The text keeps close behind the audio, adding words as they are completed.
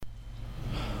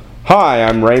Hi,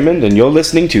 I'm Raymond, and you're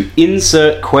listening to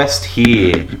Insert Quest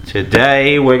here.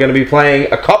 Today, we're going to be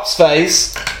playing a Cops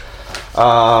Phase.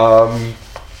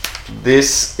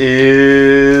 This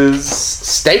is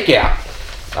Stakeout,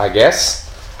 I guess.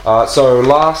 So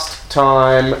last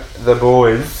time, the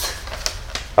boys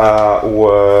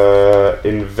were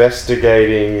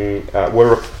investigating,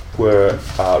 were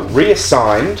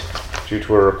reassigned due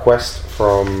to a request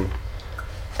from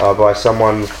by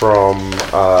someone from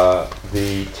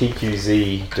the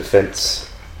TQZ defense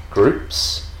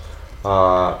groups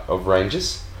of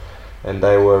Rangers, and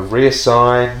they were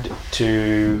reassigned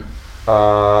to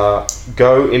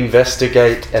go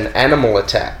investigate an animal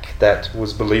attack that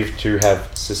was believed to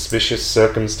have suspicious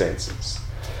circumstances.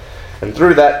 And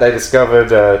through that, they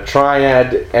discovered a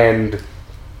triad and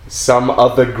some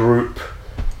other group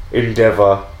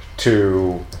endeavor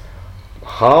to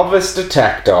harvest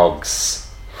attack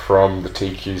dogs from the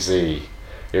TQZ.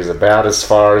 Is about as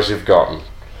far as you've gotten.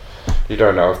 You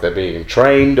don't know if they're being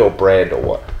trained or bred or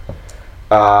what.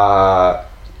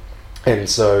 And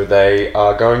so they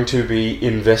are going to be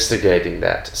investigating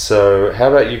that. So how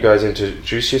about you guys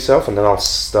introduce yourself, and then I'll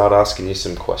start asking you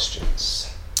some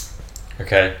questions.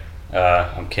 Okay,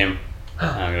 I'm Kim.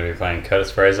 I'm going to be playing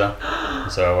Curtis Fraser,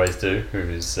 as I always do, who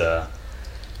is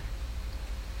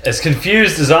as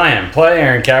confused as I am.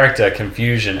 Player and character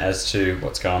confusion as to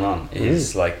what's going on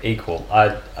is like equal.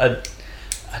 I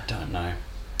don't know.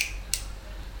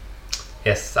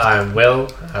 Yes, I'm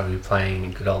Will. I'll be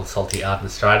playing good old salty Arden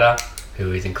Strider,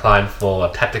 who is inclined for a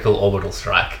tactical orbital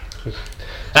strike.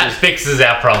 That fixes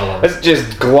our problem. Let's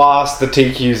just glass the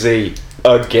TQZ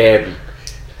again.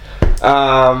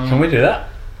 Can we do that?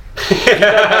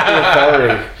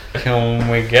 Can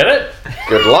we get it?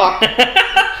 Good luck.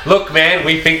 Look, man,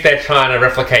 we think they're trying to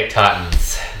replicate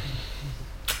Titans.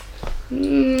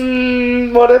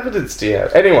 What evidence do you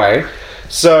have? Anyway,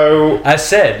 so I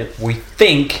said we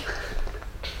think.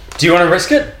 Do you want to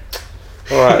risk it?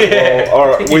 all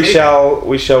right. We shall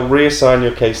reassign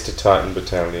your case to Titan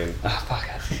Battalion. Oh, fuck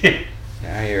it.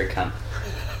 Now you're a cunt.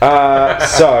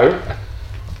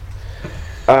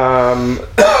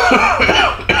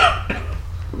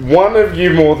 One of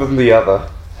you more than the other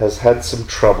has had some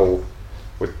trouble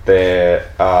with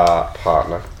their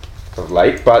partner of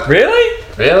late, but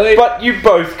Really? but you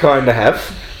both kind of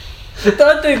have. I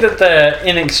don't think that they're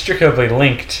inextricably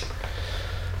linked.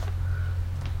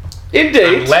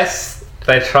 Indeed. Unless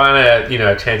they're trying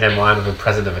to, change their mind with the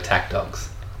president of attack dogs.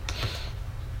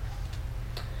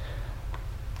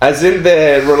 As in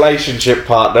their relationship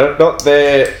partner, not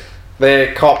their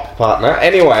cop partner.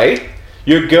 Anyway,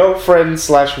 your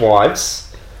girlfriend/wives.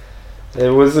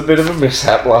 There was a bit of a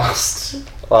mishap last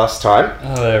time.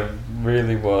 Oh, there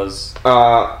really was.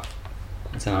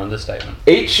 It's an understatement.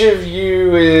 Each of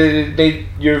you,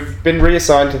 you've been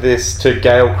reassigned to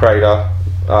Gale Crater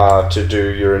to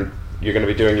do you're going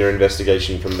to be doing your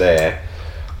investigation from there.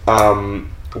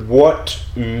 What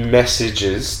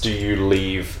messages do you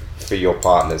leave for your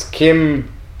partners?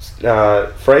 Kim,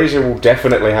 Fraser will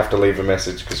definitely have to leave a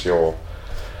message because your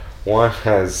wife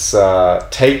has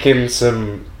taken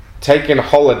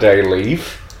holiday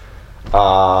leave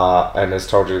and has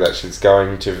told you that she's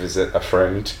going to visit a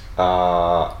friend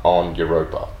on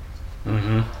Europa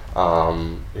in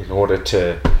order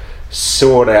to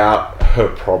sort out her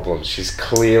problems. She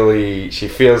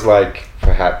feels like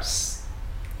perhaps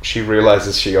she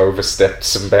realizes she overstepped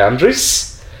some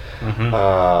boundaries,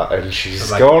 and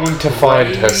she's gone to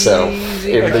find herself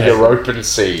in the European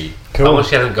Sea. Cool. Almost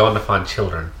she hasn't gone to find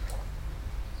children.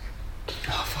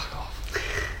 Oh, fuck off.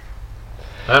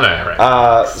 I know,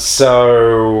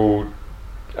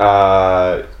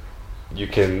 right? You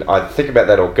can either think about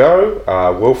that or go.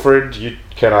 Wilfred, you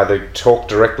can either talk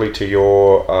directly to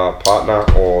your partner,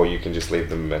 or you can just leave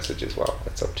them a message as well.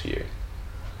 It's up to you.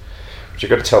 But you've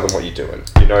got to tell them what you're doing.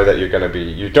 You know that you're going to be...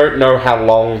 You don't know how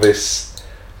long this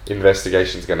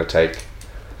investigation's going to take.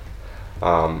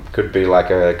 Could be like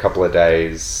a couple of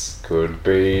days. Could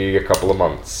be a couple of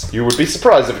months. You would be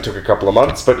surprised if it took a couple of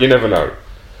months, but you never know.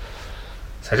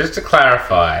 So just to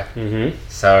clarify,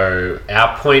 so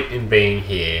our point in being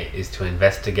here is to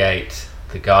investigate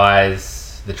the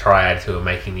triads who are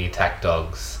making the attack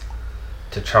dogs,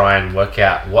 to try and work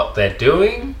out what they're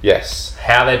doing, yes,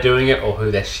 how they're doing it, or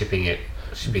who they're shipping it.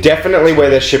 Definitely where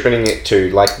they're shipping it to.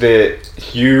 Like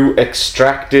you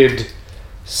extracted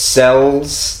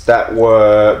cells that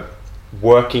were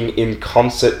working in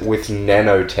concert with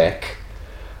nanotech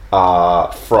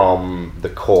from the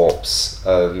corpse,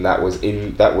 and that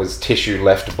was tissue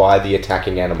left by the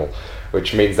attacking animal,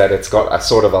 which means that it's got a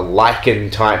sort of a lichen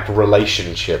type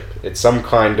relationship. It's some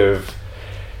kind of,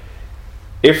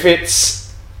 if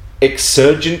it's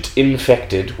Exurgent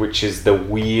infected, which is the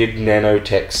weird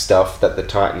nanotech stuff that the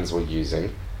Titans were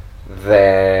using,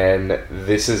 then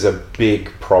this is a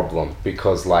big problem,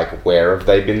 because like, where have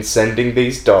they been sending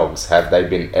these dogs? Have they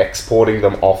been exporting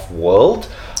them off world?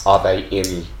 Are they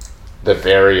in the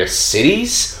various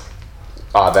cities?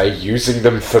 Are they using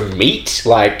them for meat?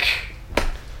 Like,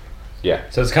 yeah.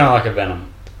 So it's kind of like a venom.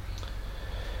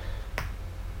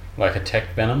 Like a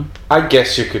tech venom? I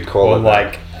guess you could call Or it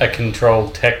like a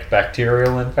controlled tech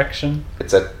bacterial infection?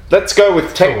 It's a. Let's go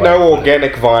with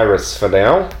techno-organic virus for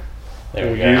now. There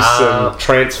we We'll go. use some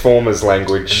Transformers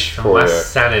language For for my you.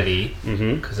 sanity,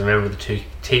 Mm-hmm. because remember the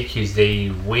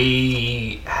TQZ,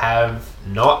 we have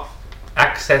not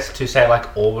access to, say,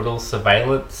 like orbital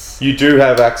surveillance. You do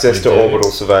have access We to do.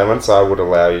 orbital surveillance. I would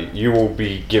allow you. You will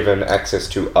be given access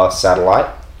to a satellite.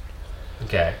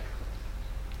 Okay.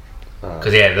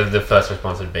 Because yeah, the first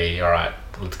response would be, all right,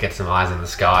 let's get some eyes in the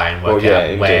sky and work Well,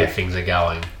 yeah, out where indeed. things are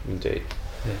going. Indeed.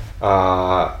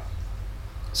 But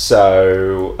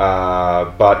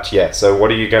yeah. So what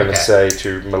are you going to Okay. say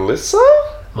to Melissa?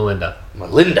 Melinda.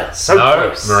 Melinda. So No,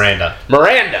 close. Miranda.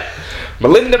 Miranda.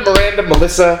 Melinda. Miranda.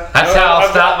 Melissa. That's how I'll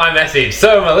start my message.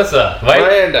 So, Melissa, wait,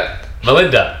 Miranda.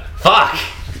 Melinda, fuck.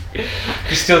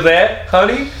 You still there,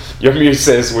 honey? Your muse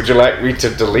says, "Would you like me to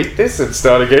delete this and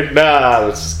start again?" Nah,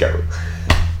 let's just go.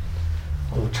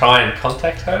 We'll try and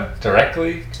contact her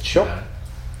directly. Sure.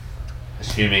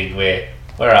 Assuming where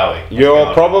are we? What's You're going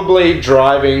on? probably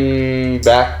driving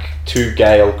back to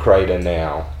Gale Crater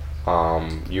now.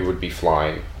 You would be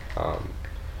flying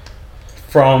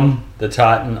From the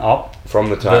Titan op. from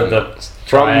the time. The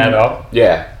Triad op.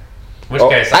 Yeah. Which Oh,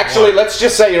 case, actually, let's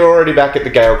just say you're already back at the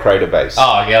Gale Crater base.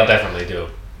 Oh, yeah, I'll definitely do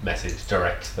a message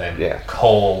direct then. Yeah.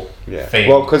 Call yeah. thing.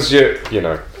 Well, because you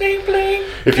know, bling bling.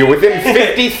 if you're within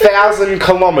 50,000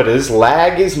 kilometers,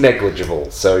 lag is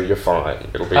negligible, so you're fine.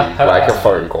 It'll be like a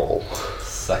phone call.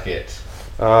 Suck it.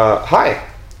 Hi.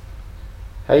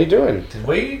 How you doing? Did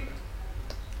we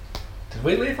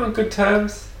leave on good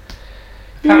terms?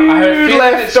 You I feel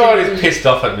like left she on- was pissed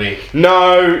off at me.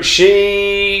 No,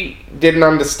 she didn't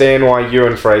understand why you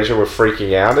and Fraser were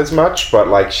freaking out as much, but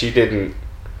like she didn't.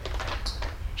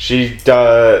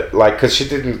 Because she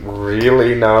didn't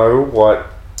really know what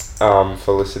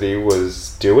Felicity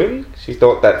was doing. She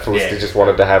thought that Felicity Yeah. just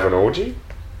wanted to have an orgy.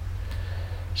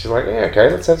 She's like, yeah, okay,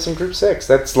 let's have some group sex.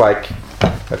 That's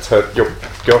her. Your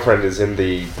girlfriend is in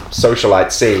the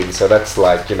socialite scene, so that's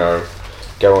like, you know,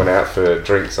 going out for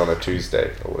drinks on a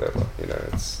Tuesday or whatever. You know,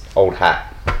 it's old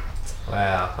hat.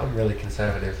 Wow, I'm really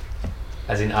conservative.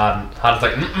 As in ardent. Ardent's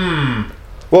like, mm-mm.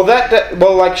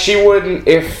 Well, like she wouldn't,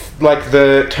 if like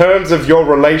the terms of your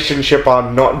relationship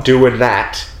are not doing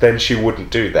that, then she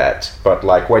wouldn't do that. But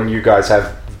like when you guys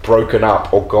have broken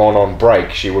up or gone on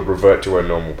break, she would revert to her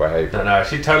normal behaviour. No,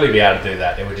 she'd totally be able to do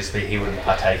that. It would just be he wouldn't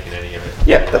partake in any of it.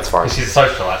 Yeah, that's fine. She's a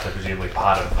socialite, so presumably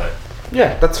part of the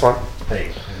Yeah, that's fine.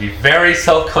 thing. He'd be very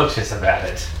self-conscious about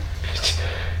it.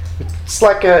 It's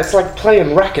like playing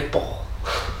racquetball.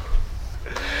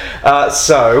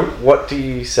 So, what do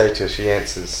you say to her? She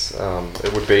answers,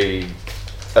 it would be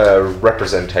a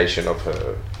representation of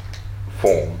her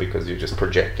form, because you're just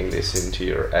projecting this into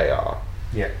your AR.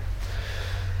 Yeah.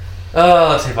 Oh,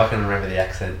 let's see if I can remember the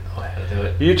accent or how to do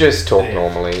it. You just talk Yeah.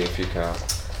 normally if you can't.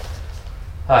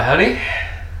 Hi, honey.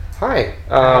 Hi.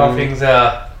 How things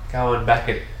are going back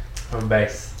at home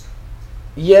base?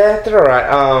 Yeah, they're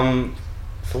alright.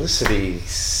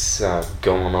 Felicity's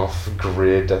gone off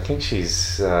grid. I think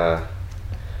she's gone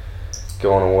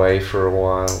away for a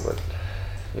while, but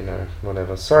you know,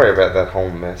 whatever. Sorry about that whole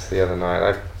mess the other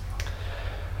night.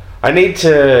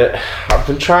 I've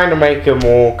been trying to make a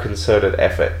more concerted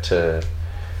effort to.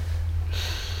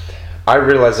 I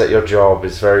realize that your job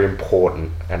is very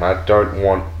important, and I don't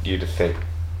want you to think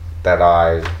that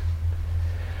I,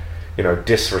 you know,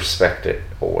 disrespect it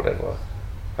or whatever.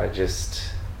 I just,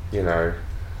 you know,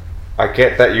 I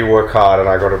get that you work hard, and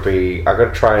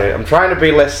I'm trying to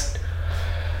be less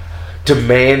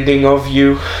demanding of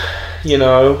you, you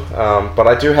know, but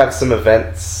I do have some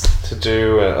events to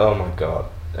do, and oh my god.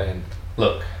 And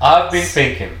Look, I've been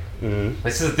thinking. mm,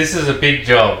 This is a big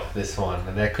job, this one,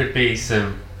 and there could be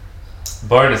some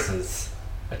bonuses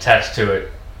attached to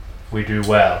it if we do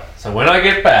well. So when I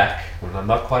get back, when I'm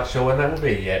not quite sure when that will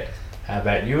be yet, how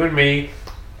about you and me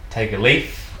take a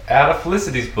leaf out of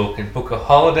Felicity's book and book a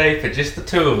holiday for just the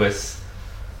two of us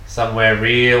somewhere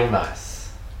real nice,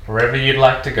 wherever you'd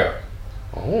like to go.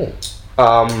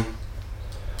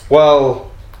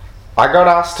 well, I got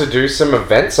asked to do some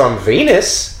events on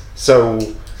Venus, so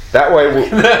that way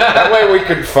we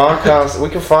can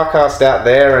forecast out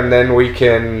there, and then we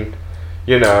can,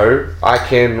 you know, I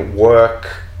can work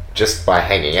just by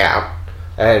hanging out,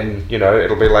 and you know,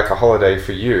 it'll be like a holiday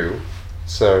for you.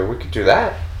 So we could do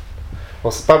that.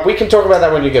 Well, but we can talk about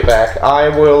that when you get back. I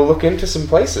will look into some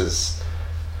places,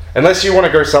 unless you want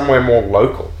to go somewhere more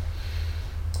local.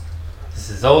 This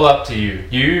is all up to you.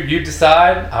 You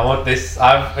decide. I want this.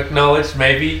 I've acknowledged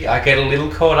maybe I get a little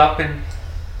caught up in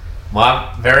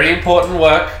my very important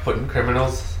work, putting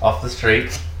criminals off the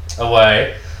street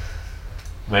away.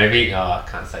 Maybe I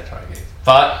can't say try again.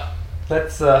 But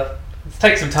let's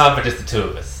take some time for just the two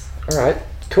of us. All right,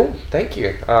 cool. Thank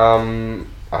you.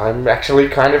 I'm actually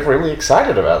kind of really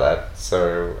excited about that.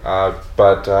 So,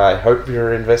 but I hope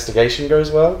your investigation goes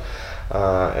well,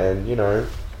 and you know,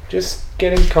 just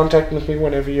get in contact with me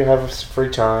whenever you have free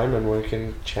time, and we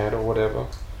can chat or whatever.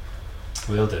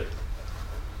 Will do.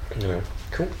 You know,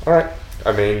 cool. All right.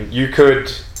 I mean, you could,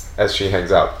 as she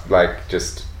hangs up, like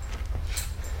just.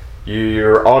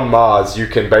 You're on Mars, you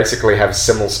can basically have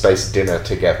simul-space dinner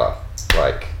together.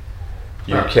 Like,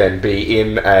 you can be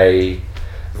in a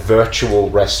virtual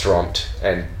restaurant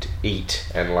and eat,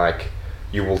 and like,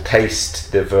 you will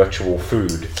taste the virtual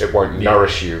food. It won't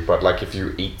nourish you, but like if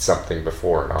you eat something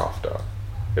before and after,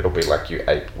 it'll be like you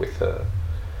ate with her.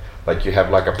 Like you have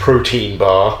like a protein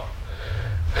bar.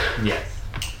 Yes.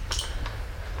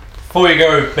 Before we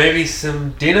go, maybe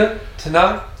some dinner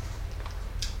tonight?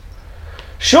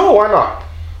 Sure, why not?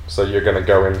 So you're going to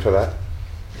go in for that?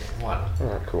 Yeah, why not?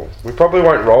 Alright, cool. We probably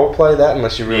won't role play that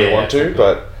unless you really want to,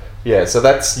 but yeah, so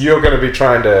that's, you're going to be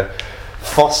trying to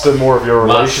foster more of your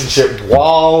relationship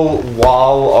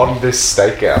while on this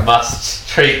stakeout. Must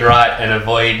treat right and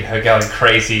avoid her going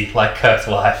crazy like Kurt's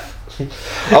wife.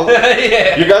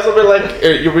 Yeah. You guys will be like,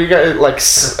 you'll be like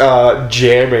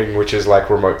jamming, which is like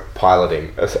remote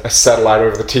piloting a satellite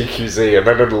over the TQZ, and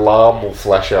then an alarm will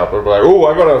flash up and be like, "Oh,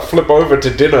 I gotta flip over to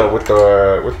dinner with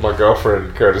my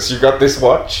girlfriend, Curtis. You got this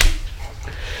watch?"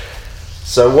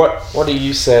 So what do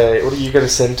you say? What are you gonna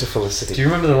send to Felicity? Do you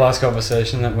remember the last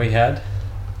conversation that we had?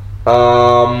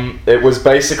 It was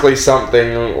basically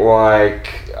something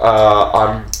like,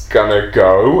 "I'm gonna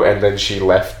go," and then she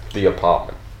left the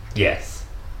apartment. Yes.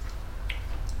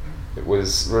 It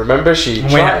was, remember, she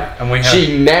stabbed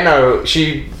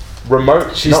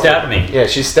me. Yeah,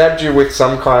 she stabbed you with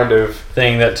some kind of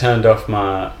thing that turned off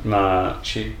my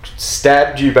She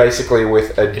stabbed you basically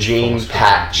with a gene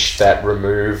patch that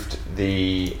removed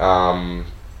the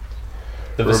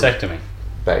vasectomy.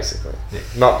 Basically,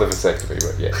 not the vasectomy,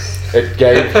 but yes, it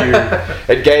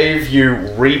gave you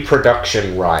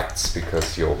reproduction rights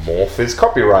because your morph is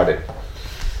copyrighted.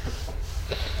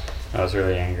 I was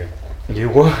really angry. You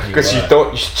were, because you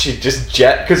thought she just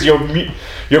because your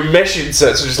mesh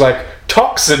inserts were just like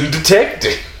toxin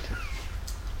detected.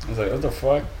 I was like, what the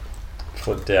fuck?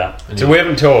 Flipped out. So we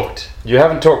haven't talked. You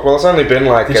haven't talked. Well, it's only been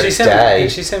like a day.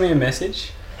 Did she send me a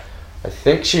message? I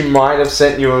think she might have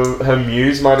sent you her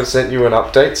muse might have sent you an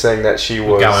update saying that she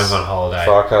was going on holiday,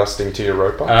 forecasting to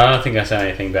Europa. I don't think I sent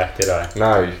anything back, did I?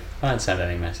 No. I didn't send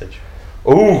any message.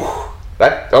 Ooh,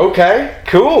 that okay,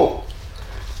 cool.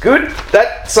 Good.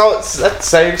 That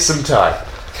saves some time.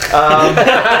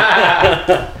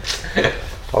 I've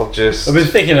been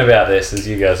thinking about this as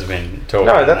you guys have been talking.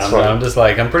 No, that's fine. I'm just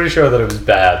like, I'm pretty sure that it was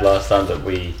bad last time that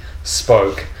we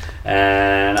spoke,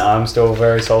 and I'm still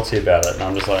very salty about it. And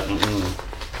I'm just like,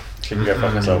 she can go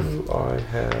fuck herself.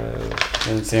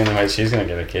 And it's the only way she's gonna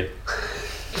get a kid.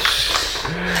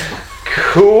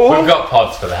 Cool. We've got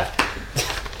pods for that.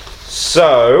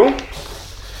 So,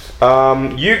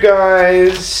 you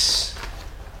guys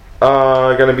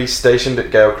are going to be stationed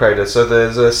at Gale Crater. So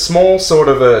there's a small sort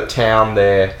of a town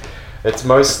there. It's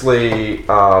mostly,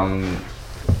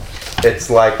 it's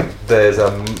like there's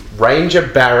a ranger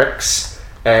barracks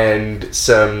and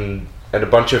a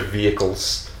bunch of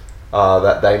vehicles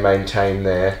that they maintain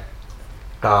there.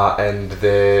 And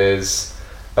there's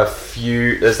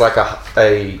like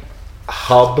a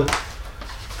hub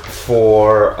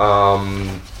for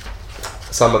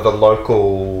some of the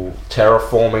local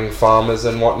terraforming farmers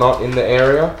and whatnot in the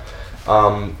area.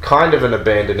 Kind of an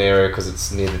abandoned area because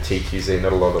it's near the TQZ.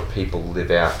 Not a lot of people live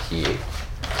out here.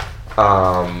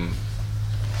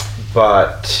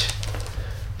 But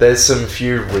there's some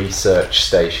few research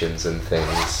stations and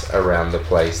things around the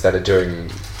place that are doing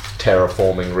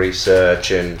terraforming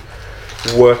research and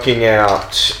working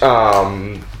out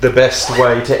the best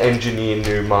way to engineer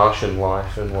new Martian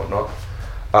life and whatnot.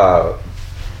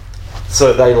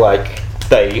 So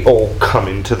they all come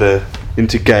into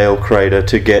Gale Crater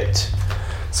to get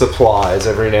supplies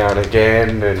every now and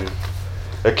again, and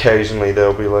occasionally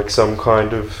there'll be like some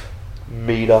kind of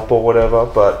meet up or whatever,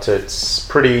 but it's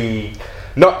pretty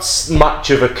not much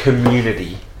of a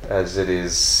community as it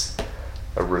is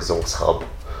a resource hub.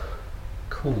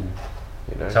 Cool.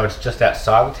 You know? So it's just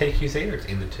outside the TQZ, or it's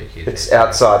in the TQZ? It's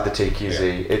outside the TQZ.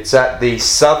 Yeah. It's at the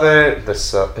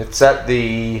it's at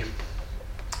the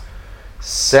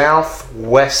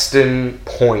southwestern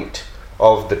point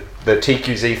of the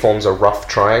TQZ forms a rough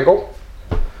triangle.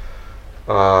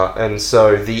 And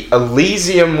so the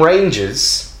Elysium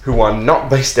Rangers, who are not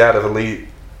based out of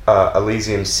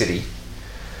Elysium City,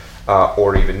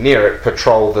 or even near it,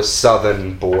 patrol the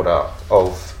southern border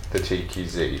of the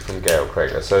TQZ from Gale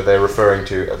Crater. So they're referring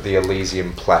to the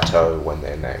Elysium Plateau when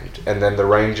they're named. And then the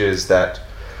Rangers that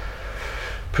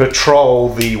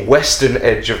patrol the western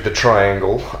edge of the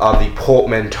triangle are the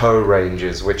Portmanteau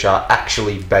Rangers, which are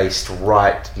actually based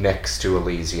right next to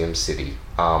Elysium City.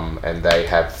 And they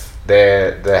have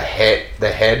the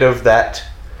head of that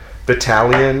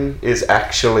battalion is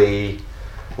actually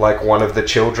like one of the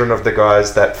children of the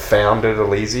guys that founded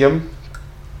Elysium.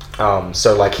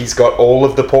 So like he's got all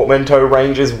of the Portmanteau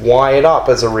Rangers wired up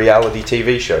as a reality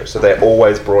TV show, so they're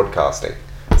always broadcasting.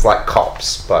 It's like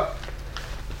Cops, but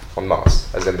on Mars,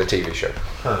 as in the TV show.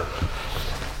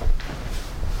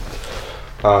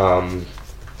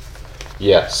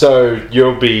 Yeah, so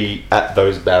you'll be at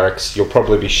those barracks. You'll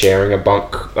probably be sharing a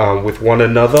bunk with one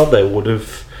another. They would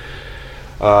have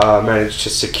managed to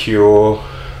secure...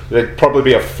 There'd probably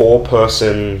be a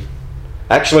 4-person...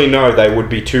 Actually, no, they would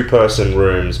be 2-person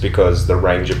rooms because the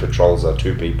Ranger patrols are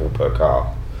 2 people per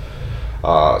car.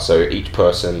 So each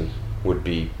person would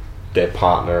be... Their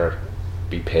partner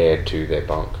be paired to their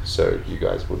bunk. So you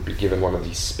guys would be given one of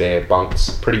these spare bunks.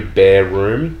 Pretty bare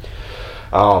room.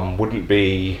 Wouldn't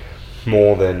be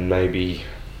more than maybe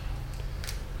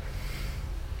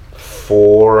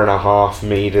 4.5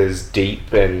 meters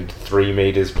deep and 3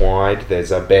 meters wide.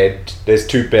 There's a bed. There's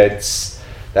 2 beds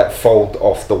that fold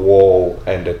off the wall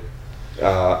and a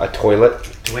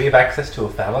toilet. Do we have access to a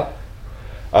fabber?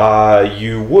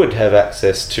 You would have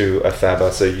access to a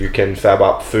fabber, so you can fab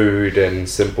up food and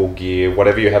simple gear,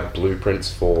 whatever you have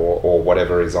blueprints for, or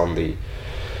whatever is on the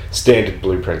standard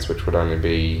blueprints, which would only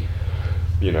be,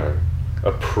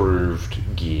 approved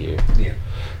gear. Yeah.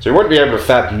 So you wouldn't be able to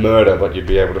fab murder, but you'd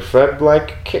be able to fab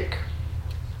like kick.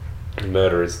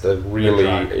 Murder is the really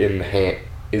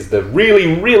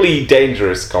really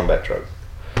dangerous combat drug.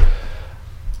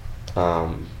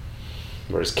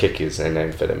 Whereas kick is an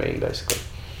amphetamine, basically.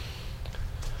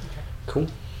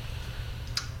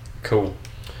 Cool.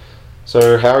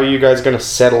 So how are you guys going to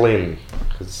settle in?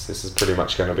 Because this is pretty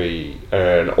much going to be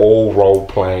an all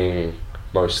role-playing,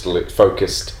 mostly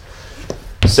focused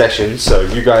session. So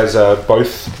you guys are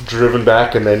both driven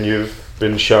back, and then you've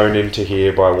been shown into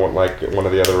here by one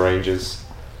of the other rangers.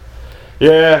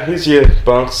 Yeah, here's your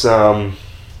bunks.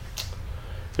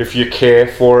 If you care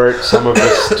for it, some of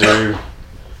us do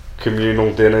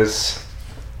communal dinners.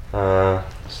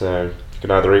 So you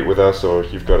can either eat with us, or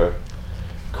you've got a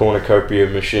cornucopia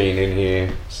machine in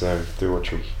here. So do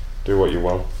what you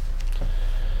want.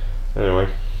 Anyway,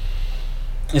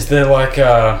 is there like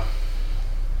a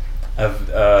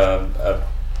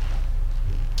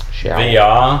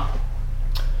VR?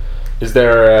 Is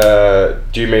there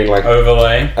do you mean like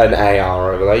overlay? An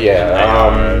AR overlay? Yeah. An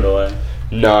AR overlay.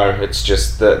 No, it's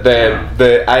just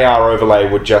the AR overlay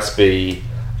would just be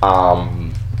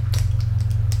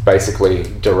basically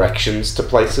directions to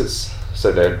places.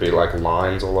 So there'd be like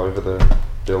lines all over the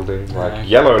building. Like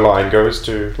yellow line goes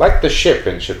to like the ship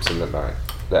in Ships in the Night.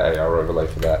 The AR overlay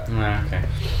for that. Okay.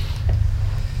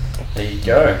 There you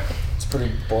go. It's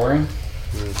pretty boring.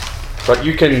 But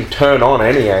you can turn on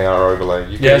any AR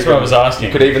overlay. That's what I was asking.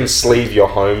 You could even sleeve your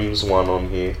home's one on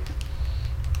here.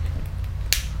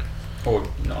 Or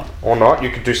not. Or not. You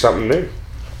could do something new.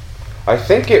 I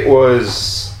think it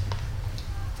was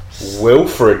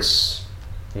Wilfred's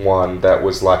one that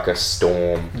was like a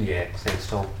storm. Yeah,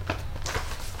 sandstorm.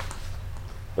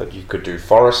 But you could do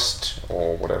forest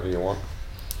or whatever you want.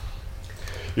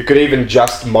 You could even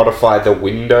just modify the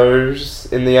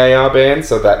windows in the AR band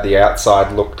so that the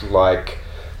outside looked like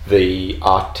the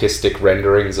artistic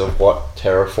renderings of what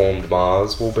terraformed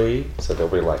Mars will be. So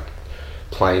there'll be like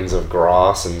plains of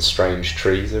grass and strange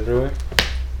trees everywhere.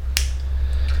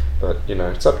 But,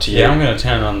 it's up to you. Yeah, I'm going to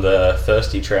turn on the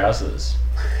thirsty trousers.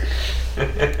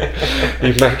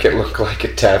 You make it look like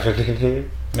a tavern in here.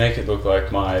 Make it look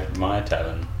like my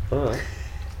tavern. Alright.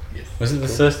 Yes. Was it the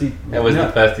thirsty? It was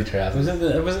the thirsty trousers.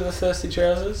 Was it the thirsty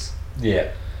trousers?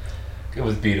 Yeah. It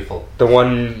was beautiful. The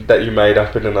one that you made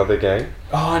up in another game?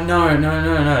 Oh no!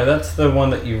 That's the one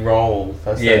that you roll.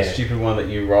 That's that stupid one that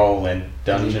you roll in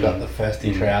Dungeon. You got the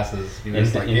thirsty trousers. In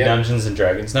Dungeons and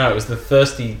Dragons. No, it was the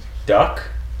thirsty duck.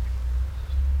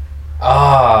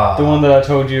 Ah. The one that I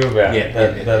told you about. Yeah,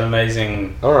 that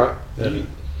amazing. All right. That,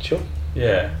 Sure.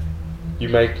 yeah. You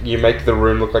make the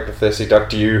room look like the Thirsty Duck.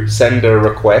 Do you send a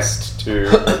request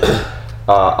to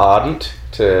Ardent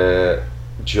to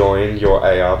join your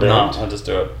AR band? No, I'll just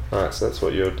do it. Alright, so that's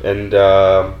what you're... And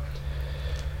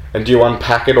do you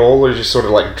unpack it all, or you just sort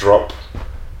of like drop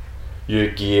your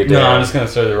gear down? No, I'm just going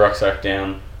to throw the rucksack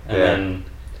down and Yeah. then...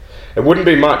 It wouldn't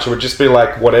be much. It would just be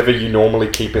like whatever you normally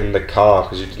keep in the car,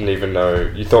 because you didn't even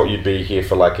know... You thought you'd be here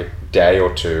for like a day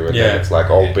or two, and then Yeah. it's like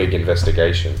big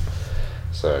investigation.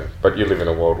 So, but you live in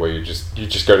a world where you just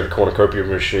go to the cornucopia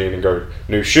machine and go,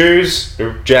 new shoes,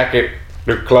 new jacket,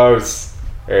 new clothes,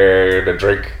 and a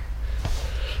drink.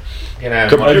 You know,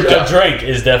 Computer. A drink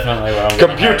is definitely what I'm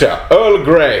going to have. Computer, Earl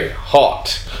Grey,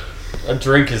 hot. A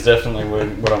drink is definitely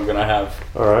what I'm going to have.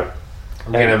 Alright.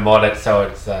 I'm going to mod it so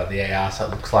it's the AR, so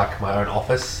it looks like my own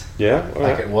office, Yeah, like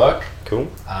alright. at work. Cool.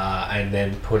 And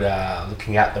then put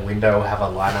looking out the window, have a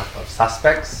lineup of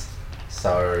suspects.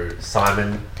 So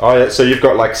Simon, Oh yeah, so you've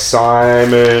got like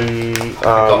Simon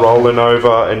rolling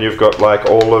over, and you've got like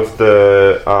all of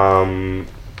the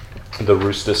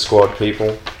Rooster Squad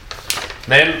people.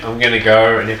 then I'm going to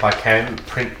go and if I can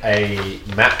print a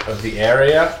map of the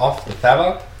area off the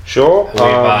Thaba Sure. with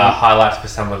highlights for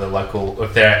some of the local,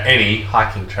 if there are any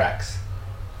hiking tracks.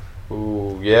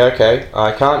 Ooh, yeah, okay.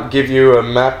 I can't give you a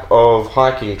map of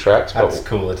hiking tracks, That's but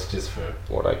cool. It's just for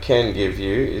what I can give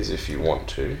you is, if you want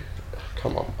to,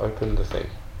 come on, open the thing.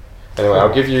 Anyway,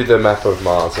 I'll give you the map of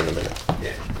Mars in a minute.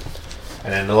 yeah.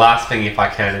 And then the last thing, if I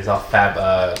can, is I'll fab.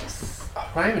 I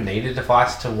don't even need a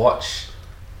device to watch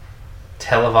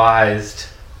televised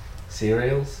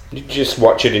serials. You just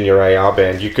watch it in your AR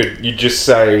band. You could just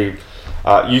say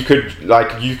you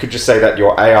could just say that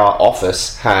your AR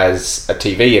office has a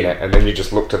TV in it, and then you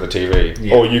just look to the TV.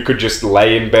 Yeah. Or you could just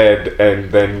lay in bed and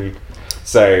then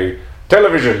say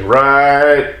television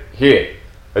right here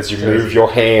as you move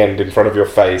your hand in front of your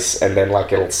face, and then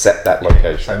like it'll set that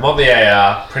location. So mod the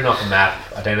AR, print off a map,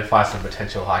 identify some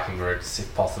potential hiking routes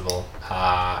if possible,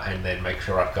 and then make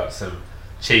sure I've got some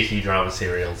cheeky drama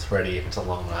serials ready if it's a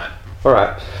long night.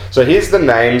 Alright, so here's the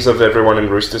names of everyone in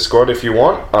Rooster Squad if you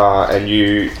want, and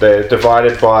they're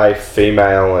divided by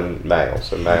female and male.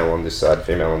 So male on this side,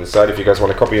 female on this side. If you guys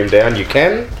want to copy them down, you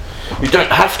can. You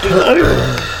don't have to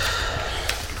though.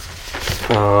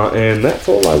 And that's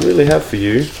all I really have for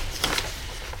you.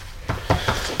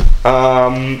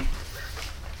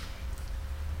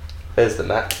 There's the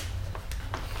map.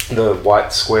 The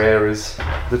white square is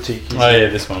the tiki. Oh yeah,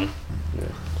 this one.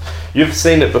 You've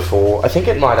seen it before. I think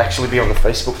it might actually be on the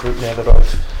Facebook group now that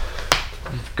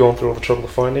I've gone through all the trouble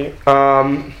of finding it.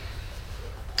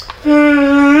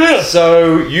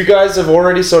 So you guys have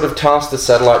already sort of tasked the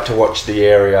satellite to watch the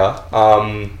area.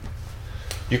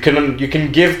 You can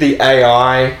give the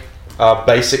AI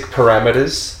basic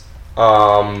parameters.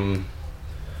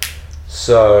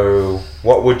 So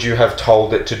what would you have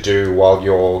told it to do while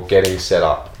you're getting set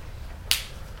up?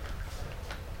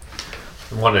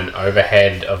 I want an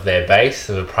overhead of their base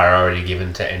of a priority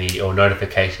given to any, or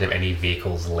notification of any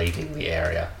vehicles leaving the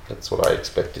area. That's what I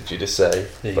expected you to say,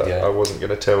 There you but go. I wasn't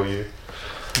going to tell you.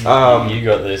 You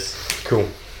got this. Cool.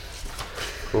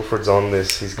 Wilfred's on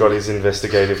this. He's got his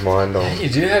investigative mind on. You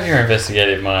do have your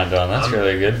investigative mind on. That's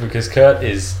really good because Kurt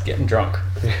is getting drunk.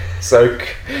 So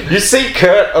you see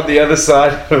Kurt on the other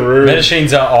side of the room.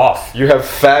 Medicines are off. You have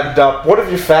fabbed up. What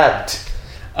have you fabbed?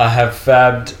 I have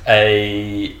fabbed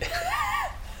a.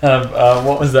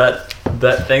 What was that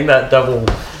thing? That double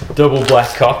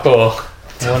black cock or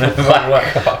whatever.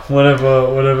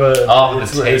 Whatever. Oh,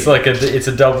 it's like it's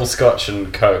a double Scotch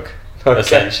and Coke, Okay.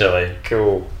 essentially.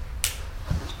 Cool.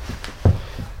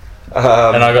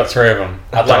 And I got 3 of them.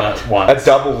 I've done it once. A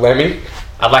double Lemmy.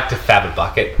 I'd like to fab a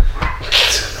bucket.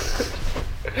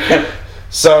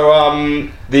 So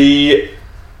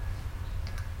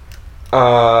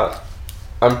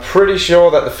I'm pretty sure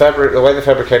that the way the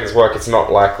fabricators work, it's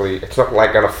not like going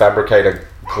to fabricate a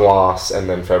glass and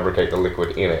then fabricate the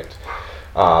liquid in it.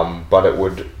 But it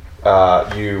would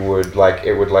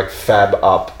fab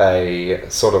up a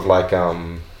sort of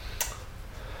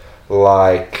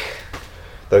like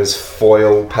those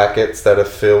foil packets that are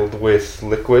filled with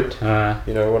liquid.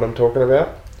 You know what I'm talking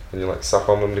about? And you like suck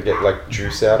on them to get like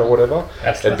juice out or whatever.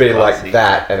 It'd be like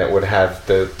that, and it would have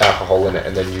the alcohol in it,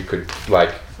 and then you could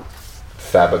like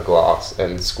fab a glass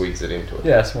and squeeze it into it.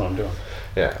 Yeah, that's what I'm doing.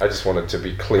 Yeah, I just wanted to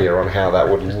be clear on how that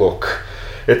would look.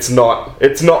 It's not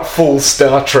full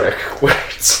Star Trek where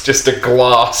it's just a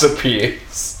glass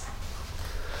appears.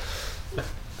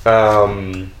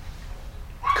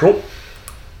 Cool.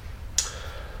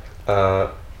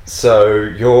 So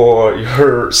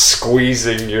you're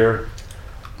squeezing your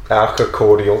Alka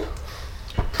cordial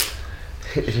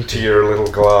into your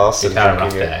little glass and Had a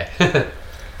rough drinking it. day.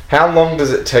 How long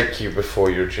does it take you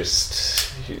before you're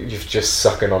just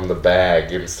sucking on the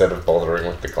bag instead of bothering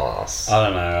with the glass? I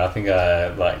don't know. I think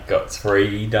I got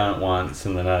 3 done at once,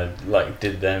 and then I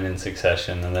did them in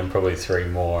succession, and then probably 3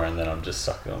 more, and then I'm just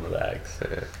sucking on the bags.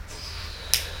 Yeah.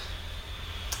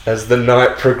 As the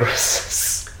night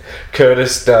progresses,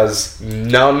 Curtis does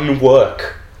none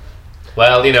work.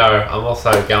 Well, I'm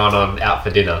also going out for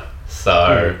dinner,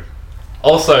 so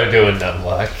also doing none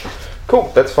work.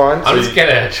 Cool, that's fine. I'm just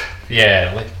gonna,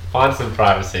 find some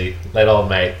privacy. Let old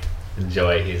mate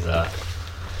enjoy his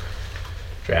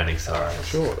drowning sorrows.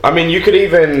 Sure. I mean, you could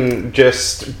even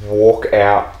just walk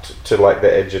out to the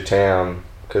edge of town,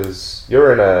 because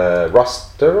you're in a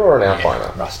Ruster or an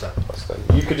Alpiner? Yeah, Ruster.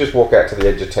 You could just walk out to the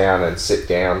edge of town and sit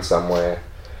down somewhere,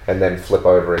 and then flip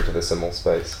over into the Simmel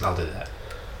space. I'll do that.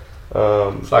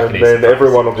 And then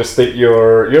everyone will just think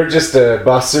you're just a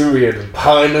Basuian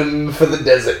pining for the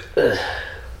desert,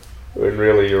 when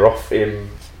really you're off in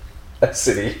a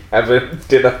city having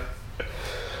dinner.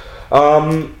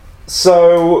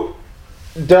 So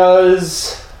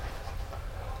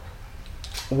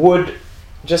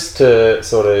just to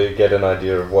sort of get an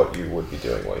idea of what you would be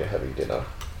doing while you're having dinner,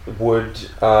 would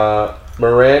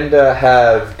Miranda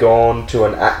have gone to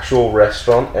an actual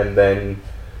restaurant and then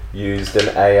used an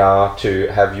AR to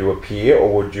have you appear, or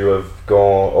would you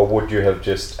have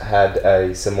just had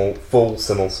a full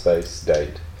Simmel space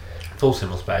date? Full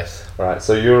Simmel space. Right,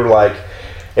 so you're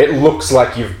it looks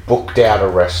like you've booked out a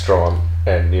restaurant,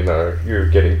 and you're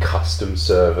getting custom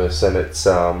service, and it's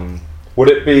would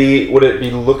it be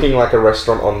looking like a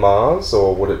restaurant on Mars,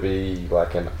 or would it be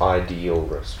like an ideal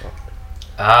restaurant?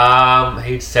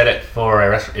 He'd set it for a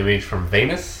restaurant image from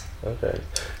Venus. Okay.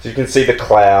 So you can see the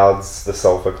clouds, the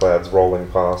sulfur clouds rolling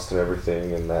past and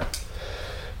everything, and that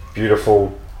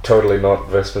beautiful, totally not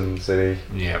Vespin City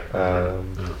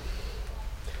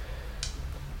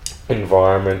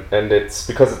environment. And it's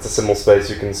because it's a Simmel space,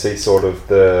 you can see sort of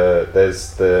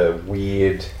there's the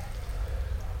weird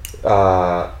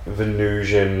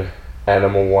Venusian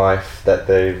animal life that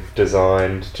they've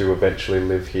designed to eventually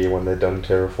live here when they're done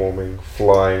terraforming,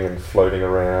 flying and floating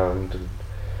around and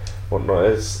whatnot.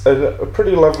 It's a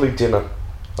pretty lovely dinner,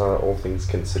 all things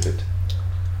considered.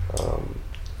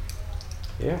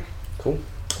 Cool.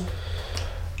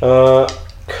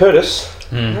 Curtis,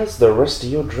 how's the rest of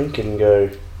your drinking go?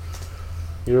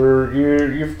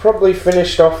 You've probably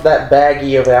finished off that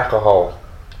baggie of alcohol.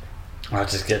 I'll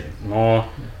just get more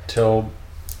till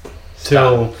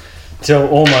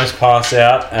almost pass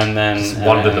out, and then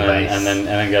wander the base, and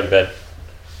then go to bed.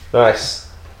 Nice.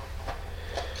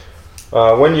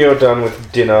 When you're done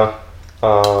with dinner,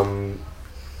 you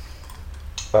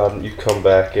come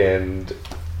back and...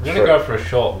 I'm going to go for a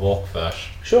short walk first.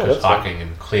 Sure, just that's hiking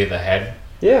and clear the head.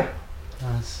 Yeah.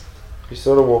 Nice. You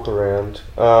sort of walk around.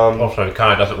 Also, he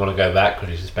kind of doesn't want to go back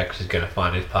because he suspects he's going to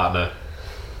find his partner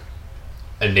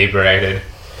inebriated.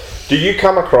 Do you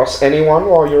come across anyone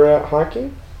while you're out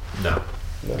hiking? No.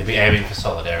 He'd be aiming for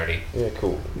solidarity. Yeah,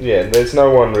 cool. Yeah, there's no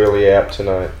one really out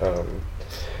tonight.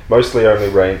 Mostly only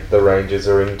the rangers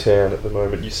are in town at the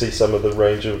moment. You see some of the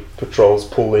ranger patrols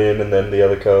pull in, and then the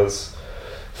other cars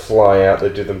fly out. They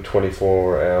do them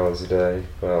 24 hours a day.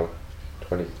 Well,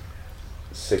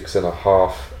 26 and a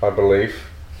half, I believe,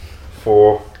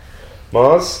 for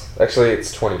Mars. Actually,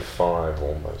 it's 25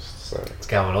 almost. So it's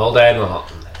going all day long.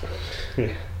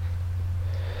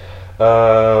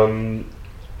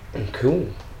 Cool.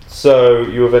 So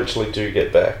you eventually do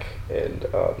get back, and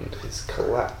Ardent is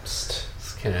collapsed.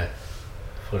 Just gonna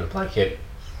put a blanket.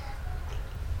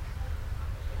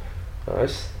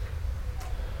 Nice.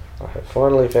 I have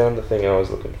finally found the thing I was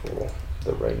looking for.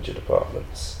 The Ranger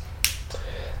Departments.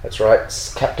 That's right.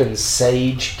 Captain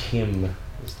Sage Kim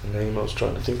is the name I was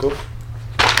trying to think of.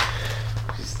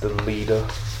 He's the leader.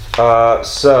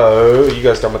 So, you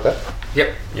guys done with that?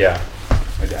 Yep. Yeah.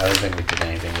 I don't think we did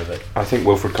anything with it. I think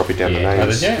Wilfred copied down the Oh,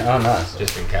 names. did you? Oh, nice.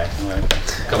 Just in case.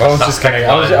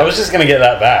 I was just gonna get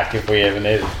that back if we ever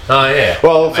needed. Oh yeah.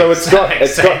 Well, so it's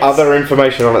got other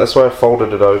information on it. That's why I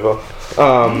folded it over.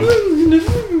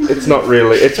 It's not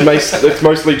really. It's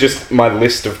mostly just my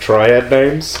list of triad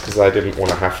names, because I didn't want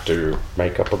to have to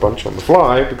make up a bunch on the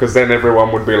fly, because then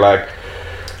everyone would be like,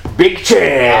 Big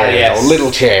Chair yes. or Little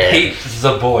Chair. Pete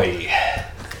the boy.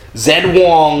 Zed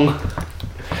Wong.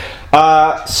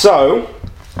 So,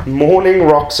 morning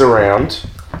rocks around.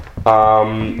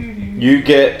 You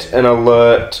get an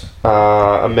alert,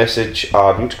 a message,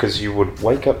 Ardent, because you would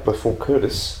wake up before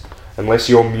Curtis, unless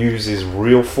your muse is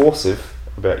real forcive,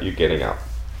 about you getting up.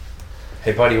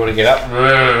 Hey buddy, you want to get up?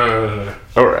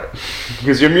 Alright.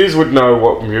 Because your muse would know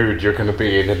what mood you're going to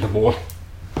be in the morning.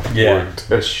 Yeah.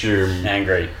 Would assume.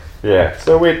 Angry. Yeah,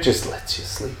 so it just lets you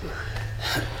sleep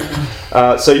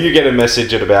in. So you get a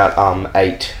message at about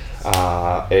 8.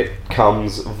 It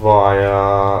comes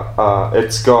via...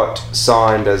 it's got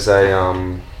signed as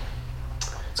a...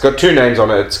 it's got 2 names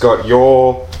on it. It's got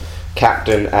your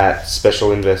captain at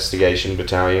Special Investigation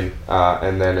Battalion,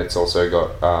 and then it's also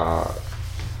got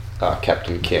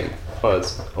Captain Kim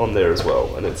on there as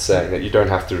well. And it's saying that you don't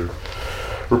have to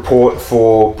report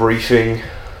for briefing.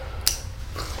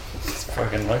 It's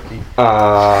fucking lucky.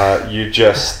 You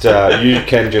just you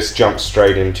can just jump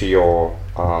straight into your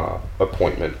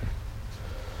appointment.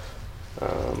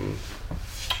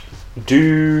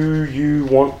 Do you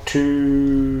want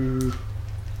to?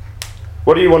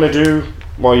 What do you want to do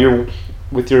while you're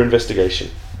with your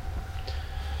investigation?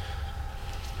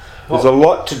 There's a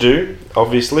lot to do.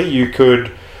 Obviously, you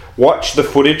could watch the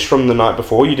footage from the night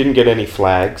before. You didn't get any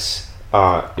flags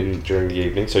during the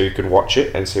evening, so you could watch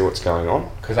it and see what's going on.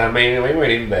 Because when we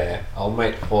went in there, old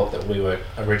mate thought that we were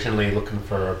originally looking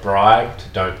for a bribe to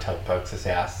don't tell Perks'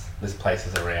 house. This place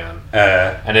is around.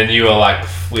 And then you were like,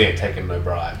 we ain't taking no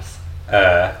bribes.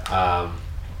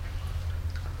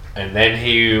 And then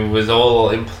he was all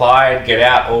implied, get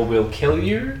out or we'll kill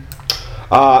you.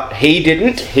 He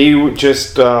didn't. He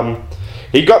just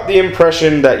he got the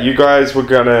impression that you guys were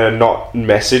gonna not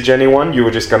message anyone. You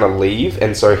were just gonna leave,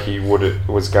 and so he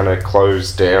was gonna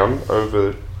close down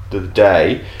over the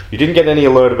day. You didn't get any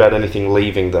alert about anything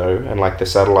leaving though, and like the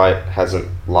satellite hasn't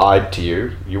lied to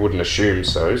you. You wouldn't assume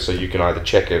so. So you can either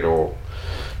check it or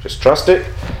just trust it.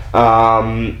 But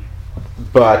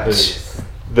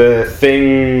the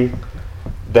thing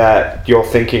that you're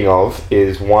thinking of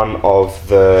is one of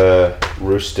the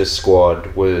Rooster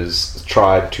Squad was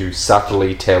tried to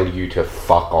subtly tell you to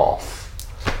fuck off.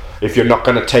 If you're not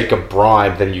going to take a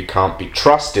bribe, then you can't be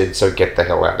trusted, so get the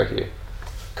hell out of here.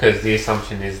 Because the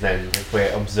assumption is then, if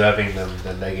we're observing them,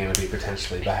 then they're going to be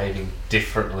potentially behaving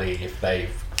differently if they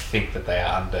think that they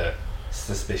are under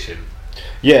suspicion.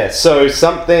 Yeah, so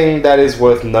something that is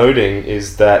worth noting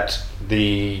is that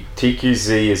the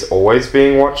TQZ is always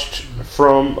being watched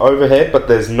from overhead, but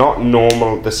there's not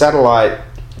normal... The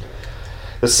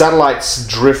satellites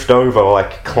drift over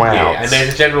like clouds. Yeah, and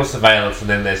there's a general surveillance, and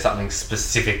then there's something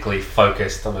specifically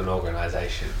focused on an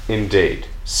organisation. Indeed.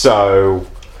 So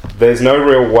there's no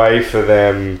real way for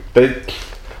them...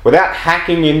 without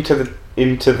hacking into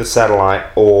the satellite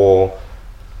or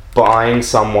buying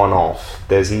someone off,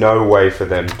 there's no way for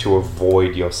them to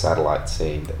avoid your satellite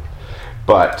seeing them.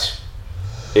 But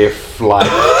if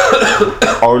like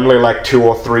only like 2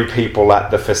 or 3 people at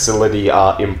the facility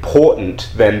are important,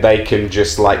 then they can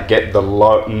just like get the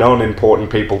non-important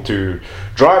people to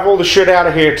drive all the shit out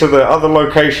of here to the other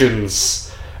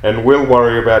locations, and we'll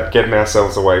worry about getting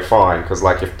ourselves away fine. Because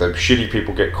like if the shitty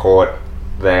people get caught,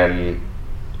 then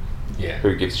yeah,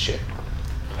 who gives a shit?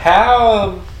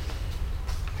 How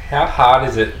hard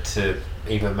is it to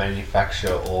either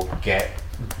manufacture or get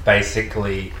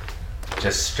basically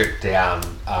just stripped down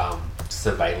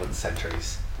surveillance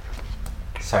sentries?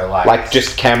 So like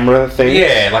just camera things?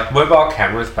 Yeah, like mobile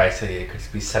cameras basically could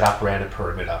be set up around a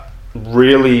perimeter.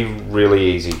 Really, really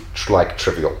easy, like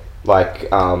trivial. Like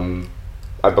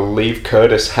I believe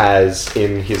Curtis has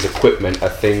in his equipment a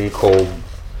thing called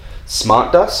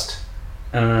Smart Dust.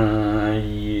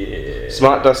 Yeah.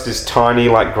 Smart Dust is tiny,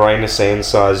 like grain of sand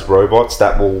sized robots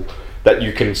that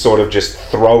you can sort of just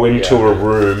throw into a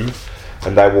room,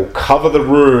 and they will cover the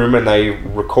room and they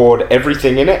record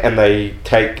everything in it, and they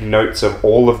take notes of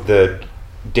all of the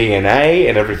DNA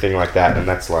and everything like that, and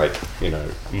that's like,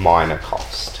 minor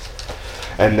cost.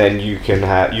 And then you could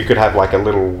have like a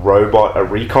little robot, a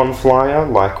recon flyer,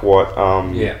 like what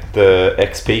the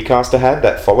XP caster had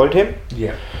that followed him.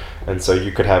 Yeah. And so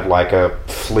you could have like a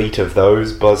fleet of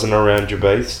those buzzing around your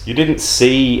base. You didn't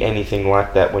see anything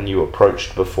like that when you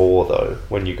approached before, though,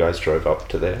 when you guys drove up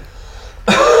to there.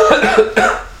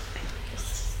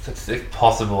 If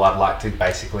possible, I'd like to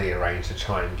basically arrange to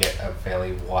try and get a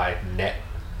fairly wide net,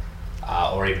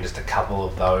 or even just a couple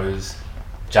of those,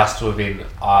 just within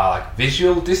like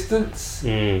visual distance. So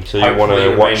you want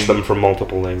to watch them from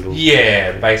multiple angles.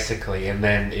 Yeah, basically, and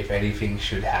then if anything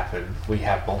should happen, we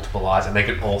have multiple eyes, and they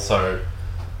could also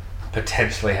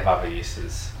potentially have other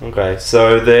uses. Okay,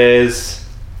 so there's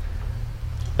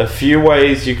a few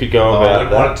ways you could go about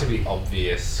that. I want it to be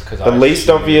obvious, because the least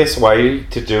obvious way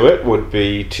to do it would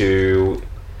be to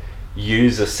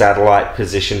use a satellite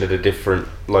positioned at a different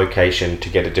location to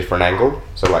get a different angle.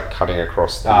 So like cutting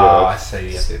across the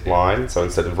Earth line. So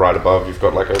instead of right above, you've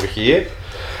got like over here.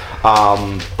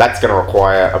 That's going to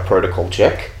require a protocol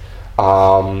check.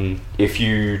 If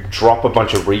you drop a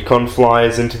bunch of recon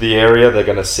flyers into the area, they're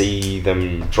going to see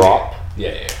them drop.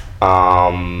 Yeah.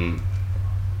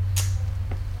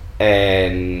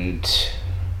 And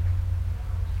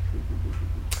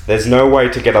there's no way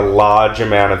to get a large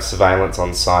amount of surveillance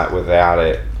on site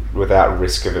without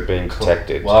risk of it being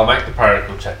detected. Well, I'll make the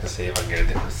protocol check to see if I can get a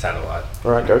different satellite.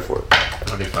 Alright, go for it.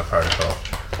 What is my protocol?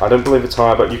 I don't believe it's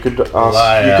high, but you could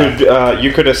ask.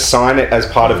 You could assign it as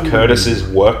part of Curtis's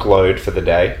workload for the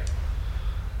day.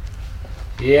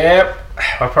 Yep,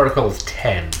 my protocol is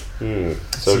 10.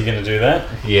 So you're gonna do that?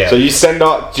 Yeah. So you send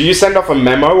off? Do you send off a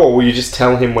memo, or will you just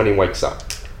tell him when he wakes up?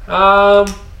 I'll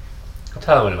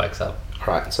tell him when he wakes up.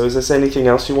 Right. So is there anything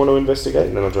else you want to investigate,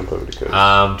 and then I'll jump over to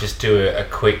Curtis. Just do a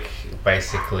quick,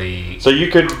 basically. So you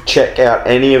could check out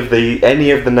any of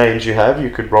the names you have.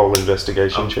 You could roll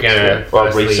investigation checks.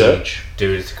 Firstly research.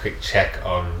 Do just a quick check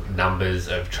on numbers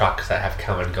of trucks that have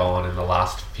come and gone in the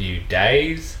last few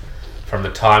days, from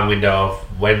the time window of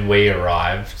when we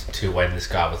arrived to when this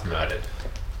guy was murdered.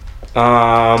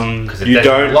 You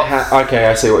don't have. Okay,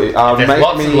 I see what you. There's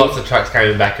lots and lots of trucks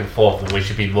coming back and forth, and we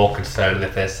should be more concerned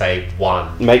if there's, say,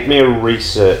 one. Make me a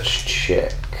research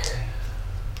check.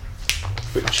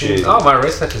 Which is. Oh, my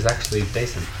research is actually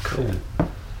decent. Cool.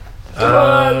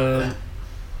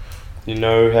 You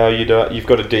know how you do it? You've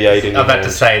got a D8 in your I'm about to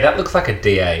hand. say, that looks like a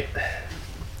D8.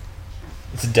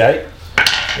 It's a date.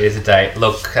 It is a date.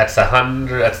 Look, that's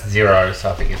 100. That's 0, so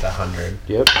I think it's 100.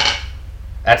 Yep.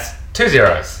 That's 2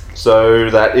 zeros. So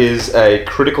that is a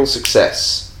critical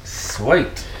success.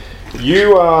 Sweet.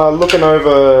 You are looking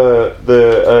over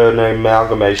an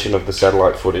amalgamation of the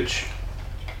satellite footage.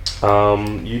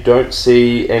 You don't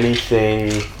see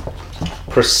anything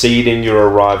preceding your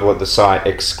arrival at the site,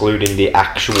 excluding the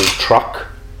actual truck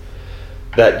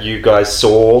that you guys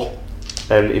saw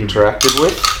and interacted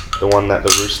with, the one that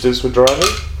the Roosters were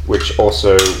driving, which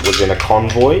also was in a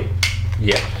convoy.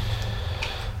 Yeah.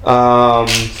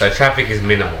 So traffic is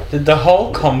minimal. Did the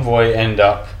whole convoy end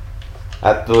up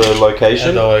at the location?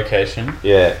 at the location?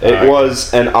 Yeah, it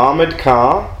was an armoured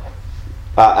car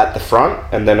at the front,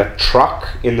 and then a truck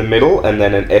in the middle, and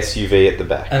then an SUV at the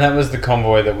back. And that was the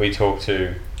convoy that we talked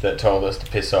to that told us to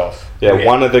piss off. Yeah,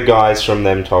 one of the guys from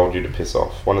them told you to piss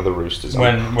off. One of the Roosters.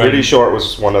 I'm pretty sure it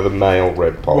was one of the male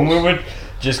Red Poles. When we were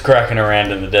just cracking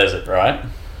around in the desert, right?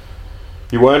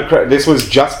 You weren't. This was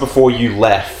just before you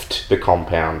left the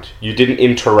compound. You didn't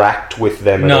interact with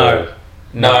them at all.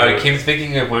 No, Kim's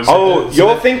thinking of when.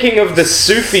 You're thinking of the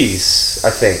Sufis, I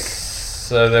think.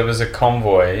 So there was a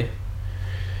convoy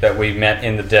that we met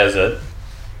in the desert.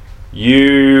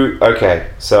 Okay?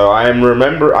 So I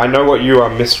know what you are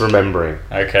misremembering.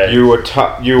 Okay.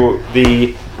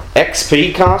 The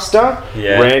XP caster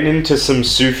Yeah. ran into some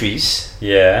Sufis.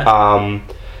 Yeah.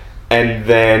 And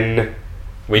then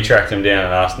we tracked them down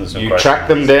and asked them some questions. You tracked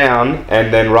them down,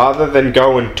 and then rather than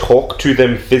go and talk to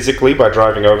them physically by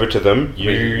driving over to them,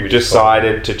 you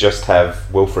decided to just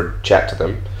have Wilfred chat to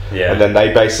them. Yeah. And then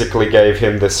they basically gave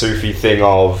him the Sufi thing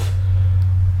of,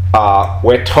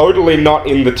 we're totally not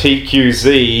in the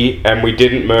TQZ, and we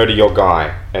didn't murder your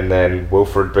guy. And then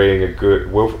Wilfred,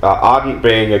 Ardent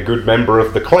being a good member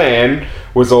of the clan,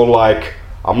 was all like,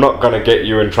 I'm not going to get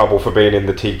you in trouble for being in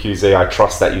the TQZ, I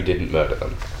trust that you didn't murder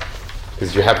them.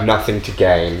 Because you have nothing to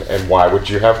gain, and why would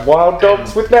you have wild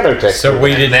dogs with nanotech? So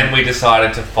then we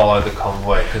decided to follow the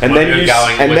convoy. And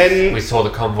then we saw the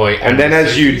convoy. And then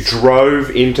as you drove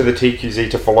into the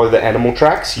TQZ to follow the animal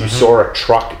tracks, you saw a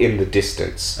truck in the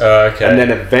distance. Okay. And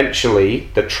then eventually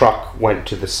the truck went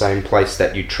to the same place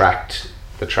that you tracked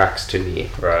the tracks to near.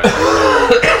 Right.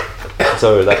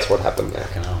 So that's what happened there.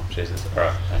 Oh, Jesus.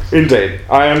 Alright, thanks. Indeed.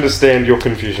 I understand your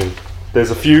confusion.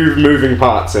 There's a few moving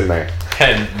parts in there.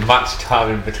 And much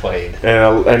time in between.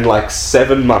 And like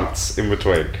 7 months in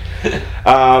between.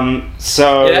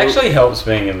 So it actually helps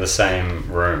being in the same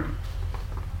room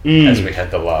as we had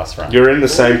the last run. You're in the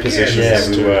same position Yeah, as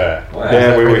we two. were. Wow.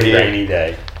 Yeah, we were here. Rainy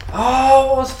day.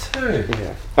 Oh, it was too.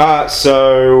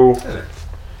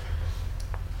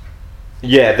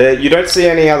 Yeah. You don't see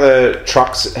any other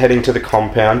trucks heading to the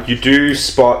compound. You do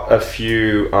spot a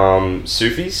few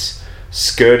Sufis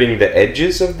skirting the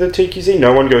edges of the TQZ.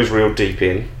 No one goes real deep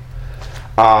in.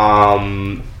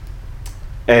 And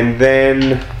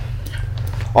then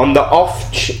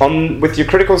with your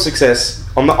critical success,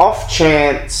 on the off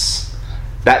chance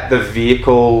that the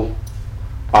vehicle,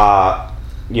 on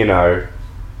the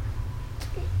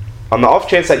off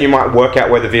chance that you might work out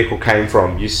where the vehicle came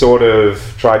from, you sort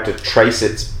of tried to trace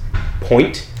its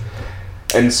point.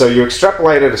 And so you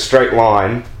extrapolated a straight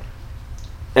line,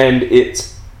 and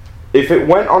its if it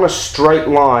went on a straight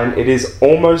line, it is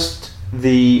almost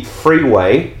the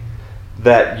freeway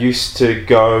that used to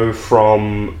go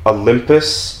from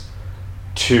Olympus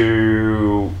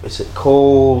to... What is it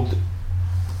called?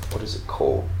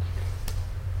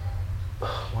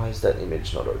 Why is that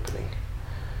image not opening?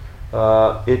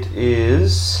 It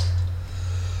is...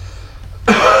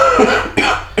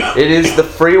 It is the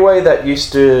freeway that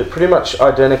used to... Pretty much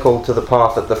identical to the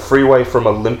path at the freeway from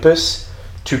Olympus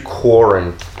to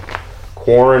Quarren.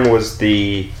 Quarren was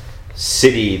the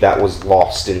city that was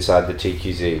lost inside the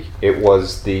TQZ. It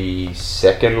was the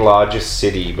second largest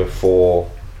city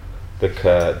before the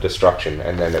destruction,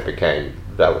 and then it became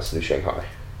Dallas, New Shanghai.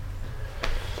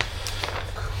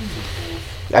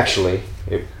 Actually,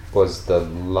 it was the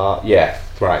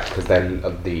because then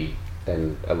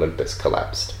Olympus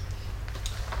collapsed.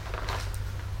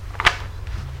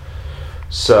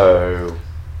 So,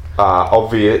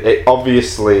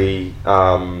 obviously,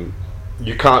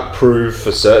 you can't prove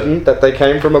for certain that they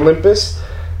came from Olympus,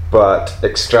 but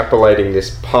extrapolating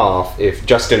this path, if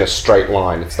just in a straight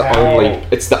line, it's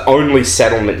the only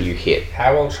settlement you hit.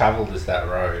 How well travelled is that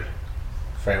road?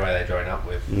 Freeway they join up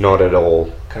with? Not at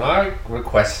all. Can I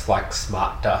request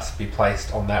smart dust be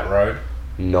placed on that road?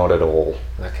 Not at all.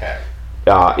 Okay.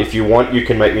 If you want, you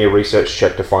can make me a research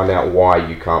check to find out why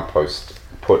you can't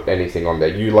put anything on there.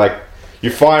 You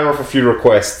fire off a few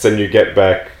requests and you get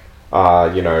back,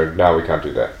 no, we can't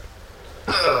do that.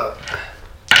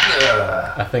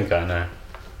 I think I know.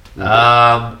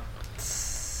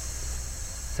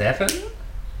 7?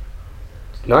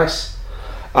 Nice.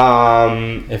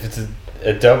 If it's a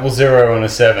 00 and a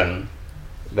 7,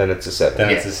 then it's a 7.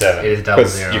 It's a 7. It is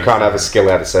because you can't have a skill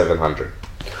out of 700.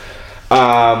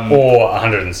 Or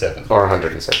 107. Or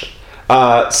 107.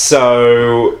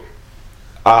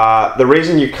 The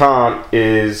reason you can't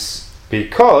is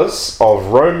because of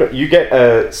Rome. You get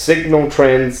a signal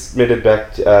transmitted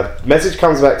back. Message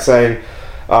comes back saying,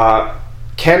 we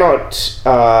cannot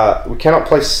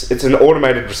place. It's an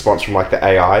automated response from the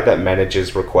AI that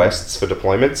manages requests for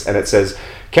deployments, and it says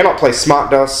cannot place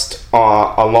smart dust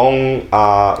along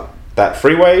that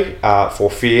freeway for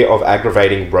fear of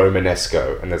aggravating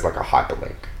Romanesco, and there's a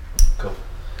hyperlink. Cool.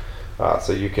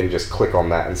 So you can just click on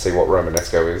that and see what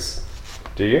Romanesco is.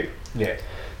 Do you? Yeah.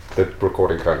 The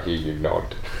recording can't hear you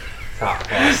nod.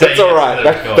 That's all right.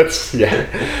 That's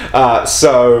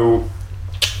so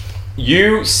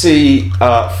you see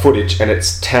footage, and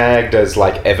it's tagged as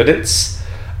evidence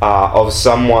of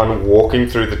someone walking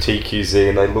through the TQZ,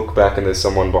 and they look back and there's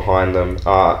someone behind them,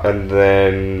 and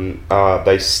then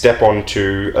they step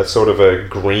onto a sort of a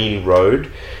green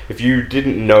road. If you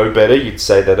didn't know better, you'd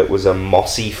say that it was a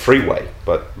mossy freeway,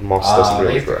 but moss doesn't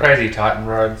really grow. Crazy Titan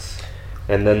roads.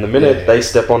 And then the minute they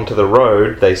step onto the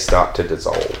road, they start to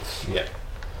dissolve. Yeah.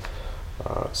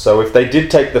 So if they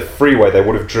did take the freeway, they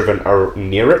would have driven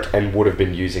near it and would have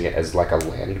been using it as a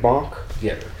landmark.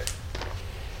 Yeah.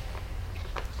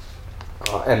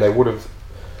 Okay. And they would have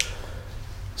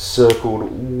circled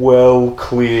well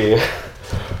clear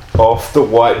of the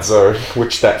white zone,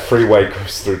 which that freeway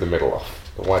goes through the middle of.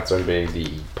 The white zone being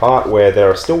the part where there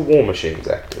are still war machines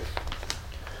active.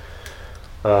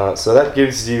 So that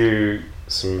gives you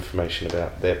some information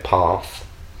about their path.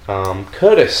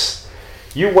 Curtis,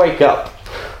 you wake up.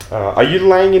 Are you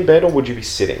laying in bed or would you be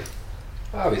sitting?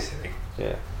 I'll be sitting.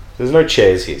 Yeah. There's no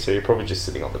chairs here, so you're probably just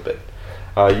sitting on the bed.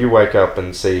 You wake up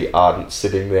and see Ardent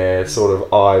sitting there, sort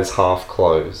of eyes half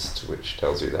closed, which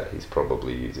tells you that he's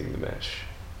probably using the mesh.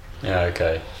 Yeah,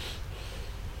 okay.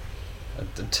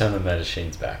 Turn the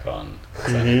machines back on,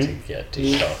 because I need to get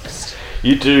detoxed.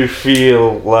 You do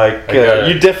feel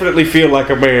you definitely feel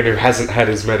like a man who hasn't had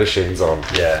his medicines on.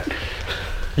 Yeah.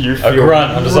 You feel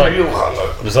grunt. I'm just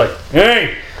like,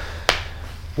 hey!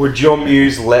 Would your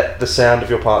muse let the sound of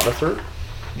your partner through?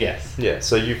 Yes. Yeah,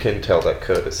 so you can tell that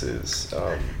Curtis is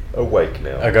awake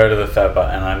now. I go to the Fabba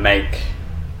and I make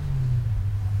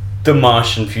the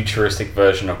Martian futuristic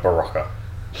version of Barocca.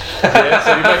 Yeah,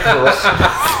 so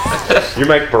you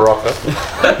make Barocca.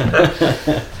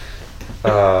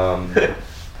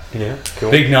 Yeah,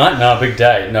 cool. Big night? No, big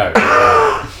day. No.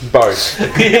 Both.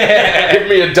 Yeah. Give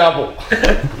me a double.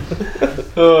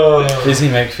 Fizzy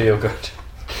make feel good.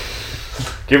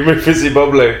 Give me fizzy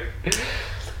bubbly.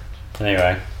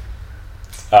 Anyway,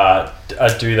 I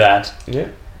do that. Yeah.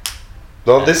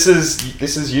 Well, this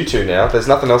is you two now. There's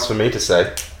nothing else for me to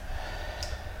say.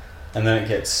 And then it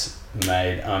gets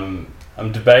made. I'm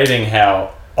debating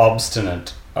how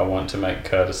obstinate I want to make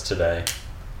Curtis today.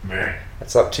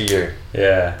 It's up to you.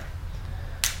 Yeah.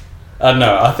 I don't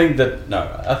know. I think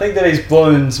that he's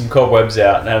blown some cobwebs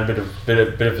out and had a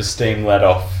bit of a steam let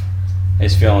off,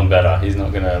 He's feeling better. He's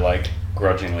not gonna like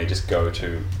grudgingly just go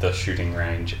to the shooting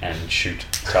range and shoot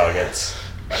targets.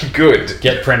 Good.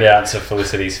 Get printouts of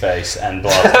Felicity's face and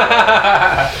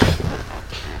blast.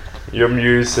 Your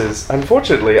muse says,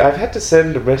 unfortunately, I've had to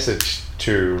send a message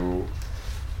to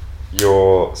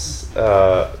your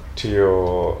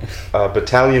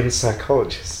battalion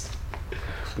psychologist.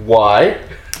 Why?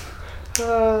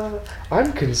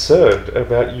 I'm concerned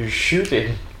about you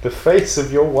shooting the face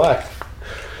of your wife.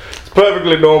 It's a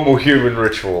perfectly normal human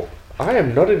ritual. I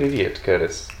am not an idiot,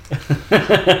 Curtis.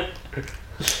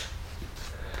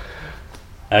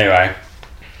 Anyway,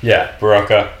 yeah,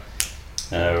 Baraka.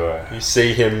 You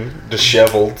see him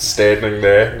dishevelled, standing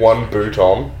there, one boot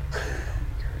on.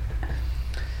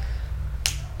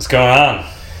 What's going on?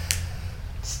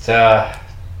 Just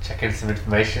checking some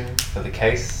information for the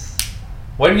case.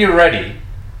 When you're ready.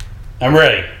 I'm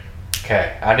ready.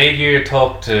 Okay, I need you to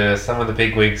talk to some of the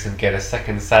bigwigs and get a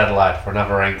second satellite for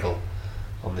another angle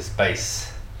on this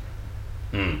base.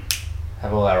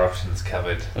 Have all our options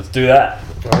covered. Let's do that.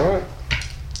 Alright.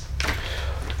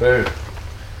 Boom.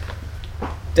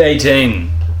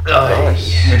 18.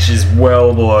 Nice. Which is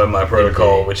well below my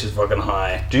protocol, which is fucking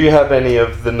high. Do you have any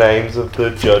of the names of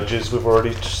the judges we've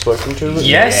already spoken to?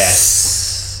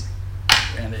 Yes!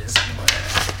 And it's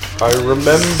I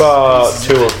remember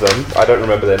two of them. I don't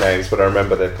remember their names, but I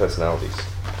remember their personalities.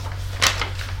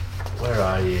 Where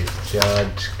are you?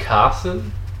 Judge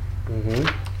Carson? Mm-hmm.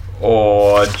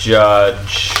 or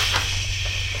Judge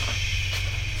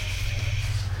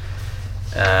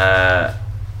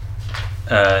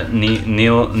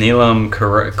Neelam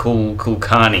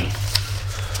Kulkarni.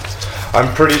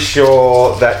 I'm pretty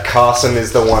sure that Carson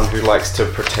is the one who likes to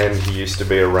pretend he used to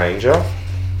be a ranger.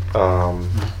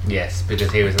 Yes,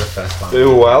 because he was the first one.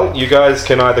 Well, you guys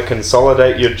can either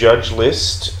consolidate your judge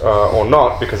list or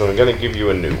not, because I'm going to give you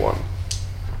a new one.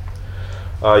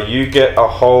 You get a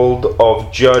hold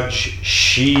of Judge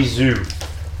Shizu,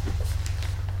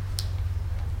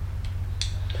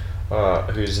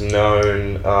 who's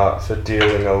known for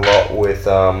dealing a lot with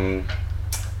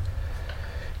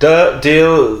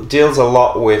deals a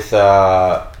lot with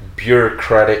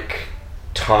bureaucratic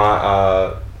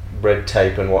red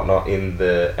tape and whatnot in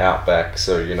the outback.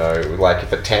 So, you know, like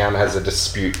if a town has a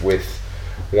dispute with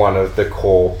one of the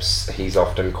corps, he's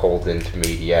often called in to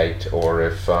mediate, or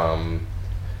if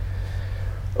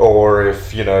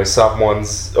you know,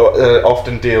 someone's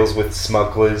often deals with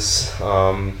smugglers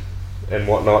and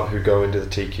whatnot who go into the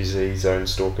TQZ zone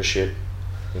stalker shit,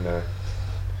 you know.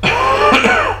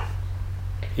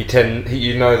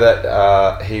 You know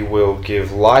that he will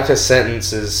give lighter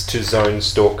sentences to zone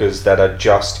stalkers that are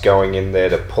just going in there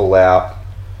to pull out,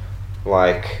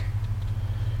 like,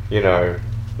 you know,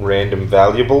 random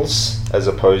valuables, as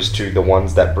opposed to the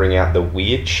ones that bring out the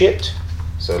weird shit.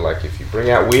 So, like, if you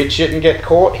bring out weird shit and get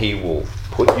caught, he will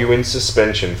put you in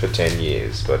suspension for 10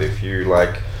 years. But if you,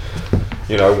 like,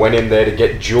 you know, went in there to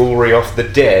get jewelry off the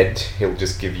dead, he'll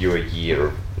just give you a year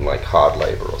of, like, hard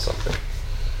labor or something.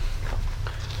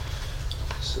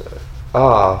 So,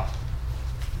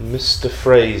 Mr.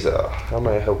 Fraser, how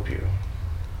may I help you?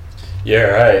 Yeah,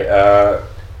 right.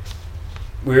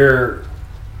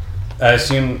 I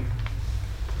assume...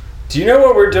 Do you know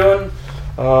what we're doing?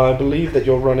 I believe that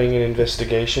you're running an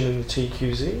investigation in the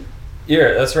TQZ?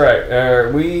 Yeah, that's right.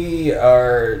 We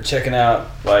are checking out,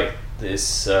 like,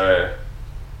 this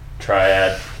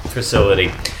triad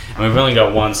facility. And we've only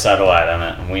got one satellite on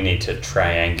it, and we need to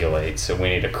triangulate. So we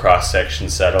need a cross-section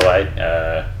satellite.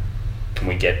 Can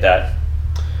we get that?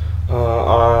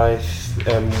 I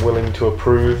am willing to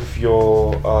approve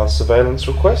your surveillance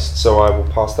request, so I will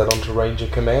pass that on to Ranger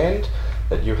Command,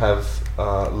 that you have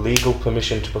legal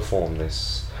permission to perform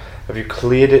this. Have you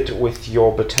cleared it with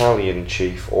your battalion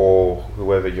chief or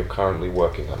whoever you're currently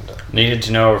working under? Needed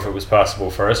to know if it was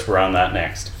possible for us. We're on that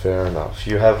next. Fair enough.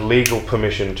 You have legal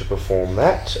permission to perform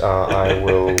that. I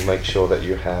will make sure that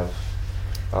you have...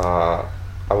 I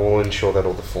will ensure that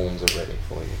all the forms are ready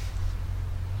for you.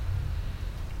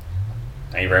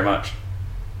 Thank you very much.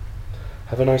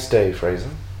 Have a nice day, Fraser.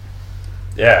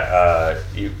 Yeah,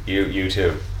 you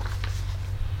too.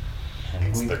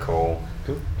 It's the call.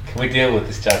 Can we deal with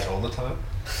this judge all the time?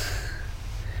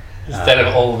 Instead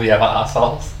of all the other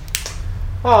assholes?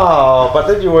 Oh, but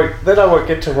then I won't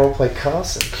get to roleplay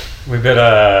Carson. We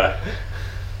better...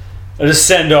 I'll just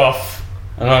send off.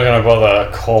 I'm not going to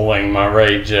bother calling my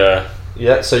ranger.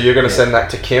 Yeah, so you're going to send that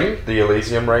to Kim, the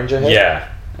Elysium Ranger head? Yeah,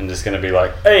 I'm just going to be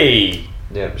like, hey!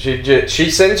 Yeah, she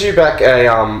sends you back a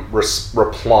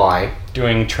reply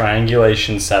doing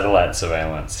triangulation satellite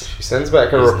surveillance. She sends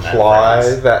back a Isn't that reply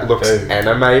fast? that looks Boom.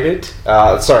 animated.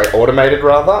 Automated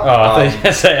rather. Oh, I thought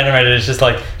you said animated. It's just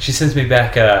like she sends me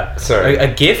back Sorry.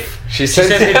 a GIF. She She sends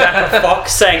sends me back a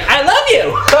fox saying, "I love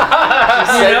you."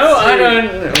 You know, I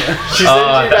don't. She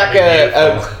sends you back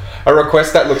that'd be a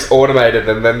request that looks automated,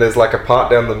 and then there's like a part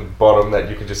down the bottom that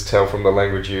you can just tell from the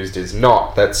language used is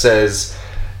not, that says,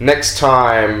 next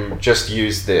time just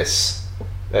use this.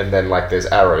 And then like there's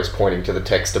arrows pointing to the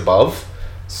text above.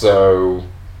 So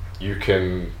you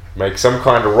can make some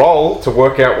kind of roll to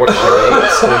work out what she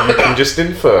means, or you can just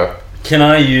infer. Can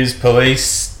I use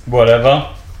police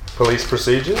whatever? Police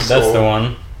procedures? That's or- the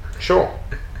one. Sure.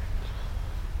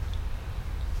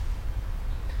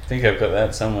 I think I've got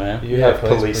that somewhere. You Yeah, have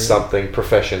police something,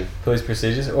 profession. Police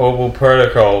procedures, or will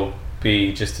protocol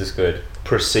be just as good?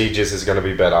 Procedures is going to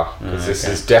be better, because this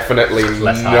okay. is definitely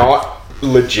Less hard. not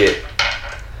legit.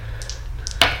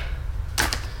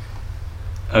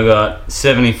 I got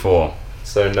 74.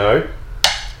 So no,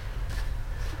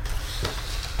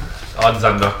 Odds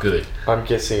are not good. I'm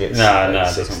guessing it's No, it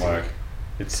 60. doesn't work.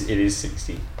 It is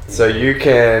 60. So you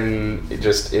can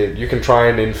you can try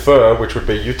and infer, which would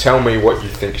be you tell me what you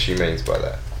think she means by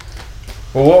that.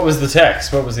 Well, what was the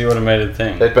text? What was the automated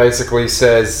thing? It basically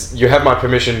says you have my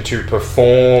permission to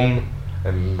perform,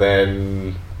 and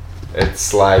then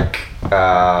it's like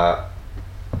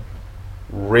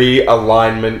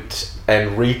realignment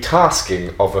and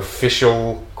retasking of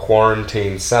official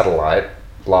quarantine satellite.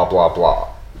 Blah blah blah.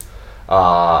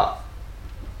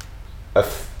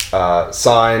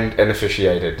 Signed and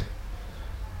officiated,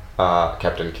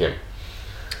 Captain Kim.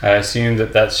 I assume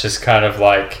that that's just kind of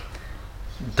like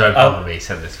Don't bother me.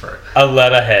 Send this through. a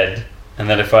letterhead, and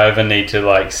that if I ever need to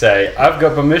like say I've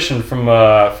got permission from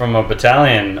a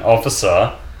battalion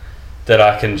officer, that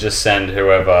I can just send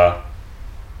whoever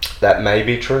That may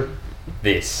be true.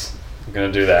 this. I'm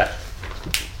gonna do that.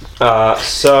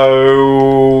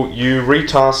 So you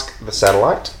retask the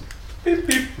satellite. Beep,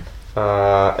 beep.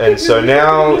 And so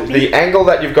now the angle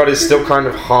that you've got is still kind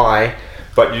of high,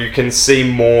 but you can see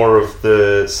more of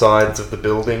the sides of the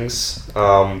buildings.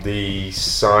 The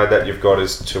side that you've got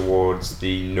is towards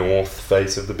the north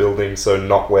face of the building, so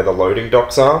not where the loading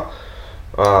docks are.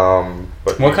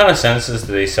 But What kind of sensors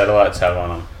do these satellites have on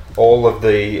them? all of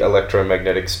the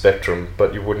electromagnetic spectrum,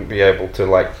 but you wouldn't be able to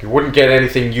you wouldn't get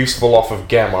anything useful off of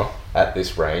gamma at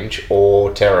this range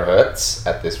or terahertz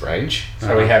at this range.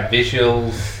 So we have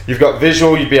visuals. You've got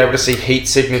visual, you'd be able to see heat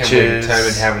Can we signatures.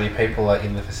 determine how many people are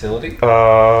in the facility?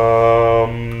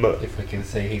 If we can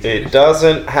see heat It signatures.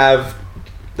 doesn't have.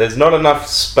 There's not enough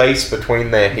space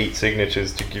between their heat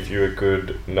signatures to give you a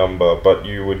good number, but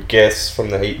you would guess from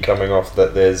the heat coming off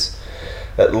that there's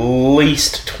at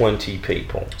least 20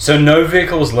 people. So no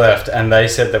vehicles left, and they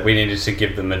said that we needed to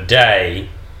give them a day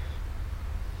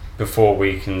before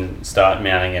we can start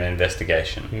mounting an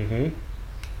investigation. Mm-hmm.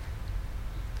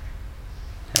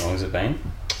 How long has it been?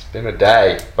 It's been a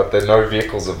day, but there no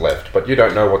vehicles have left. But you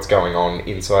don't know what's going on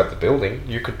inside the building.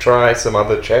 You could try some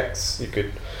other checks. You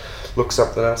could look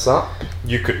something else up.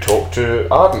 You could talk to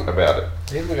Ardent about it.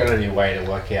 I think we've got a new way to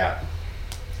work out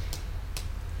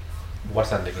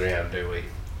what's underground, do we?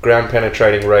 Ground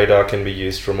penetrating radar can be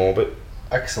used from orbit.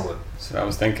 Excellent. So I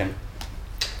was thinking.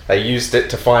 They used it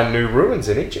to find new ruins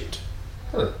in Egypt.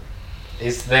 Huh.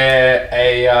 Is there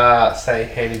a, say,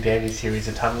 handy-dandy series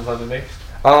of tunnels underneath?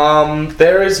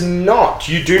 There is not.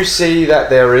 You do see that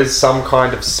there is some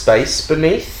kind of space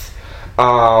beneath,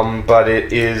 but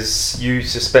it is. You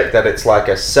suspect that it's like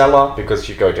a cellar because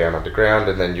you go down underground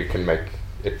and then you can make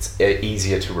it's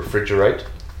easier to refrigerate.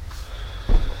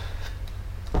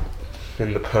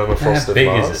 In the permafrost How of big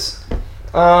Mars. is it?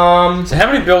 So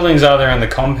how many buildings are there in the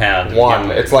compound? to One. begin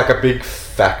with? It's like a big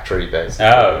factory, basically.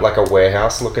 Oh. Like a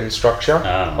warehouse-looking structure.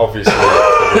 Oh. Obviously,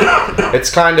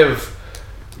 it's kind of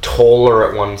taller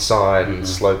at one side and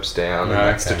slopes down, and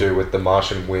that's to Okay. do with the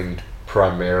Martian wind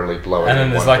primarily blowing. And then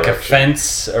in there's one like direction. a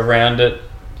fence around it.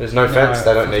 There's no fence. No.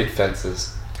 They don't need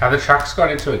fences. Have the trucks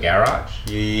got into a garage?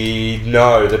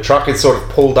 No, the truck is sort of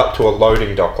pulled up to a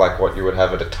loading dock, like what you would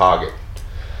have at a Target.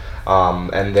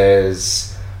 And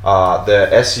there's the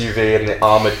SUV and the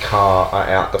armored car are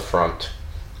out the front.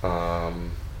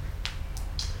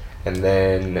 And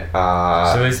then,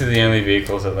 So these are the only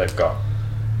vehicles that they've got.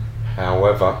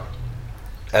 however,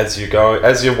 as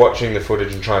you're watching the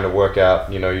footage and trying to work out,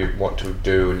 what to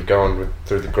do and going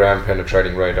through the ground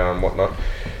penetrating radar and whatnot,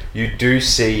 you do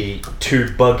see two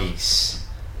buggies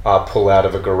pull out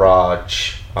of a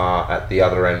garage at the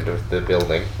other end of the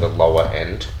building, the lower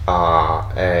end,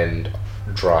 and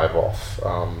drive off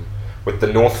with the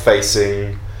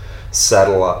north-facing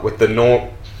satellite. With the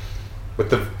with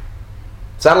the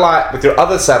satellite, with your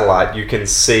other satellite, you can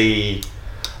see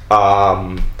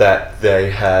that they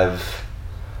have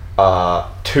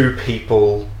 2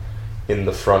 people in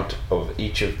the front of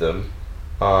each of them,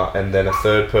 and then a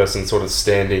third person sort of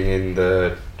standing in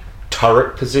the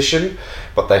turret position,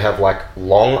 but they have like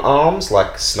long arms,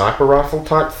 like sniper rifle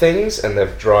type things, and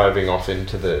they're driving off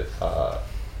into the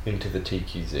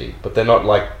TQZ. But they're not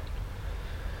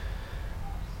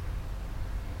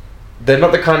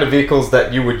the kind of vehicles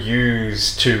that you would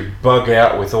use to bug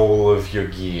out with all of your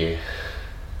gear.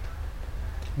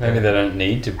 Maybe they don't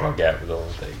need to bug out with all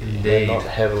of their gear. They're not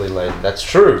heavily laden. That's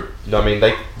true. I mean,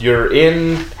 you're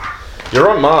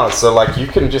on Mars, so like you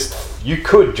could just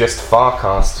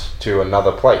farcast to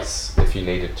another place if you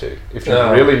needed to. If you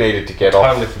really needed to get off.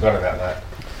 Totally forgot about that.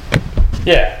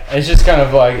 Yeah, it's just kind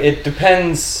of like, it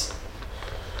depends.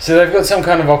 So they've got some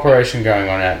kind of operation going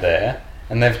on out there,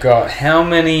 and they've got how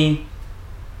many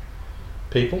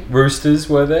people? Roosters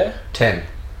were there? 10.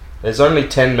 There's only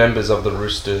 10 members of the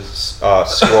Roosters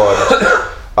squad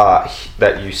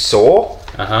that you saw,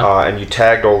 and you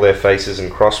tagged all their faces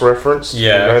and cross-referenced.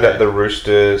 Yeah, you know that the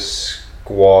Rooster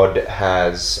squad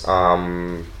has,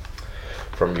 from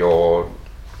your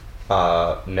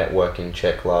networking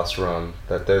check last run,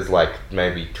 that there's like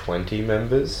maybe 20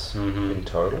 members in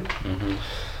total. Mm-hmm.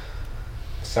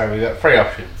 So we've got 3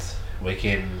 options. We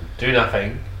can do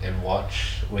nothing and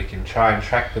watch. We can try and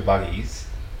track the buggies.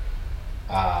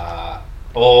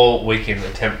 Or we can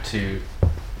attempt to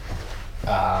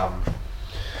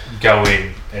go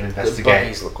in and investigate. The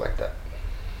buggies look like that.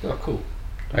 Oh, cool.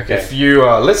 Okay. If you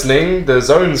are listening, the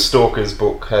Zone Stalkers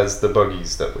book has the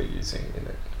buggies that we're using in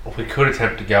it. We could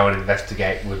attempt to go and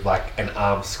investigate with like an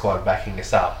armed squad backing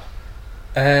us up.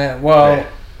 Well...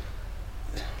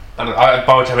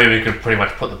 By which I mean we could pretty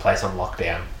much put the place on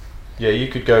lockdown. Yeah, you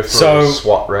could go for a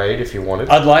SWAT raid if you wanted.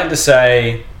 I'd like to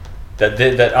say that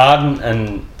that Arden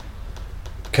and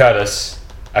Curtis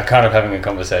are kind of having a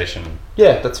conversation.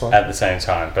 Yeah, that's fine. At the same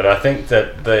time, but I think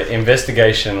that the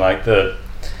investigation, like the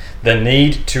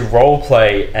need to role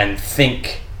play and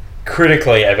think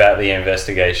critically about the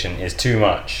investigation, is too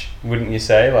much. Wouldn't you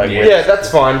say? Like, yeah, that's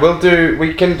fine.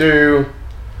 We can do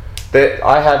that.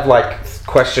 I have like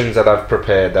questions that I've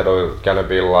prepared that are gonna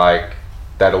be like,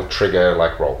 that'll trigger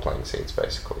like role playing scenes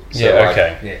basically. So yeah. like,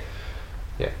 Okay.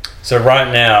 Yeah. So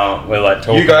right now we're like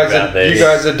talking about this. You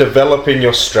guys are developing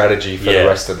your strategy for the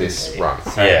rest of this run.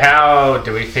 So how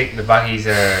do we think the buggies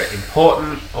are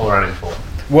important or unimportant?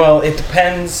 Well, it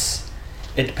depends.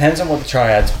 It depends on what the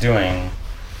Triad's doing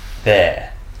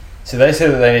there. So they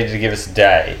said that they needed to give us a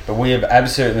day, but we have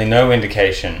absolutely no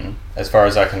indication, as far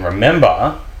as I can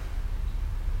remember,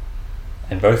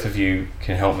 and both of you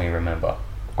can help me remember.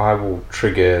 I will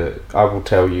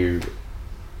tell you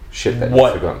shit that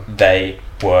what you've forgotten. They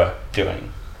were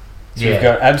doing. So we've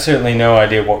got absolutely no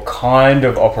idea what kind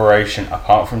of operation,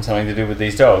 apart from something to do with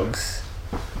these dogs.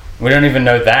 We don't even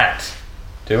know that,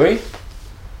 do we?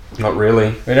 Not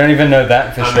really. We don't even know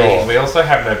that for sure. I mean, we also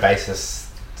have no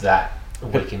basis that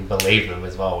we can believe them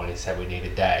as well when he said we need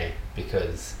a day,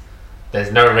 because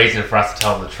there's no reason for us to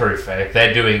tell them the truth. And if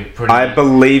they're doing pretty... I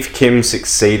believe Kim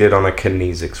succeeded on a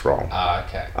kinesics roll.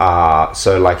 Okay.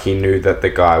 So like he knew that the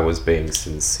guy was being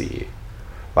sincere.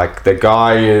 Like the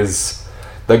guy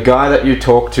that you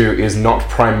talk to is not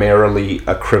primarily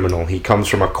a criminal. He comes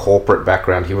from a corporate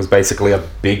background. He was basically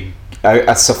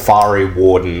a safari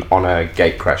warden on a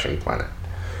gate crashing planet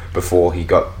before he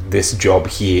got this job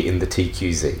here in the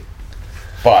TQZ.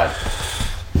 But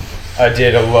I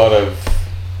did a lot of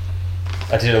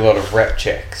rep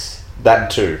checks. That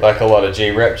too. Like a lot of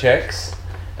G rep checks.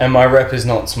 And my rep is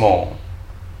not small.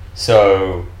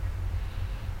 So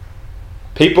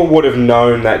people would have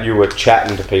known that you were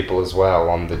chatting to people as well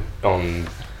on the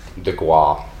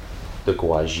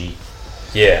Guaji.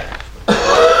 Yeah.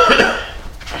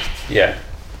 Yeah.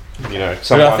 You know,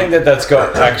 but I think that's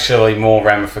got actually more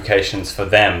ramifications for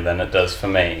them than it does for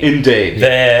me. Indeed.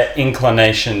 Their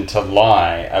inclination to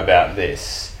lie about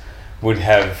this would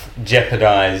have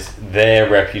jeopardized their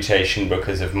reputation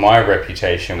because of my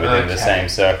reputation within the same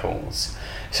circles.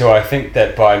 So I think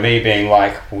that by me being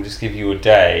like, we'll just give you a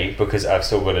day because I've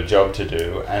still got a job to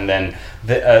do, and then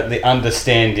the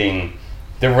understanding,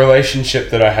 the relationship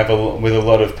that I have with a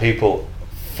lot of people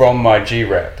from my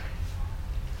G-Rep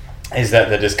is that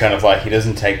they're just kind of like, he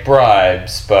doesn't take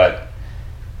bribes, but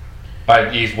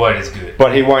his word is good.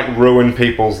 But he won't ruin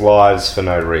people's lives for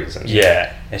no reason.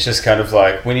 Yeah, it's just kind of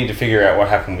like, we need to figure out what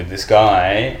happened with this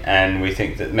guy, and we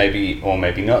think that maybe, or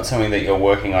maybe not, something that you're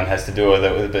working on has to do with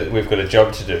it, but we've got a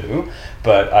job to do.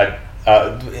 But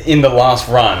in the last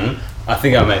run, I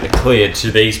think I made it clear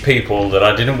to these people that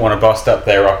I didn't want to bust up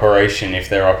their operation if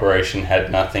their operation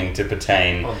had nothing to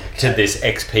pertain to this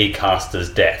XP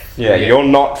caster's death. Yeah, you're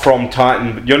not from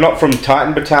Titan. You're not from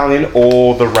Titan Battalion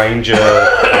or the Ranger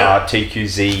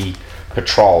TQZ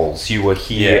patrols. You were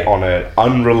here on an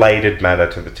unrelated matter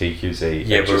to the TQZ.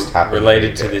 Yeah, it just we're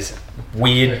related to this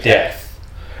weird death.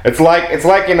 It's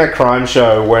like in a crime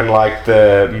show when like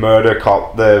the murder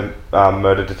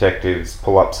detectives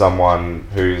pull up someone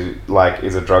who like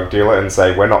is a drug dealer and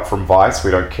say, "We're not from Vice. We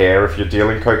don't care if you're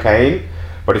dealing cocaine,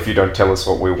 but if you don't tell us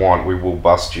what we want, we will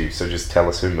bust you. So just tell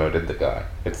us who murdered the guy."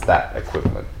 It's that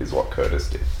equivalent is what Curtis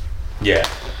did. Yeah.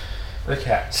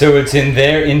 Okay. So it's in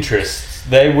their interests.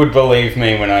 They would believe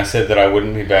me when I said that I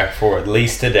wouldn't be back for at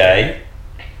least a day,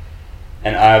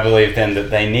 and I believed them that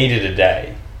they needed a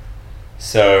day.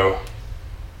 So,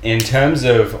 in terms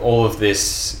of all of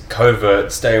this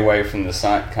covert, stay away from the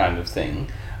site kind of thing,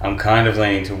 I'm kind of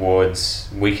leaning towards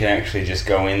we can actually just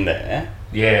go in there.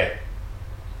 Yeah.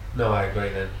 No, I agree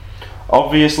then.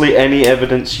 Obviously, any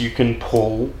evidence you can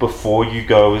pull before you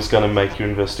go is going to make your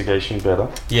investigation better.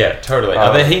 Yeah, totally.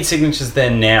 Are there heat signatures there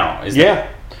now? Yeah.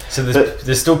 So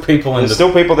there's still people in There's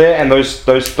still people there, and those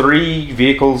 3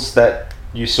 vehicles that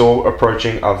you saw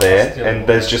approaching are there, and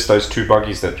there's just those 2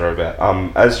 buggies that drove out.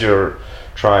 As you're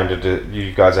trying to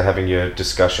you guys are having your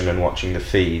discussion and watching the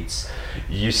feeds,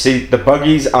 you see the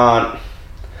buggies aren't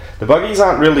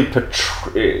really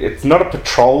it's not a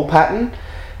patrol pattern,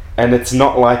 and it's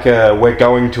not like we're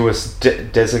going to a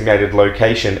designated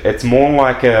location. It's more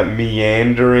like a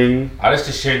meandering. I just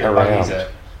assume the buggies are,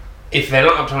 if they're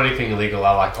not up to anything illegal,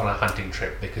 are like on a hunting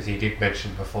trip, because he did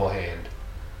mention beforehand.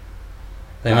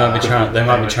 They might be trying. They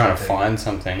might be trying to find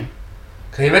something.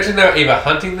 Can you imagine they're either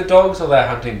hunting the dogs or they're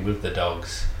hunting with the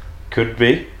dogs? Could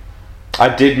be. I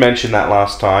did mention that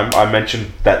last time. I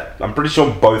mentioned that I'm pretty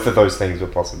sure both of those things were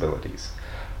possibilities,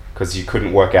 because you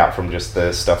couldn't work out from just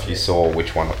the stuff you saw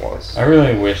which one it was. I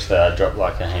really wish that I dropped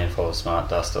like a handful of smart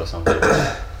dust or something.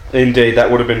 Indeed, that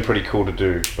would have been pretty cool to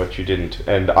do, but you didn't.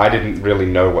 And I didn't really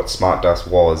know what smart dust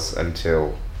was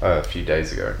until a few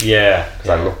days ago. Yeah, because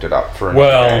I looked it up for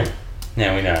game.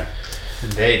 Now we know.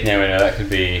 Indeed. Now we know that could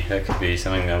be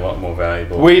something a lot more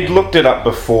valuable. We'd looked it up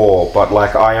before, but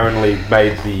like I only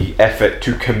made the effort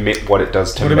to commit what it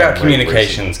does to. What about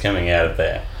communications coming out of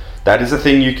there? That is a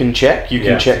thing you can check. You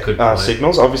can check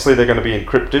signals. Obviously, they're going to be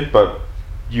encrypted, but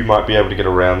you might be able to get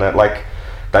around that. Like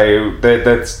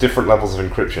there's different levels of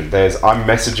encryption. There's I'm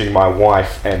messaging my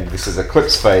wife, and this is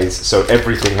Eclipse phase, so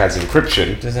everything has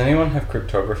encryption. Does anyone have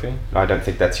cryptography? I don't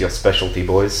think that's your specialty,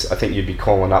 boys. I think you'd be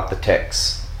calling up the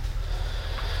techs.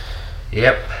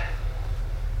 Yep.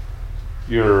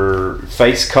 You're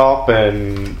face cop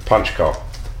and punch cop.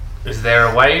 Is there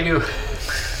a way to...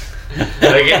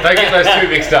 don't get those 2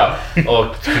 mixed up.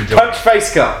 Or punch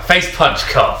face cop. Face punch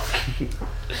cop.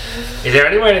 Is there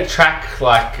any way to track,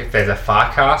 like, if there's a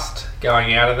Farcast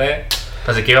going out of there?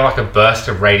 Does it give like a burst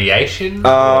of radiation?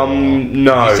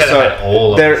 No.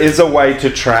 So there is a way to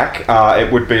track.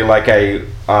 It would be like a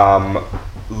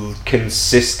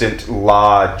consistent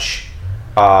large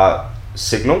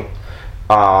signal.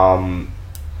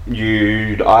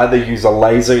 You'd either use a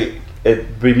laser.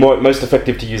 It'd be most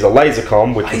effective to use a laser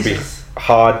comm, which would be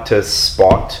hard to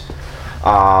spot.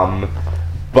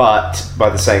 But by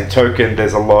the same token,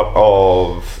 there's a lot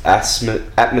of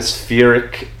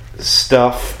atmospheric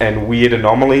stuff and weird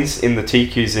anomalies in the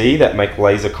TQZ that make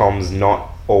laser comms not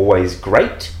always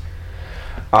great.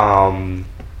 Can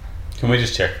we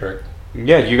just check for it?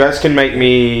 Yeah, you guys can make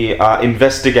me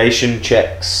investigation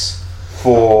checks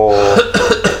for...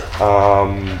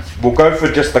 we'll go for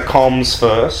just the comms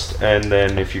first, and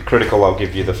then if you're critical, I'll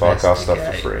give you the Farcast stuff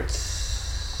for free.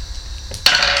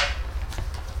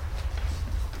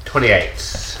 28.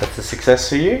 That's a success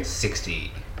for you?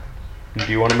 60.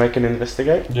 Do you want to make an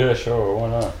investigate? Yeah, sure, why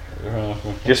not?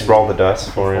 Just roll the dice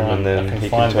for him, and then he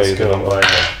can tell you the number.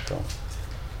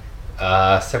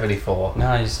 74.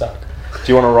 No, you suck.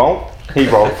 Do you want to roll? He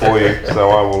rolled for you, so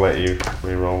I will let you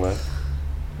re-roll that.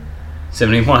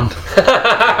 71.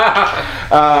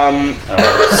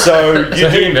 So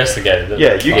he investigated it.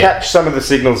 Yeah, you catch some of the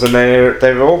signals, and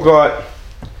they've all got...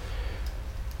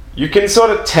 You can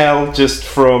sort of tell just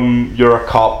from you're a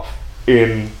cop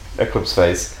in Eclipse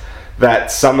phase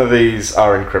that some of these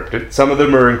are encrypted. Some of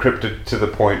them are encrypted to the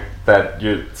point that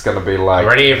it's going to be like...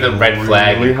 Are any of them red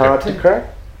flag really hard to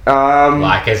crack?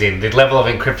 Like, as in, the level of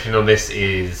encryption on this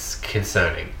is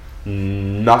concerning.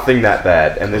 Nothing that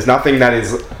bad, and there's nothing that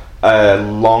is a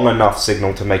long enough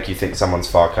signal to make you think someone's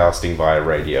farcasting via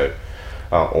radio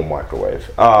or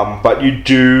microwave. But you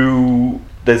do...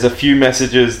 There's a few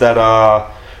messages that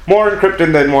are more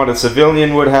encrypted than what a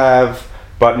civilian would have,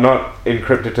 but not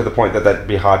encrypted to the point that that'd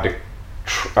be hard to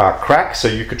crack. So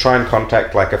you could try and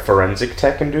contact like a forensic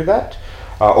tech and do that.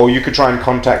 Or you could try and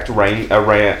contact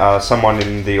someone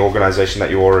in the organization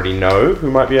that you already know who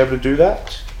might be able to do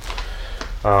that.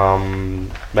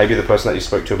 Maybe the person that you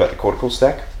spoke to about the cortical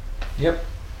stack. Yep.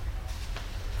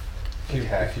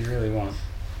 If you really want.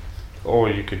 Or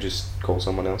you could just call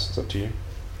someone else. It's up to you.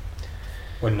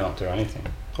 Or not do anything.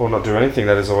 Or not do anything.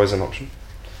 That is always an option.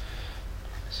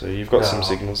 So you've got some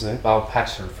signals there. I'll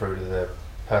patch them through to the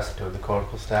person doing the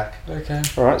cortical stack. Okay.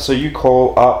 Alright, so you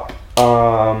call up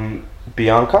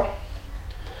Bianca,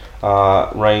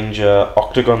 Ranger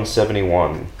Octagon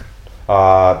 71.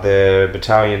 Their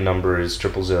battalion number is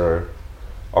 000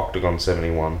 Octagon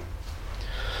 71.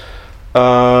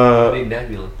 I need an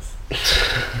ambulance.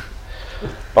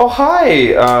 Oh,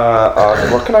 hi!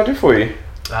 What can I do for you?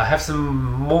 I have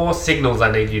some more signals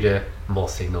I need you to... More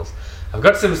signals. I've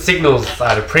got some signals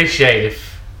I'd appreciate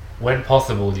if, when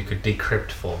possible, you could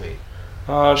decrypt for me.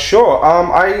 Sure.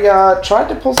 I tried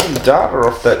to pull some data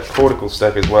off that cortical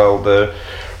stack as well. The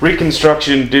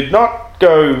reconstruction did not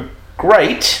go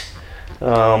great,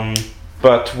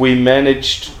 but we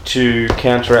managed to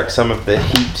counteract some of the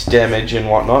heat damage and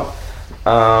whatnot.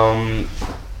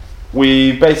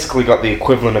 We basically got the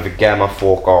equivalent of a gamma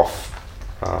fork off,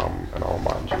 and I'll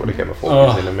remind you what a gamma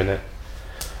fork is in a minute.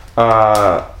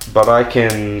 But I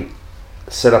can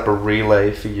set up a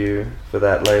relay for you for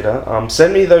that later.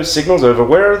 Send me those signals over.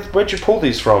 Where'd you pull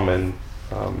these from and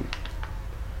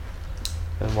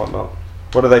whatnot?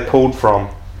 What are they pulled from?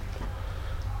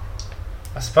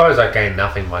 I suppose I gained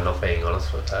nothing by not being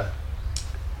honest with her.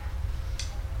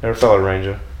 They're a fellow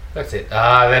ranger. That's it.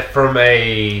 They're from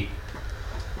a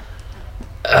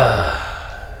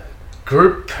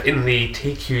group in the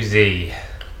TQZ.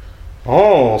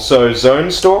 Oh, so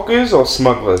zone stalkers or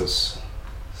smugglers?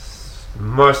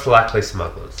 Most likely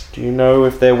smugglers. Do you know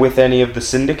if they're with any of the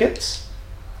syndicates?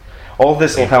 All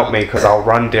this will help me because I'll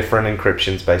run different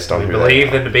encryptions based on We who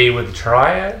believe they them to be with the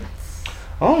Triad.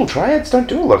 Oh, Triads don't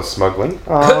do a lot of smuggling.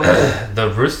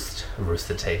 The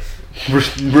Rooster Teeth.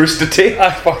 Rooster Teeth?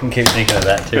 I fucking keep thinking of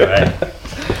that too, eh?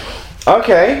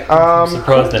 Okay. I'm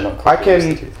surprised they're not I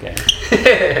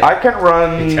can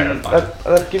run. Be terrifying.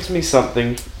 That gives me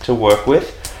something to work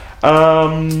with.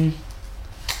 All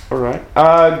right.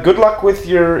 Good luck with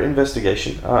your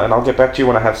investigation, and I'll get back to you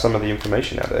when I have some of the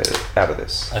information out of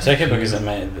this. I take it because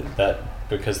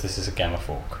because this is a gamma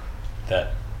fork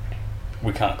that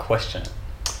we can't question it.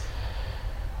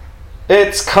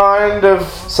 It's kind of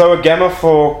so a gamma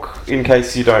fork. In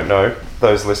case you don't know,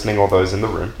 those listening or those in the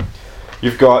room.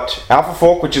 You've got Alpha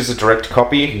Fork, which is a direct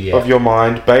copy of your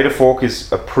mind. Beta Fork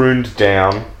is a pruned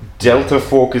down. Delta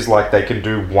Fork is like they can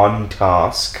do one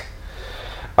task.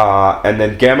 And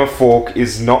then Gamma Fork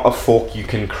is not a fork you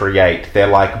can create. They're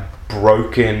like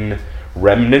broken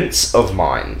remnants of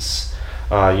minds.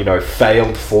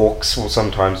 Failed forks will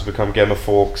sometimes become Gamma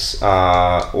Forks. Things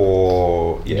like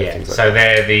So that.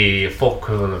 they're the fork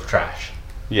equivalent of trash.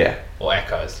 Yeah. Or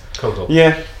echoes. Cool.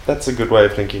 Yeah, that's a good way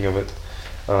of thinking of it.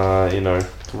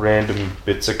 Random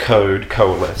bits of code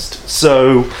coalesced.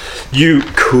 So you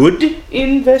could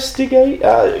investigate,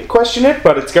 question it,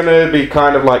 but it's going to be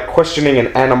kind of like questioning an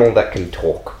animal that can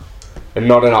talk. And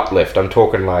not an uplift. I'm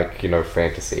talking like,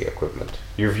 fantasy equivalent.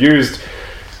 You've used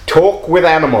talk with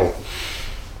animal.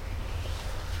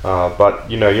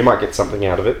 But, you might get something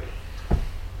out of it.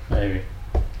 Maybe.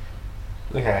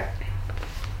 Okay.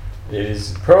 It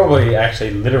is probably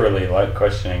actually literally like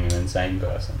questioning an insane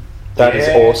person. That is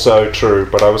also true,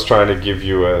 but I was trying to give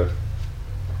you a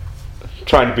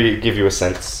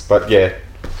sense. But yeah,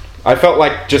 I felt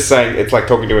like just saying it's like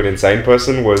talking to an insane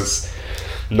person was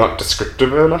not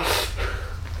descriptive enough.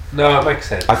 No, it makes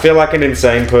sense. I feel like an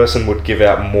insane person would give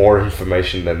out more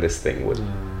information than this thing would.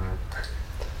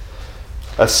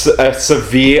 A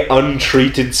severe,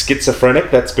 untreated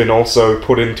schizophrenic that's been also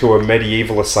put into a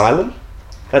medieval asylum.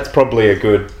 That's probably a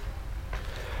good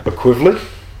equivalent.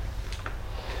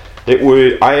 It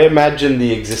would. I imagine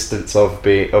the existence of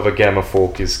a gamma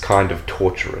fork is kind of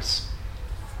torturous.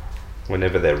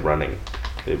 Whenever they're running,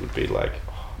 it would be like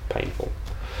painful.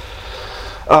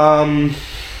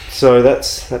 So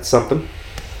that's something.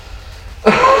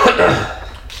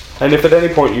 And if at any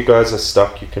point you guys are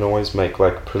stuck, you can always make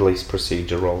like police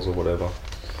procedure rolls or whatever,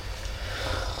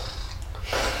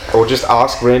 or just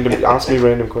ask me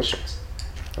random questions.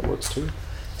 That works too.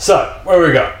 So where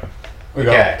we go? We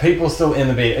got people still in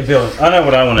the building. I know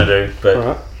what I want to do, but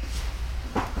Alright.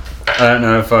 I don't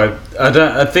know if I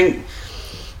think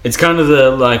It's kind of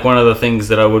one of the things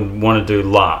that I would want to do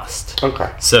last.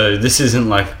 Okay. So this isn't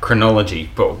like chronology,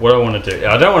 but what I want to do,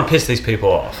 I don't want to piss these people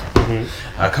off.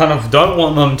 I kind of don't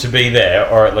want them to be there,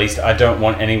 or at least I don't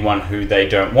want anyone who they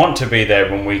don't want to be there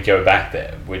when we go back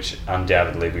there, which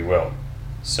undoubtedly we will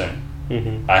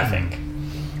soon, I think.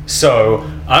 So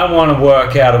I want to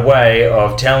work out a way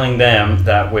of telling them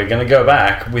that we're going to go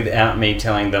back without me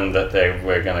telling them that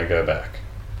we're going to go back.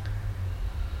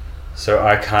 So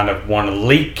I kind of want to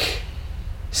leak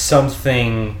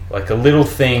something, like a little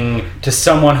thing, to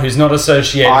someone who's not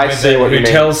associated with it, who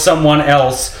tells someone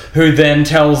else, who then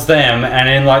tells them, and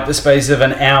in like the space of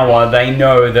an hour, they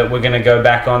know that we're going to go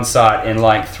back on site in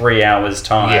like 3 hours'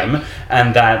 time,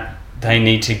 and that they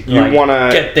need to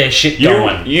get their shit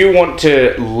going. You want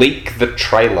to leak the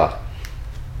trailer,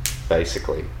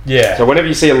 basically. Yeah. So whenever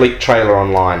you see a leaked trailer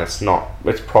online, it's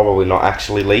probably not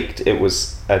actually leaked. It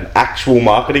was an actual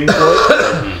marketing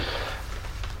ploy.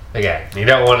 Okay, you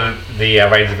don't want the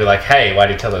Rangers to be like, hey, why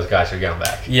did you tell those guys you're going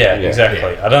back? Yeah,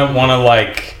 exactly. Yeah. I don't want to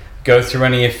like go through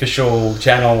any official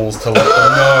channels to let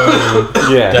them know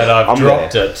that I've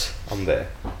dropped it. I'm there.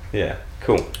 Yeah,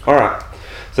 cool. All right.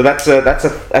 So that's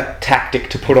a tactic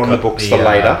to put on the books for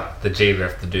later. The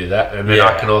GRF to do that, and then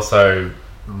I can also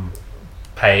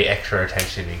pay extra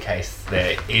attention in case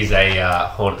there is a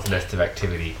hornet's nest of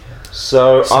activity.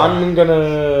 So I'm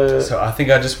gonna. So I think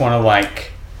I just want to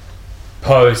like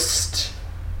post.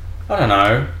 I don't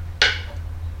know.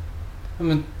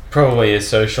 I'm probably a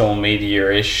social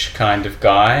media-ish kind of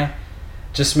guy.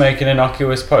 Just make an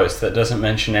innocuous post that doesn't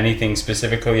mention anything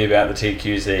specifically about the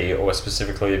TQZ or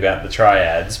specifically about the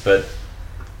triads, but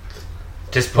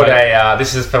just put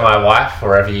this is for my wife,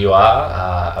 wherever you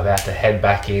are, about to head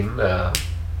back in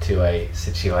to a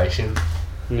situation.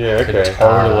 Yeah, okay. Could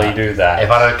totally do that. If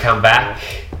I don't come back,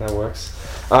 that works.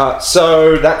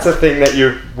 So that's a thing that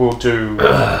you will do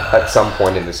at some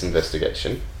point in this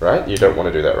investigation, right? You don't want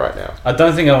to do that right now. I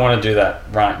don't think I want to do that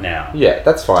right now. Yeah,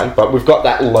 that's fine, but we've got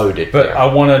that loaded. But now.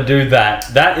 I want to do that.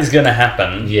 That is going to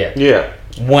happen. Yeah.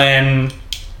 When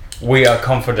we are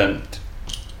confident.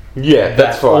 Yeah,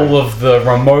 that's fine. All of the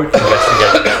remote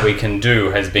investigating that we can do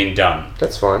has been done.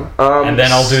 That's fine. And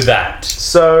then I'll do that.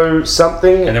 So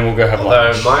something. And then we'll go have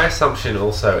lunch. My assumption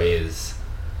also is.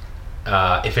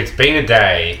 If it's been a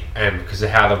day, and because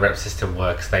of how the rep system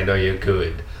works, they know you're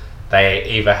good, they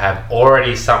either have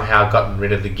already somehow gotten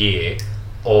rid of the gear,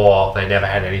 or they never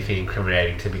had anything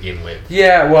incriminating to begin with.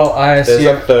 Yeah, well, I assume...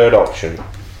 There's a third option,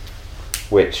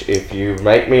 which if you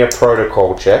make me a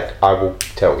protocol check, I will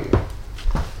tell you.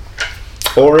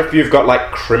 Or if you've got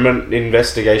like criminal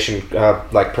investigation,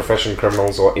 like profession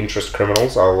criminals or interest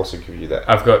criminals, I'll also give you that.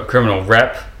 I've got criminal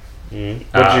rep. What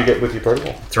did you get with your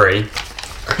protocol? 3.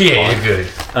 Yeah, you're good.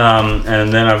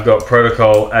 And then I've got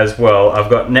protocol as well. I've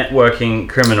got networking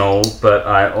criminal, but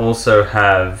I also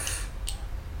have...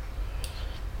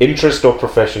 Interest or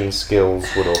profession skills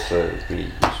would also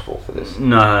be useful for this.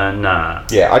 Nah.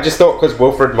 Yeah, I just thought because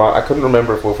Wilfred I couldn't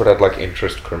remember if Wilfred had like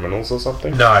interest criminals or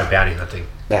something. No, bounty hunting.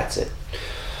 That's it.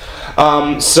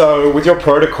 So with your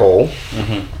protocol,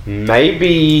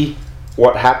 maybe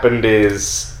what happened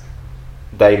is...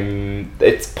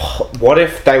 what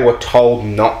if they were told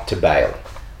not to bail?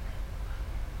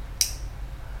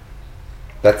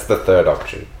 That's the third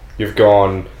option. You've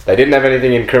gone, they didn't have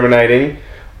anything incriminating,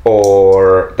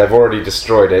 or they've already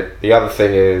destroyed it. The other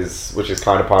thing is, which is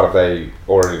kind of part of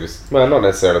not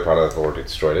necessarily part of they've already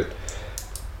destroyed it,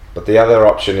 but the other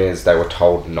option is they were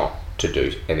told not to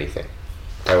do anything.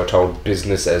 They were told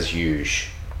business as usual.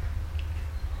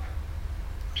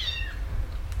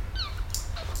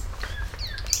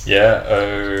 Yeah,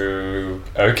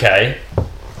 okay.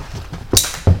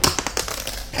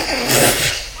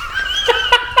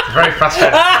 Very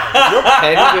frustrating. Your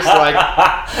pen just like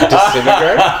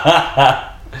disintegrate?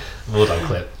 Well done,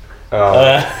 clip.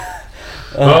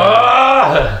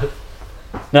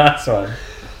 Nice one.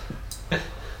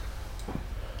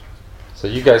 So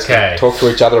you guys can talk to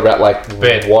each other about like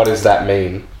what does that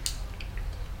mean?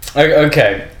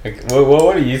 Okay. Well,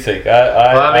 what do you think?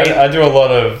 I do a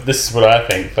lot of. This is what I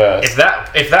think first.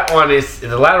 If that one is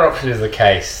the latter option is the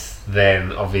case,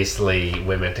 then obviously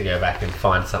we're meant to go back and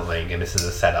find something, and this is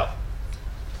a setup.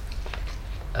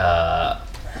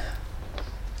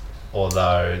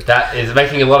 Although that is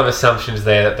making a lot of assumptions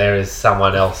there that there is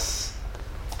someone else.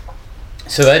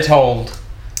 So they told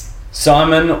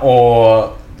Simon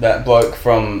or that bloke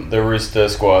from the Rooster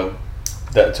Squad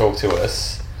that talked to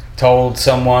us. Told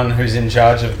someone who's in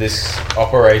charge of this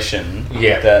operation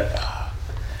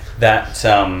that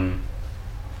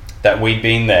we'd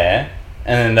been there,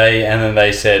 and then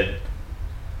they said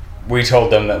we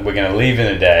told them that we're going to leave in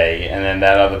a day, and then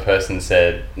that other person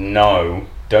said, no,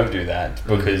 don't do that,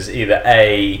 because either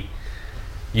A,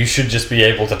 you should just be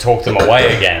able to talk them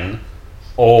away again,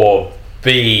 or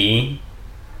B,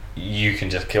 you can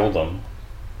just kill them.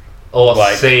 Or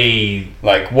C,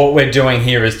 like, what we're doing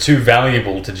here is too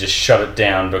valuable to just shut it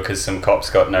down because some cops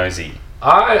got nosy.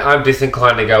 I'm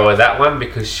disinclined to go with that one,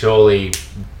 because surely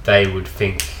they would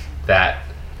think that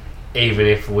even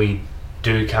if we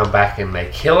do come back and they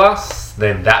kill us,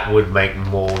 then that would make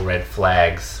more red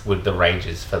flags with the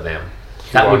Rangers for them.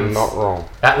 That would not wrong.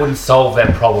 That wouldn't solve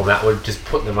their problem. That would just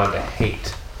put them under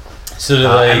heat. So do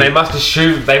they? And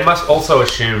they must also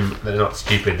assume that they're not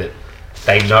stupid, that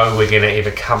they know we're going to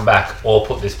either come back or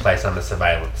put this place under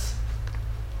surveillance.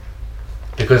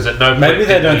 Because at no point maybe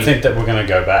they don't think that we're going to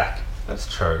go back. That's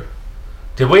true.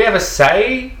 Did we ever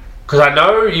say? Because I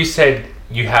know you said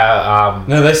you have.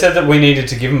 No, they said that we needed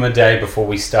to give them a day before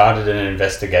we started an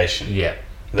investigation. Yeah.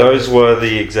 Those were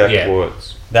the exact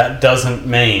words. That doesn't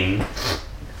mean.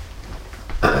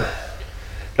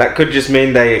 That could just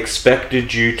mean they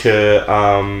expected you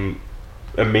to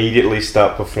immediately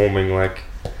start performing like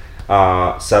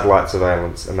satellite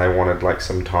surveillance, and they wanted like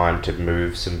some time to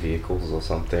move some vehicles or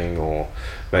something, or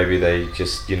maybe they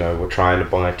just were trying to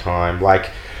buy time.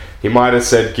 Like he might have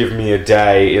said, "Give me a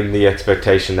day," in the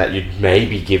expectation that you'd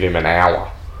maybe give him an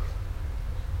hour.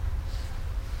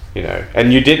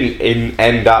 And you didn't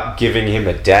end up giving him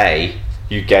a day.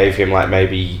 You gave him like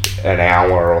maybe an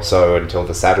hour or so until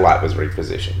the satellite was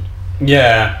repositioned.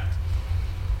 Yeah.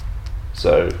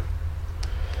 So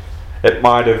it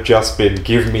might have just been,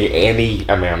 give me any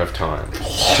amount of time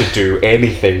to do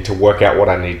anything to work out what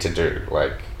I need to do.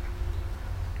 Like,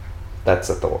 that's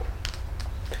a thought.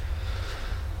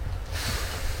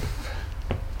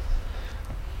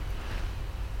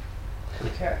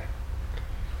 Okay.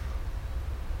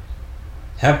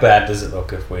 How bad does it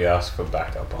look if we ask for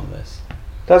backup on this?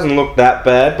 Doesn't look that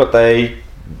bad, but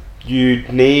you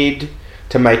need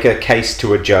to make a case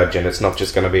to a judge, and it's not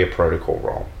just going to be a protocol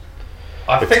roll.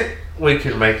 I think we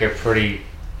could make a pretty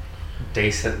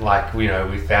decent, like, we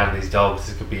found these dogs.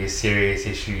 It could be a serious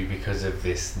issue because of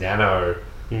this nano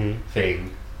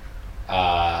thing.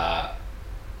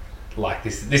 Like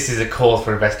this is a call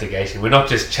for investigation. We're not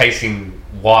just chasing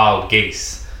wild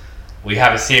geese. We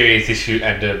have a serious issue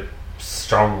and a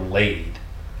strong lead.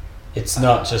 It's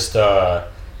not just a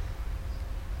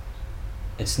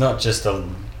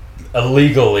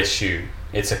legal issue.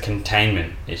 It's a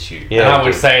containment issue. Yeah, and I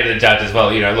would say to the judge as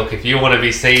well, look, if you want to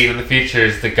be seen in the future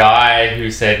as the guy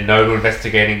who said no to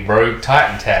investigating rogue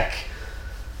Titan tech,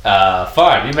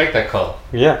 fine, you make that call.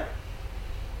 Yeah.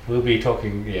 We'll be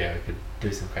talking, we could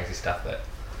do some crazy stuff there.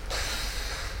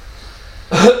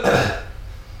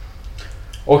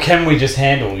 Or can we just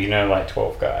handle, like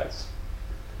 12 guys?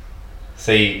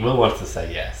 See, Will wants to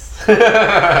say yes.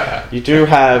 You do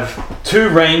have 2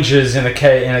 Rangers in a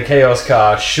Chaos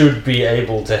car should be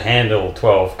able to handle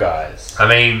 12 guys. I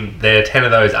mean, 10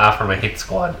 of those are from a hit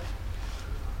squad.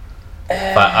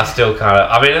 But I still kind of...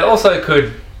 I mean, it also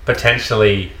could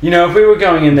potentially... if we were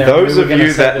going in there... Those of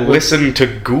you that listen to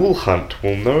Ghoul Hunt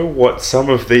will know what some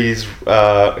of these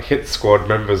hit squad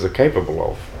members are capable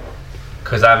of.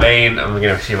 Because, I'm going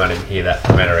to assume I didn't hear that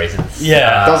for many reasons.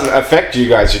 Yeah. It doesn't affect you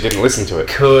guys who didn't listen to it.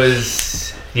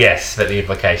 Because, yes, but the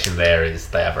implication there is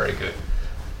they are very good.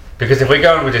 Because if we're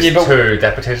going with just 2,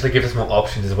 that potentially gives us more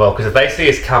options as well. Because if they see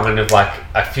us coming with like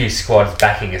a few squads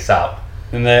backing us up,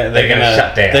 then they're going to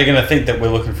shut down. They're going to think that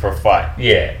we're looking for a fight.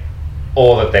 Yeah.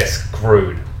 Or that they're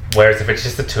screwed. Whereas if it's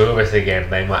just the 2 of us again,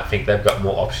 they might think they've got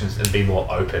more options and be more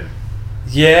open.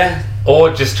 Yeah.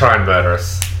 Or just try and murder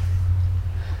us.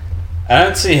 I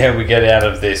don't see how we get out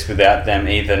of this without them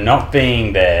either not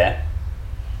being there.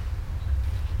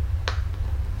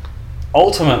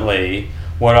 Ultimately,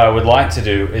 what I would like to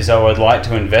do is I would like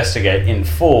to investigate in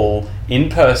full, in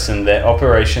person, their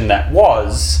operation that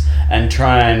was, and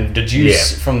try and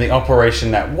deduce from the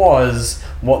operation that was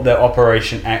what their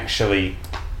operation actually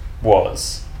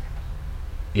was.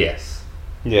 Yes.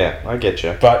 Yeah, I get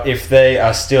you. But if they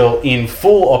are still in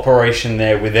full operation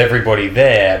there with everybody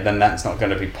there, then that's not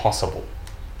going to be possible.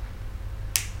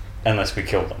 Unless we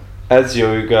kill them. As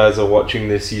you guys are watching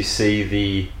this, you see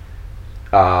the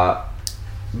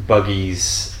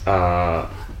buggies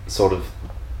sort of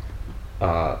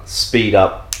speed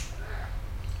up,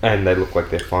 and they look like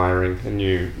they're firing, and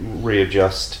you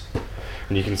readjust,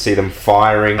 and you can see them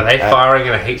firing. Are they firing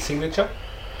at a heat signature?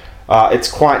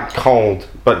 It's quite cold,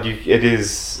 but it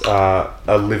is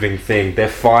a living thing. They're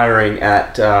firing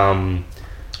at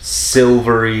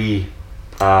silvery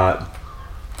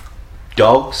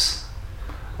dogs.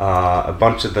 A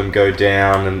bunch of them go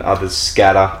down and others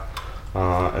scatter,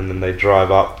 and then they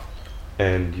drive up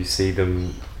and you see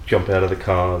them jump out of the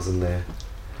cars and they're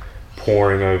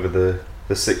pouring over the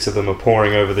 6 of them are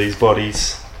pouring over these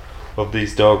bodies of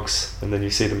these dogs, and then you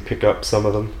see them pick up some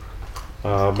of them,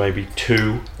 maybe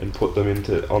 2, and put them in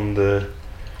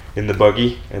the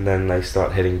buggy, and then they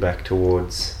start heading back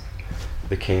towards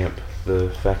the camp, the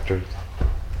factory.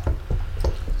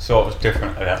 So what was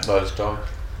different about those dogs?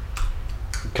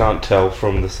 You can't tell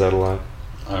from the satellite.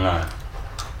 I don't know.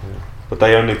 But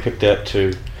they only picked out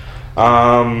 2.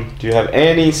 Do you have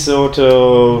any sort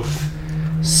of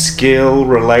skill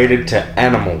related to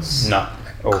animals? No.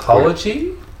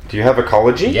 Ecology? Do you have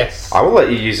ecology? Yes. I will let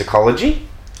you use ecology.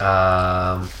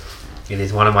 It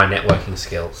is one of my networking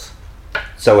skills.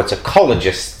 So it's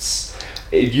ecologists.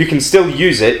 You can still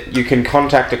use it. You can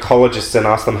contact ecologists and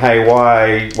ask them, hey,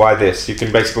 why this? You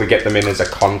can basically get them in as a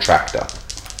contractor.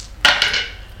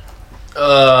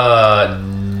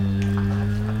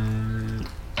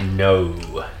 No.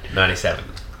 97.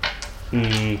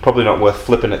 Probably not worth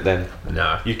flipping it then.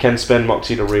 No. You can spend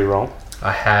Moxie to re-roll.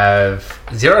 I have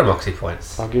 0 Moxie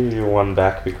points. I'll give you 1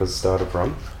 back because start of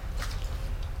run.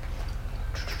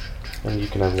 And you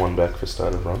can have 1 back for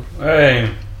start of run.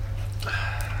 Hey.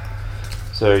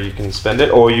 So you can spend it,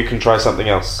 or you can try something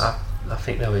else. I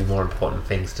think there'll be more important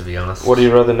things, to be honest. What are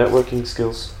your other networking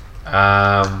skills?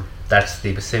 That's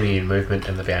the Bassimian movement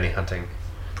and the bounty hunting.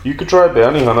 You could try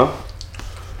bounty hunter.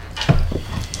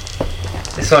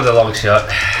 This one's a long shot.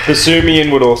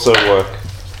 Bassimian would also work.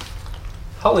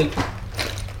 Holy...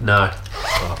 No.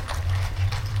 Oh.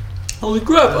 Holy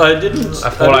crap! I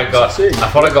thought I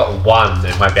got 1,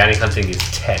 and my bounty hunting is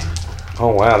 10. Oh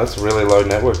wow, that's a really low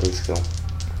networking skill.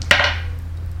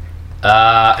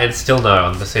 And still no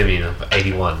on Bassimian of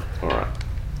 81. Alright.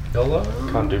 YOLO?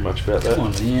 Can't do much about that. Come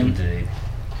on, Ian. Indeed.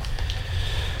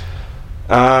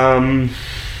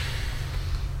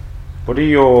 What are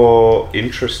your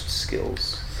interest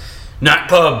skills?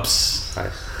 Nightclubs.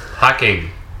 Nice. Hiking.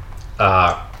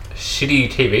 Shitty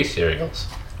TV serials.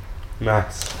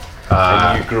 Nice.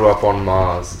 And you grew up on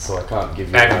Mars, so I can't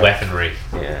give you And that. weaponry.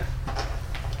 Yeah.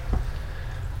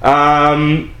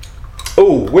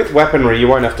 With weaponry, you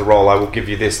won't have to roll. I will give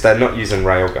you this. They're not using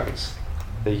railguns.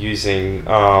 They're using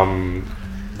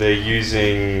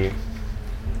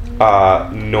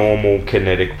normal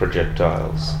kinetic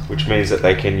projectiles, which means that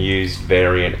they can use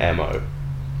variant ammo.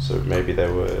 So maybe they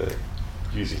were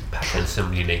using. And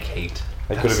some unique heat.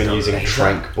 They could have been using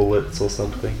trank bullets or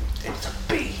something. It's a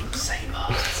beam saber.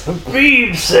 It's a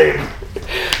beam saber.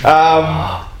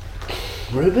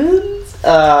 Ribbons?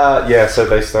 Yeah. So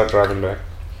they start driving back.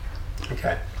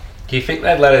 Okay. Do you think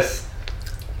they'd let us?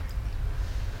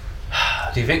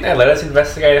 Do you think they'd let us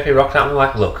investigate if we rocked up and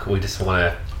like, look, we just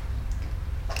want to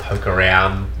poke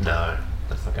around? No,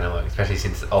 that's not going to work. Especially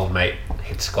since old mate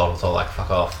hit Scott and was all like, fuck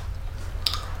off.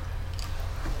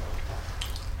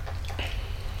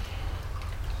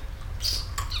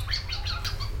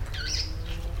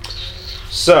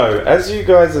 So, as you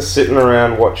guys are sitting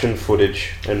around watching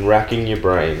footage and racking your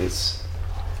brains,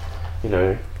 you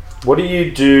know, what do you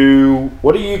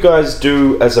guys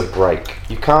do as a break?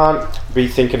 You can't be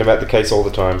thinking about the case all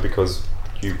the time because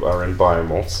you are in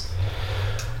biomorphs.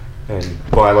 And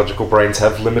biological brains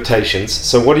have limitations.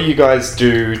 So what do you guys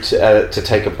do to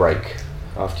take a break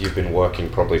after you've been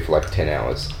working probably for like 10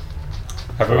 hours?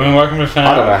 Have we been working for 10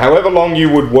 hours? I don't know. However long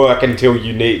you would work until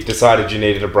you decided you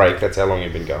needed a break, that's how long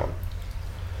you've been going.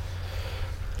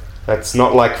 That's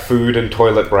not like food and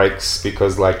toilet breaks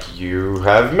because like you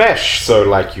have mesh, so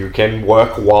like you can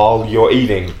work while you're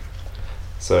eating.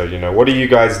 So, you know, what do you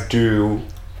guys do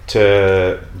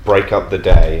to break up the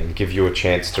day and give you a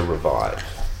chance to revive?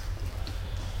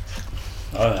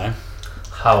 I don't know.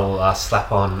 I'll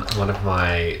slap on one of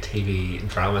my TV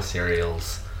drama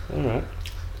serials. Alright.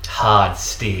 Hard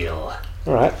Steel.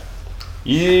 Alright.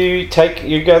 You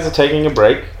guys are taking a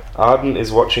break. Arden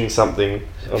is watching something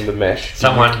on the mesh.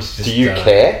 Do you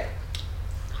care?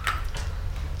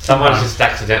 Someone's just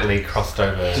accidentally crossed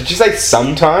over. Did you say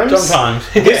sometimes?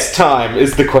 Sometimes. This time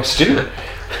is the question.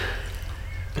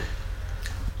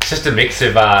 It's just a mix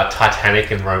of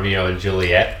Titanic and Romeo and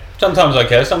Juliet. Sometimes I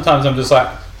care. Sometimes I'm just like,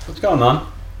 what's going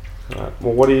on? Right.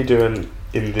 Well, what are you doing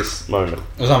in this moment?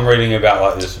 Because I'm reading about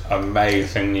like this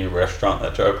amazing new restaurant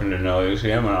that's opened in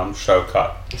Elysium, and I'm so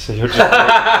cut. So you're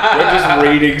just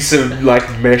reading some like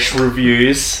mesh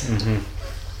reviews. Mm-hmm.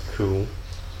 Cool.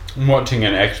 I'm watching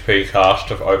an XP cast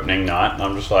of opening night, and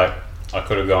I'm just like, I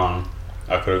could have gone.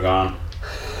 I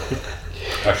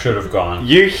should have gone.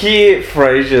 You hear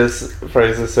Fraser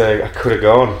saying, "I could have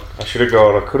gone. I should have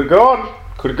gone. I could have gone.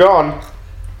 Could have gone.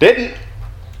 Didn't."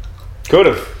 Could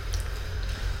have.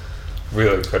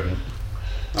 Really couldn't.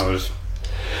 I was.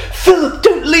 Philip,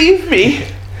 don't leave me.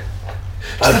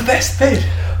 It's the best bit.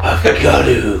 I've got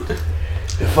to.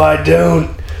 If I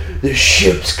don't, the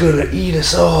ship's gonna eat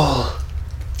us all.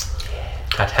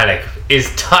 Titanic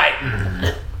is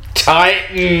Titan.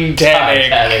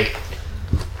 Titanic.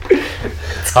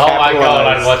 Oh my god,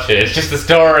 I'd watch it. It's just a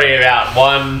story about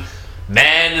one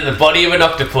man in the body of an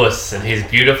octopus and his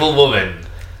beautiful woman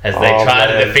as they try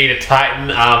to defeat a Titan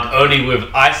armed only with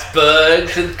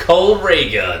icebergs and cold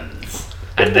ray guns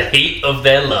and the heat of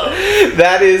their love.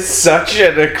 That is such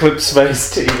an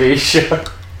Eclipse-based TV show.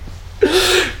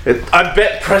 I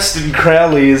bet Preston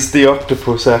Crowley is the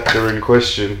octopus actor in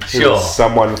question. Sure. It's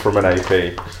someone from an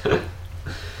AP.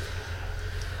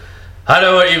 I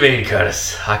know what you mean,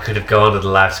 Curtis. I could have gone to the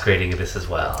live screening of this as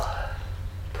well.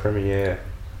 Premiere.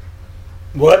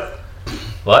 What?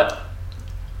 What?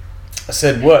 I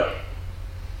said what?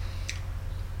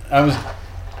 I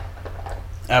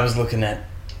was looking at.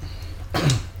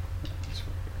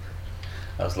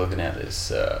 I was looking at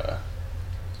this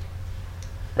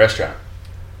restaurant.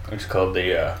 It's called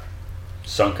the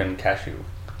Sunken Cashew.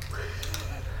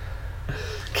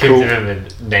 Kim Zimmerman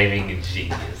naming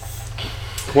ingenious.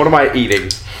 What am I eating?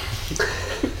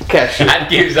 Cashew. That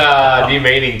gives new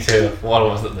meaning to what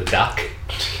was it? The duck.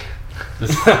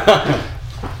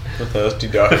 The thirsty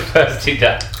duck. Thirsty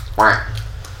duck.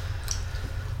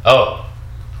 Oh,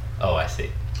 I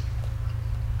see.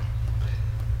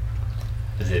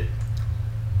 Is it?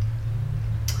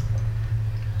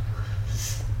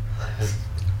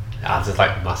 I was just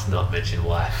like, must not mention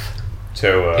wife.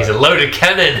 So He's a loaded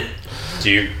cannon.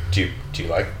 do you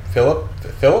like Philip?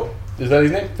 Philip? Is that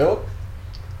his name? Philip?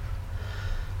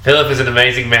 Philip is an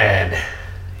amazing man.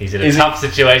 He's in a tough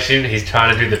situation. He's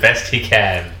trying to do the best he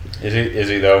can. Is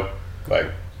he though? Like,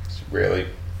 really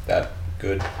that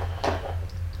good?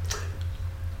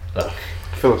 Look,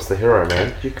 Philip's the hero,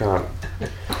 man. You can't.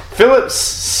 Philip's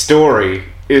story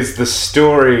is the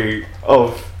story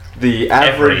of the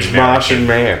average Martian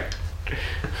man.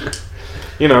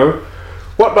 You know,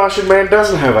 what Martian man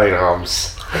doesn't have 8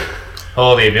 arms?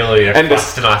 all the ability to And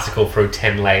thrust an icicle through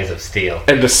 10 layers of steel.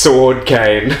 And a sword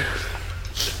cane.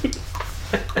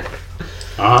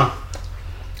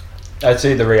 I'd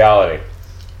say the reality.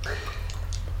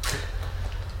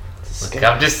 Look,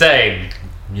 I'm just saying,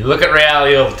 you look at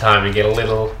reality all the time and get a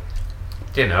little,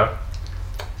 you know,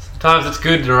 sometimes it's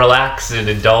good to relax and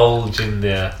indulge in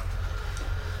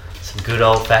some good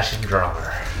old-fashioned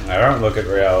drama. I don't look at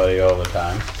reality all the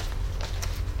time.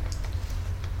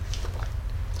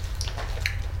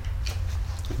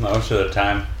 Most of the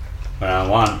time, when I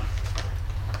want,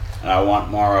 and I want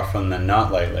more often than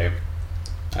not lately,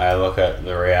 I look at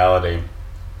the reality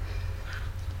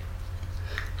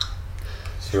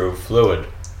through fluid.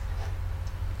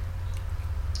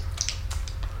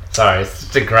 Sorry, it's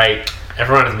just a great...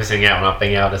 Everyone is missing out on not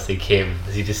being able to see Kim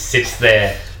as he just sits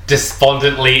there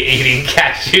despondently eating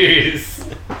cashews.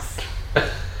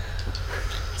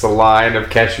 It's a line of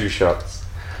cashew shots.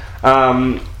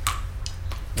 That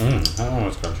one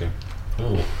was crunchy.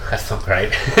 Ooh, that's not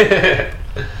great.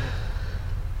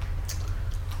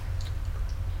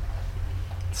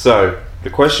 So, the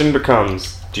question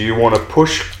becomes, do you want to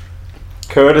push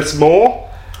Curtis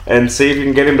more and see if you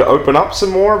can get him to open up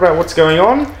some more about what's going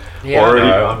on? Yeah, Or I are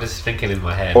know, you- I'm just thinking in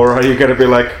my head. Or are you going to be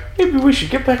like, maybe we should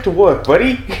get back to work,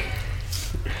 buddy?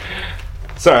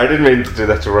 Sorry, I didn't mean to do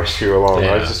that to rush you along.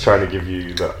 I was Yeah. just trying to give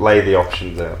you lay the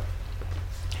options out.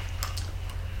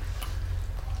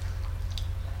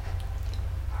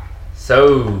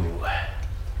 So,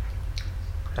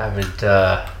 haven't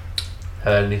heard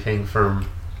anything from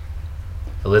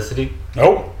Felicity?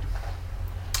 Nope.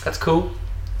 That's cool.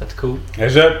 That's cool.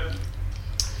 Is it?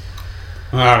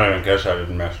 I guess I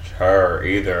didn't message her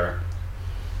either.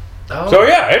 Oh, So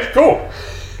yeah, it's cool.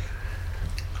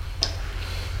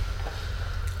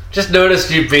 just noticed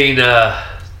you've been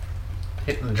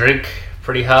hitting the drink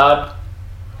pretty hard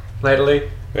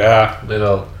lately. Yeah.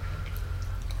 Little,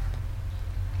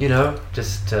 you know,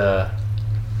 just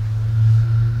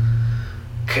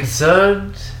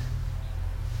concerned.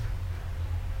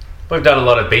 We've done a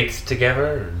lot of beats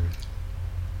together.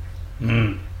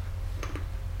 And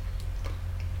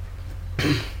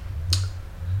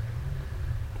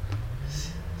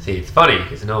see, it's funny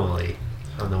because normally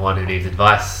I'm the one who needs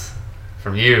advice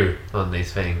from you on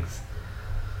these things.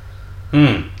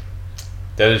 That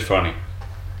is funny.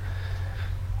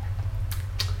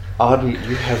 Arden,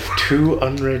 you have 2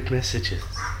 unread messages.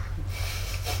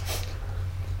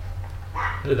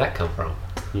 Where did that come from?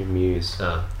 You muse.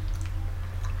 Oh.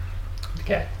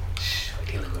 Okay. Shh,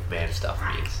 we're dealing with man stuff,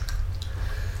 Muse.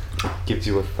 gives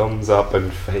you a thumbs up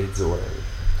and fades away.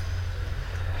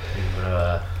 You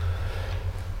wanna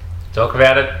talk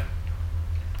about it?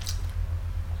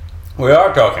 We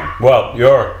are talking. Well,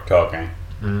 you're talking.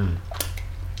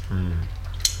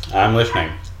 I'm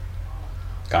listening.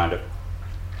 Kind of.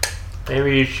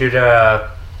 Maybe you should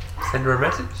send her a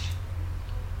message.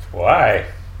 Why?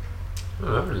 I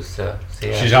don't know, just see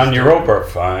how She's on Europa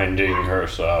finding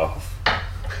herself.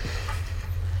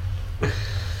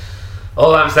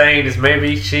 All I'm saying is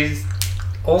maybe she's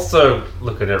also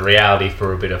looking at reality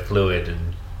for a bit of fluid,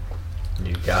 and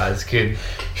you guys could.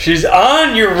 She's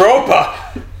on Europa!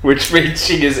 Which means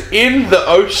she is in the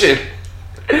ocean,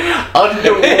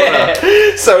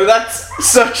 underwater. So that's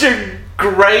such a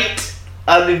great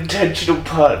unintentional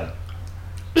pun.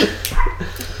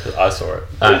 I saw it.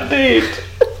 Indeed.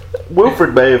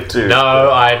 Wilfred may have too.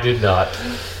 No, I did not.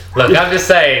 Look, I'm just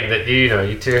saying that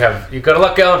you two you've got a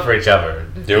lot going for each other.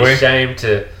 Do we? It's a shame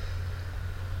to.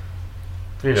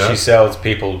 She sells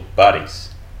people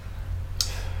bodies.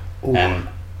 Ooh. And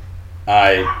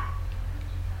I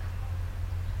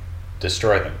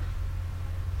destroy them.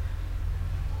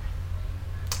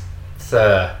 It's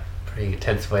a pretty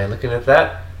intense way of looking at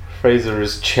that. Fraser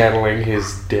is channeling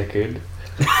his decade.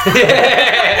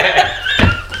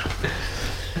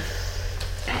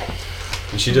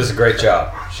 And she does a great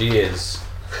job. She is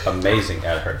amazing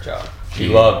at her job. She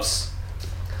loves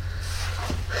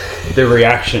the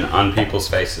reaction on people's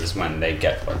faces when they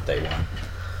get what they want.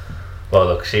 Well,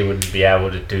 look, she wouldn't be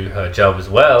able to do her job as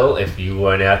well if you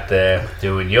weren't out there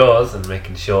doing yours and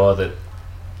making sure that,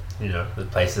 the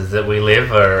places that we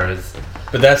live are as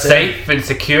safe and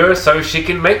secure so she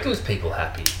can make those people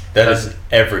happy. That is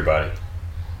everybody.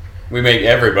 We make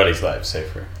everybody's life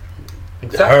safer.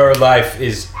 Exactly. Her life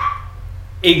is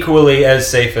equally as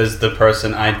safe as the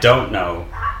person I don't know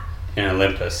in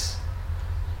Olympus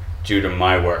due to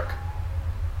my work.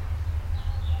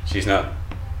 She's not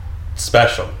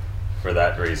special for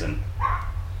that reason.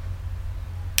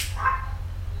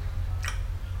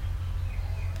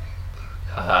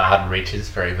 Harden reaches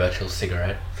for a virtual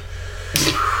cigarette.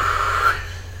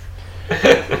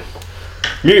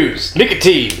 Muse,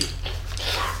 nicotine.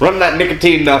 Run that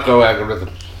nicotine narco algorithm.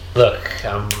 Look,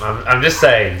 I'm just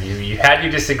saying, you had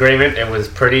your disagreement. It was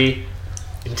pretty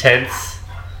intense,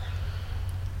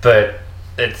 but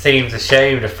it seems a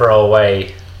shame to throw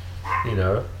away,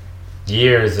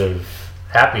 years of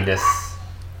happiness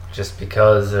just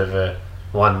because of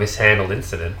one mishandled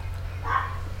incident.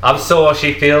 I'm sure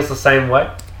she feels the same way.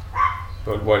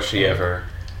 But was she ever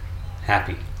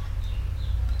happy?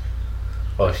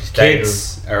 Well, she stayed.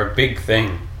 Kids are a big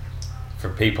thing for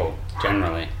people,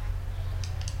 generally.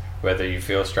 Whether you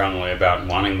feel strongly about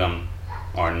wanting them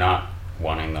or not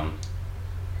wanting them.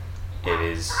 It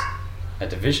is a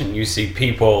division. You see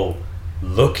people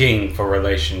looking for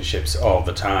relationships all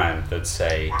the time that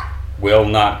say, will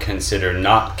not consider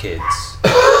not kids.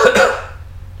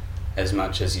 As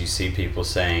much as you see people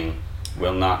saying,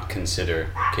 will not consider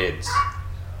kids.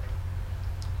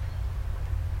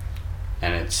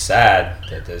 And it's sad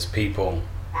that there's people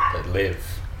that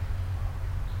live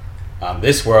on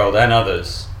this world and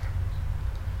others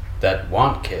that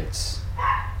want kids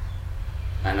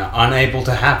and are unable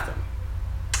to have them.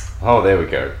 Oh, there we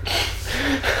go.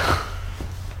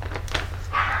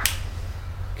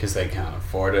 Because they can't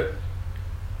afford it,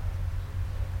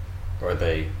 or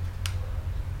they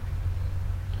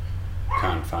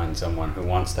can't find someone who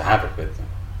wants to have it with them.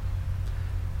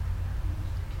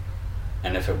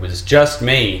 And if it was just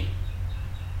me,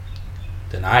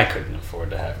 then I couldn't afford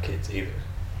to have kids either.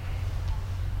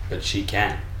 But she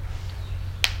can.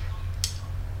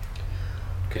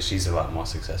 Because she's a lot more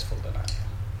successful than I am.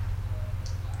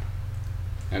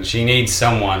 And she needs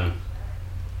someone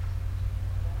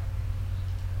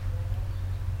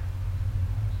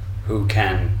who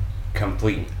can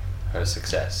complete her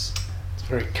success. It's a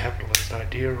very capitalist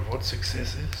idea of what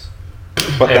success is.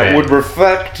 But that would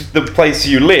reflect the place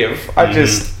you live.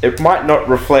 It might not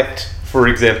reflect, for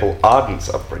example, Arden's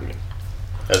upbringing.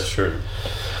 That's true.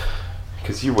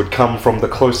 Because you would come from the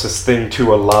closest thing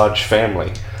to a large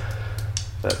family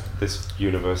that this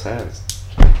universe has.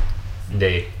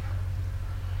 Indeed.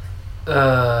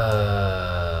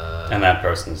 And that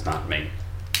person's not me.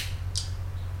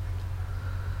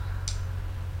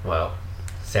 Well,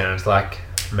 sounds like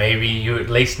maybe you at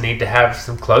least need to have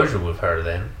some closure with her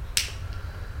then.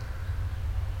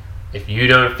 If you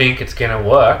don't think it's gonna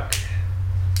work,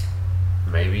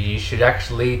 maybe you should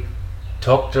actually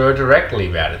talk to her directly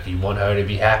about it if you want her to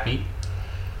be happy.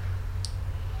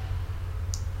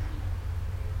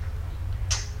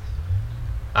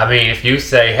 I mean, if you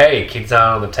say, hey, kids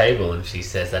aren't on the table, and she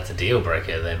says that's a deal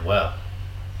breaker, then, well,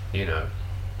 you know,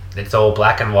 it's all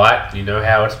black and white. You know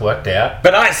how it's worked out.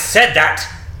 But I said that!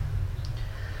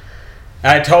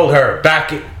 I told her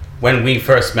back when we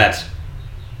first met.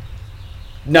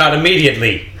 Not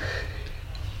immediately,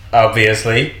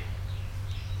 obviously,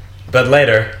 but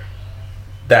later,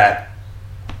 that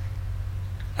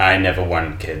I never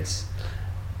wanted kids.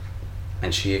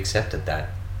 And she accepted that.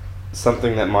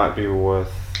 Something that might be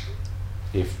worth,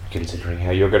 if considering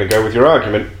how you're going to go with your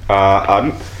argument,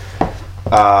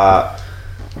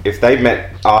 if they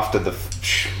met after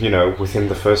within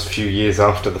the first few years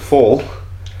after the fall,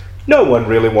 no one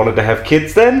really wanted to have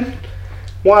kids then.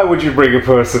 Why would you bring a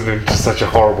person into such a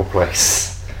horrible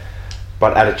place?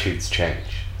 But attitudes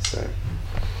change, so...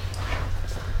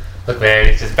 Look, man,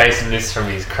 he's just basing this from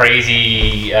his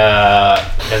crazy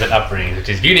desert upbringing, which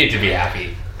is you need to be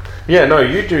happy. Yeah, no,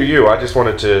 you do you. I just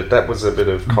wanted to... That was a bit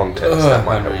of context that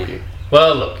might help you.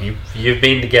 Well, look, you've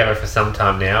been together for some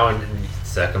time now, and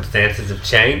circumstances have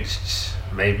changed.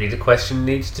 Maybe the question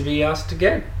needs to be asked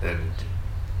again. And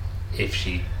if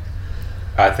she...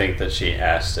 I think that she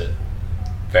asked it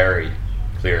very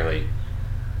clearly.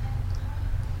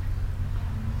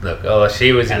 Look,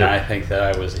 she was and I think that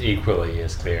I was equally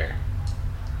as clear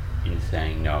in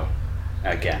saying no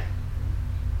again.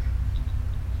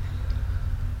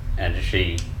 And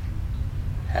she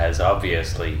has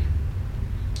obviously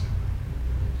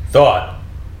thought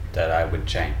that I would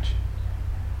change.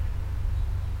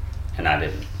 And I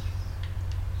didn't.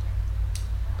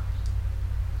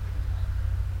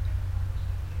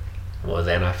 Well,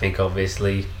 then I think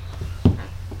obviously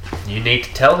you need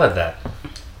to tell her that.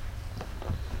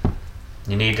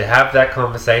 You need to have that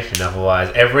conversation,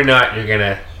 otherwise every night you're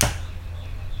gonna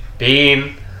be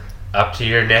in up to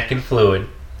your neck in fluid,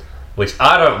 which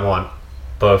I don't want,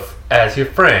 both as your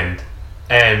friend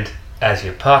and as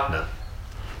your partner.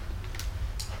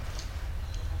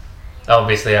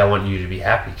 Obviously, I want you to be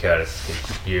happy, Curtis.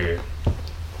 You're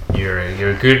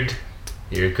a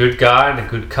good guy and a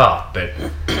good cop, but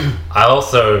I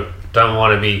also don't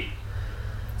want to be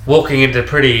walking into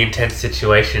pretty intense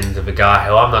situations of a guy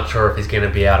who I'm not sure if he's going to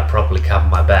be able to properly cover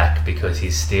my back because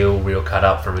he's still real cut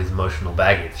up from his emotional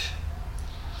baggage.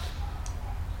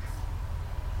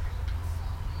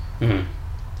 Mm-hmm.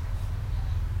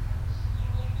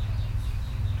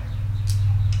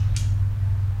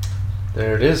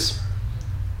 There it is.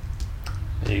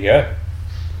 There you go.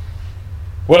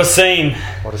 What a scene!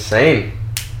 What a scene.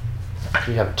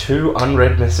 We have 2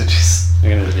 unread messages. I'm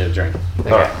gonna get a drink.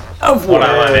 Okay. Alright. Of What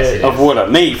are my messages? Of water.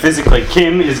 Me, physically.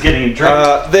 Kim is getting a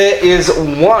drink. There is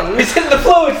one. He's in the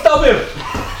fluid, stop him!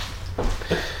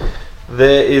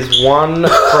 There is one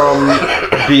from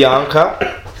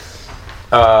Bianca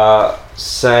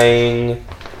saying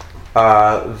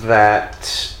that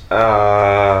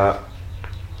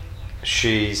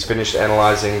she's finished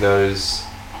analysing those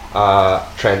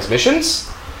transmissions.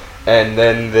 And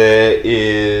then there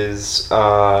is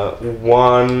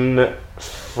one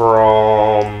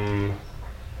from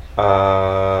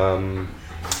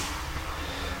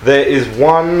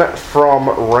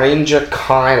Ranger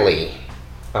Kylie,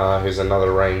 who's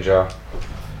another ranger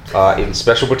in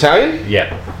Special Battalion.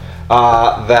 Yeah.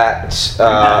 That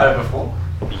Met her before?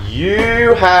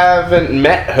 you haven't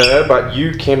met her, but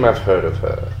you, Kim, have heard of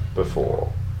her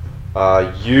before.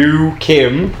 You,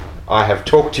 Kim, I have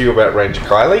talked to you about Ranger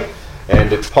Kylie,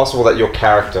 and it's possible that your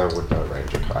character would know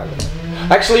Ranger Kylie.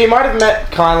 Actually, you might have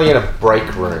met Kylie in a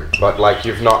break room, but like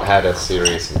you've not had a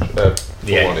serious full-on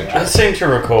I interest. seem to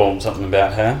recall something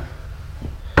about her.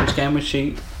 Which game was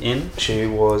she in? She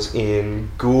was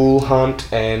in Ghoul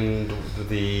Hunt and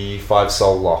the 5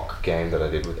 Soul Lock game that I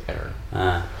did with Aaron.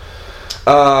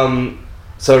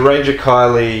 So Ranger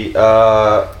Kylie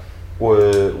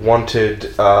wanted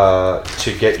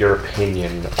to get your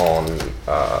opinion on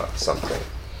something.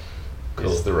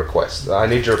 Cool. Is the request. I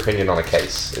need your opinion on a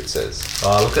case, it says.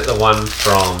 Look at the one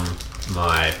from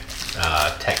my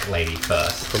tech lady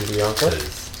first. From Bianca?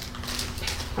 'Cause-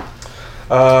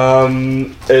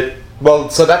 Well,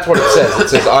 so that's what it says. It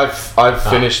says I've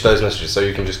finished those messages, so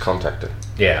you can just contact her.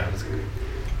 yeah.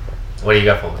 What do you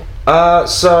got for me?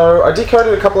 So I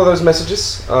decoded a couple of those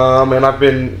messages, and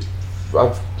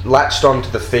I've latched onto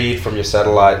the feed from your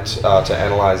satellite to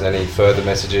analyze any further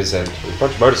messages, and a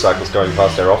bunch of motorcycles going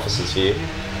past our offices here.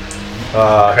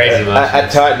 Crazy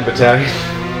at Titan Battalion.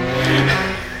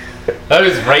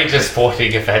 Those Ranger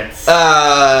sporting events.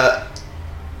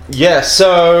 Yeah,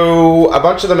 so a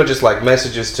bunch of them are just like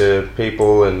messages to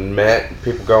people and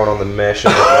people going on the mesh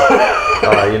and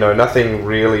whatnot. Nothing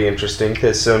really interesting.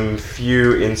 There's some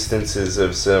few instances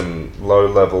of some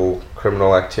low-level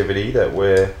criminal activity that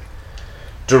we've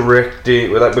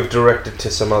directed to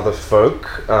some other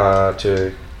folk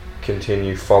to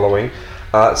continue following.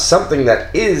 Something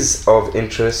that is of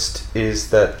interest is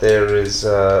that there is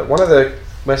one of the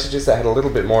messages that had a little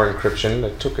bit more encryption.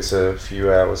 It took us a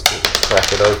few hours to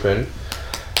crack it open.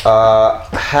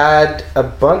 Had a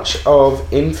bunch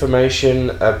of information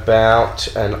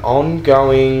about an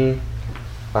ongoing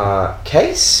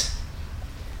case,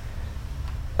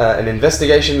 an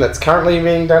investigation that's currently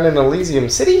being done in Elysium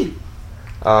City.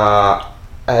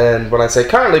 And when I say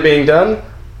currently being done,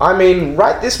 I mean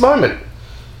right this moment.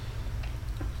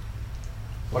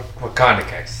 What kind of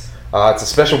case? It's a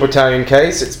special battalion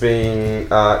case. It's being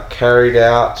carried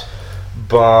out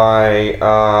by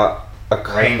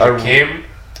Ranger Kim?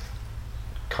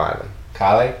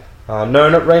 Kylie? No,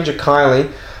 not Ranger Kylie.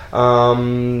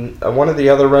 One of the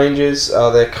other rangers,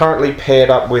 they're currently paired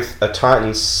up with a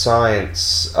Titan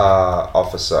Science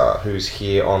officer who's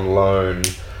here on loan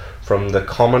from the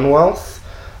Commonwealth.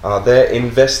 They're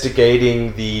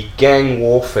investigating the gang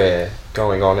warfare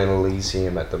going on in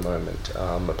Elysium at the moment.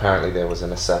 Apparently there was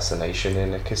an assassination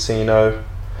in a casino,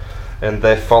 and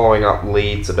they're following up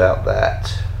leads about that.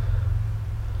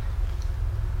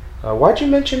 Why'd you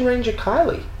mention Ranger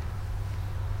Kylie?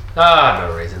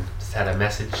 No reason. Just had a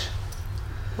message.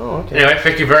 Oh, okay. Anyway,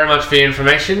 thank you very much for your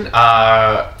information.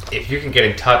 If you can get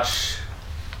in touch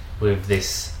with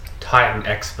this Titan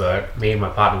expert, me and my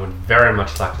partner would very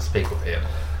much like to speak with him.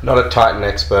 Not a Titan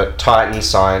expert, Titan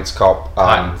Science Cop.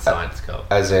 Titan Science Cop.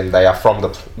 As in, they are from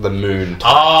the moon.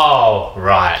 Oh,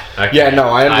 right. Okay. Yeah, no,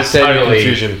 I understand your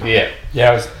confusion. Yeah.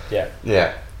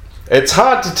 Yeah. It's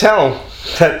hard to tell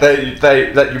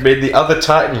that you mean the other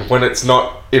Titan when it's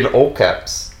not in all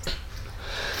caps.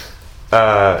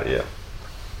 Yeah.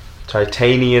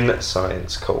 Titanian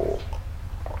Science Corps.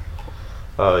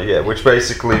 Yeah, which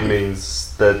basically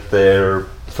means that they're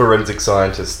forensic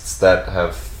scientists that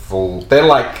have they're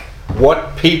like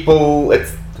what people...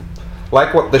 It's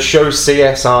like what the show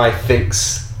CSI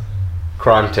thinks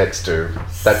crime techs do.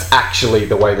 That's actually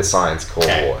the way the Science Corps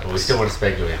works. Well, we still want to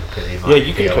speak to him because he might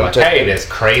you can feel like, contact hey, there's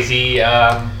crazy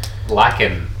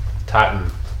lichen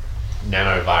Titan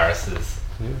nanoviruses.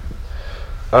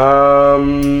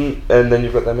 And then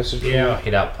you've got that message. Yeah, I'll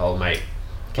hit up old mate.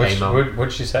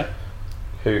 What'd she say?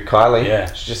 Who, Kylie?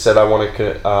 Yeah. She just said I want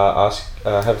to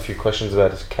have a few questions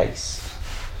about his case.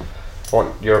 I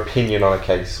want your opinion on a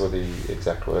case, were the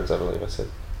exact words I believe I said.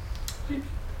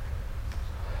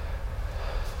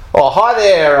 Oh, hi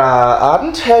there,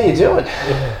 Ardent. How you doing?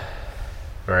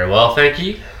 Very well, thank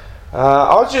you.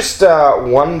 I was just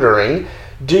wondering,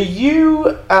 do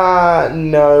you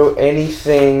know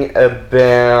anything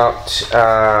about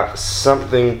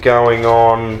something going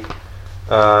on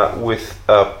with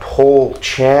Paul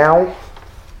Chow?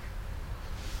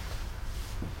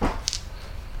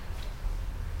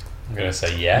 I'm going to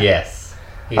say yeah. Yes.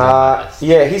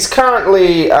 Yeah, he's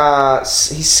currently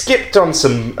he's skipped on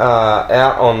some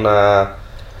out on a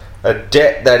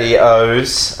debt that he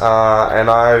owes, and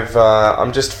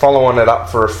I'm just following it up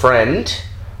for a friend.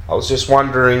 I was just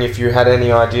wondering if you had any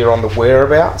idea on the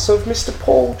whereabouts of Mr.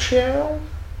 Paul Chow.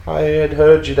 I had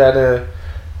heard you'd had a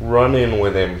run-in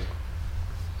with him.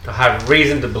 I have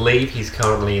reason to believe he's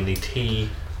currently in the TQZ.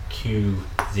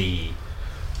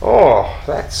 Oh,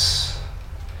 that's...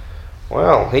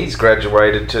 Well, he's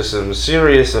graduated to some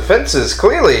serious offences,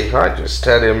 clearly. I just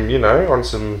had him, on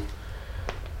some...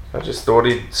 I just thought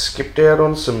he'd skipped out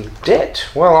on some debt.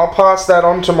 Well, I'll pass that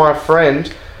on to my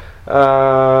friend.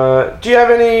 Do you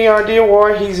have any idea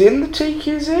why he's in the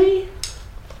TQZ?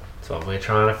 That's what we're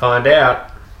trying to find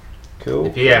out. Cool.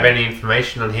 If you have any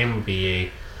information on him, it would be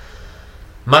a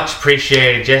much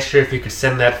appreciated gesture if you could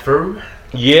send that through.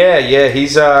 Yeah,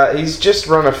 he's just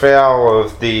run afoul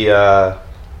of the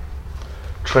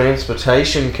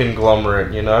transportation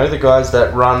conglomerate, the guys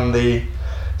that run the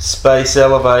space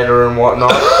elevator and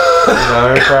whatnot.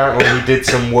 Apparently he did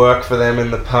some work for them in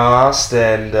the past,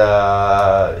 and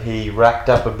he racked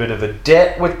up a bit of a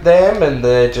debt with them, and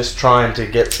they're just trying to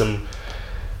get some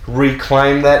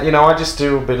reclaim that. I just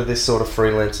do a bit of this sort of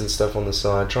freelance and stuff on the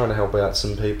side, trying to help out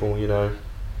some people.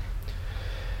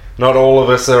 Not all of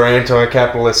us are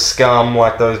anti-capitalist scum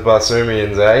like those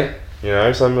Barsumians, eh?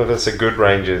 Some of us are good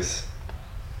rangers.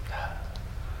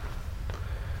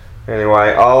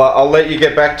 Anyway, I'll let you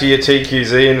get back to your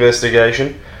TQZ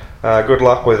investigation. Good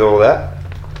luck with all that.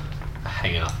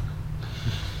 Hang up.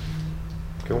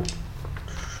 Cool.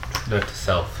 Note to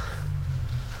self.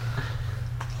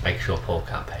 Make sure Paul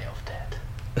can't pay off debt.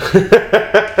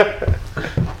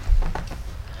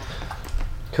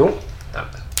 Cool. Done.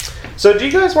 So, do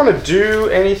you guys want to do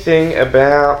anything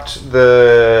about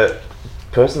the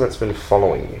person that's been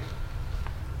following you?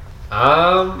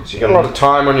 So you got a lot of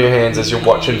time on your hands as you're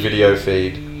watching video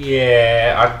feed.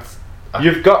 Yeah,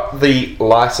 You've got the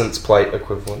license plate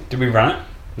equivalent. Did we run it?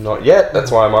 Not yet. That's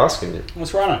why I'm asking you.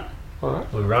 Let's run it. All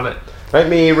right. we run it. Make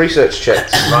me research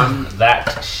checks. Run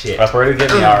that shit. I've already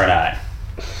getting the RNA.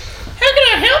 How can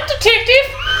I help, detective?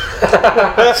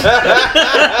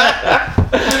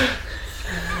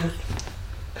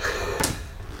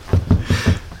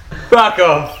 Fuck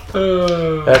off.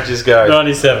 How'd you go?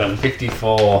 97.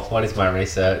 54. What is my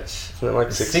research? Isn't it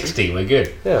like 60? 60. We're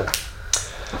good. Yeah.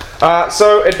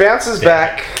 So it bounces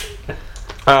back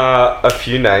a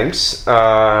few names.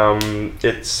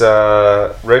 It's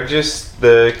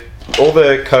all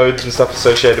the codes and stuff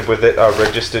associated with it are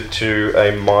registered to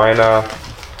a minor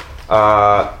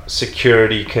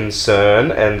security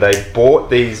concern, and they bought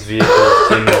these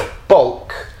vehicles in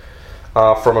bulk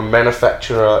from a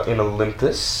manufacturer in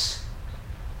Olympus.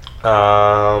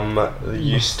 They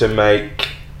used to make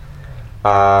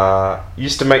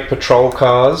patrol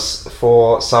cars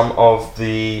for some of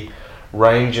the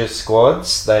Ranger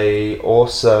squads. They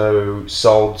also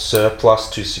sold surplus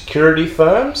to security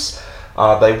firms.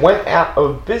 They went out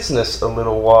of business a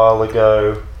little while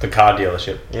ago. The car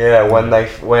dealership. Yeah,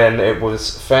 when it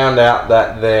was found out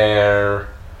that their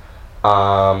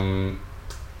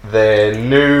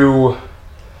new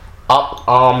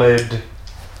up-armored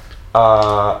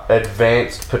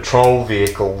advanced patrol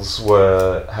vehicles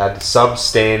had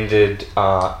substandard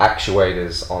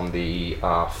actuators on the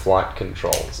flight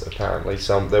controls. Apparently,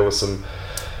 there was some.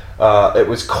 It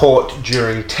was caught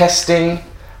during testing,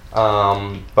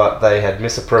 but they had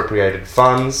misappropriated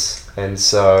funds, and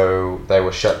so they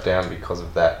were shut down because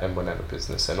of that and went out of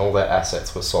business. And all their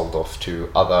assets were sold off to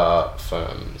other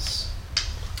firms.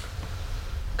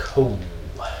 Cool.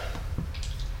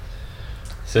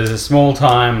 So there's a small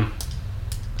time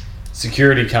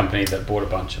security company that bought a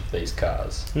bunch of these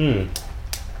cars.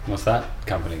 What's that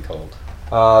company called?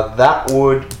 That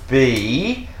would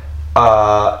be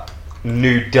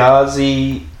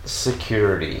Nudazi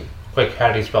Security. Quick,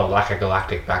 how do you spell Like a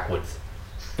Galactic backwards?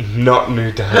 Not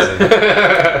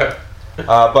Nudazi.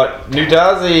 But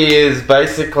Nudazi is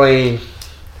basically...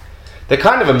 They're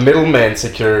kind of a middleman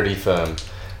security firm.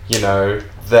 You know,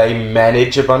 they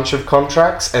manage a bunch of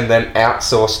contracts and then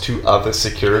outsource to other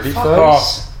security firms.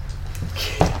 off.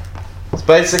 It's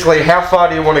basically, how far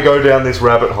do you want to go down this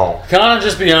rabbit hole? Can't it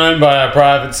just be owned by a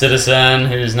private citizen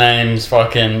whose name's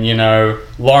fucking,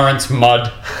 Lawrence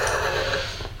Mudd?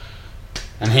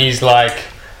 And he's like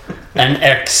an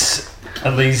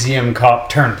ex-Elysium cop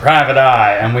turned private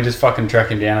eye, and we just fucking track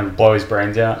him down and blow his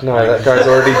brains out? No, that guy's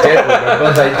already dead,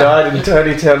 remember? They died in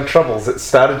Tony Town Troubles. It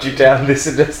started you down this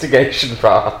investigation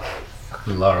path.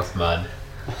 Lawrence Mudd.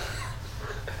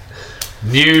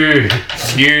 New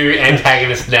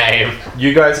antagonist name.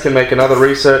 You guys can make another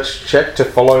research check to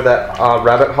follow that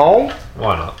rabbit hole.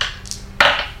 Why not?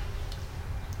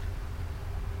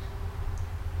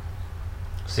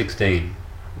 16.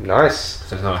 Nice.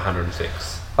 So it's not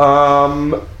 106.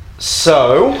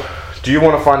 So, do you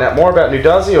want to find out more about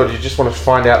Nudazi, or do you just want to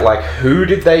find out, who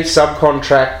did they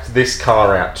subcontract this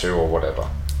car out to, or whatever?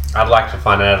 I'd like to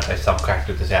find out if they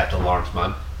subcontracted this out to Lawrence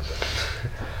Mudd.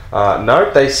 No,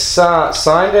 they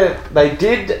signed it. They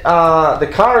did. The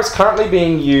car is currently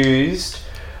being used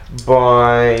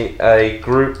by a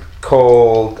group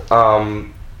called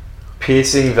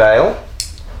Piercing Veil.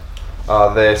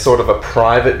 They're sort of a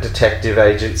private detective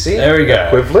agency. There we go.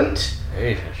 Equivalent.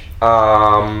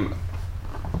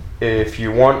 If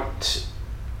you want,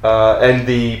 and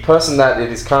the person that it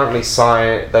is currently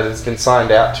that has been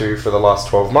signed out to for the last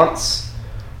 12 months,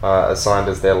 assigned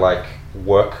as their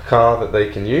work car that they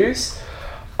can use,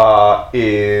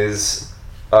 is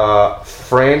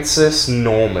Francis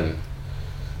Norman.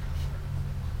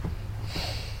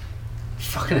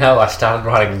 Fucking hell, I started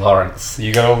writing Lawrence.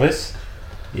 You got all this?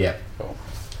 Yeah.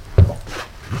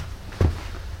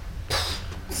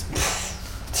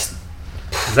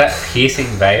 Is that Piercing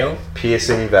Veil?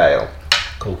 Piercing Veil.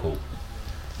 Cool.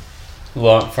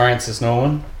 Francis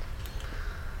Norman?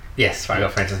 Yes, I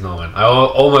got Francis Norman. I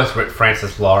almost wrote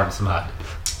Francis Lawrence Mudd.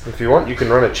 If you want, you can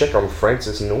run a check on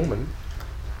Francis Norman.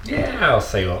 Yeah, I'll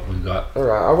see what we've got.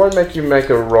 Alright, I won't make you make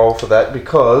a roll for that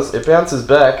because it bounces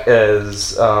back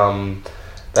as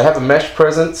they have a mesh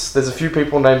presence. There's a few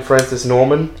people named Francis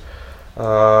Norman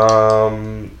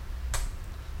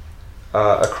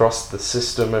across the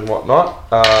system and whatnot.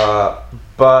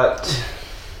 But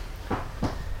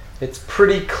it's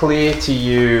pretty clear to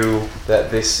you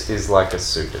that this is like a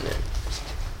pseudonym.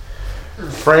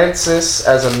 Francis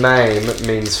as a name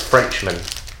means Frenchman,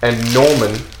 and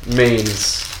Norman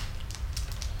means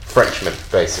Frenchman,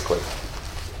 basically.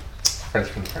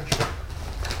 Frenchman.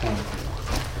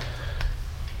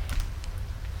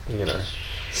 You know,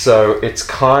 so it's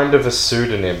kind of a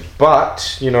pseudonym,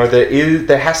 but you know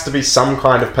there has to be some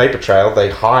kind of paper trail. They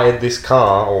hired this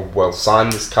car, or well,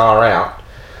 signed this car out.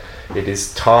 It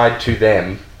is tied to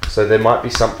them, so there might be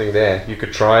something there. You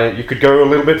could try it. You could go a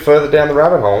little bit further down the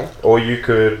rabbit hole, or you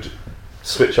could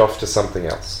switch off to something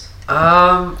else.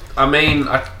 I mean,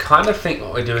 I kind of think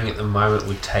what we're doing at the moment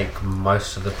would take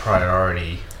most of the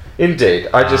priority. Indeed,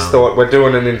 I just thought we're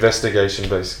doing an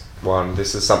investigation-based one.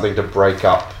 This is something to break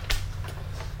up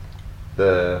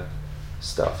the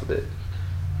stuff a bit.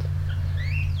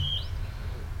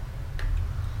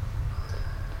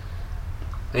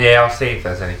 Yeah, I'll see if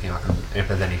there's anything if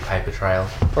there's any paper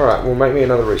trails. All right, well, make me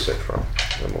another research roll,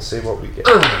 and we'll see what we get.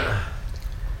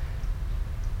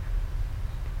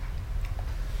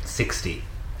 60.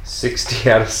 60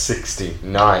 out of 60.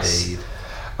 Nice.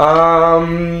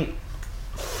 Indeed.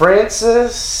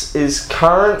 Francis is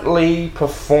currently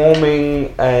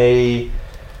performing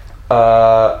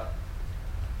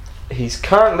he's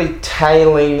currently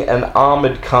tailing an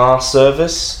armored car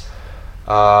service.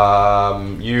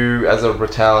 You, as a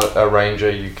ranger,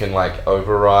 you can like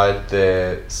override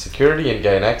their security and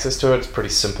gain access to it. It's a pretty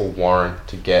simple warrant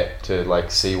to get to like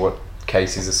see what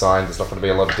case he's assigned. There's not going to be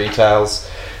a lot of details.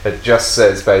 It just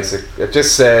says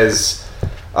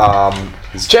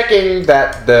he's checking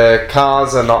that the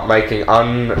cars are not making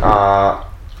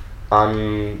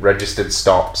unregistered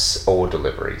stops or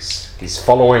deliveries. He's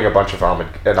following an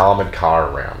armored car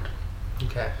around.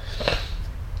 Okay.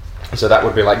 So that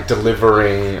would be like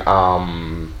delivering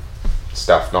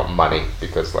stuff, not money,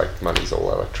 because like money's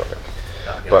all electronic.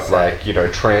 But like, you know,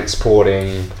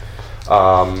 transporting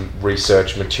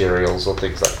research materials or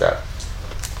things like that.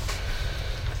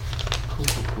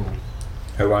 Cool.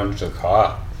 Who owns the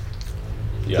car?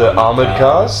 The armored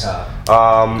cars?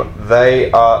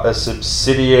 They are a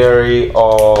subsidiary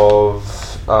of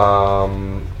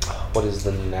what is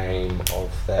the name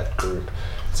of that group?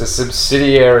 It's a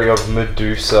subsidiary of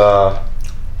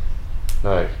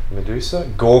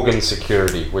Gorgon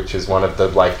Security, which is one of the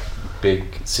like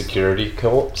big security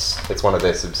corps. It's one of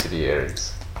their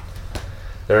subsidiaries.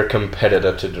 They're a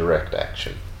competitor to Direct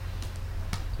Action,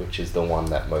 which is the one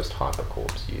that most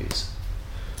hypercorps use.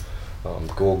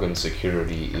 Gorgon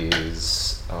Security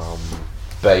is an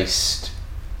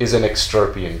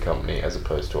extropian company as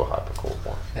opposed to a hypercorp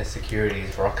one. Their security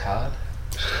is rock hard.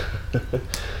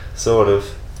 Sort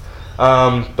of.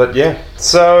 But yeah,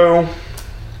 so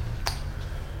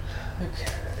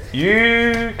Okay.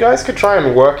 you guys could try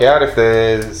and work out if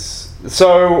there's...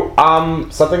 So,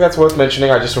 something that's worth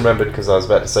mentioning, I just remembered because I was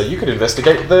about to say, you could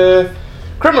investigate the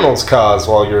criminals' cars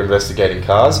while you're investigating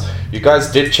cars. You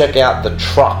guys did check out the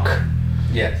truck.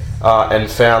 Yes. And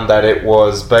found that it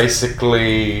was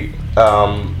basically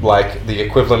like the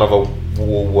equivalent of a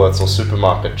Woolworths or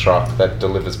supermarket truck that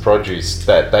delivers produce,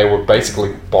 that they were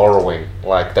basically borrowing.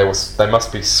 Like they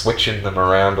must be switching them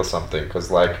around or something,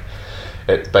 because like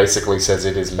it basically says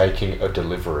it is making a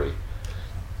delivery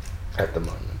at the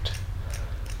moment,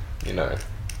 you know,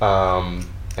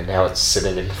 and now it's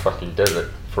sitting in the fucking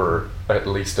desert for at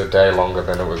least a day longer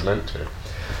than it was meant to.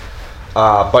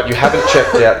 But you haven't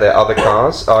checked out their other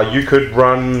cars. You could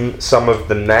run some of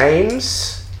the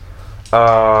names.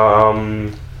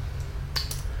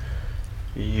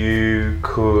 You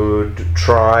could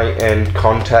try and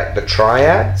contact the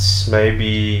triads.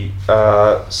 Maybe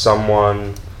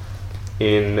someone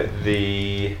in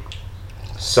the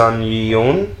Sun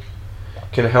Yun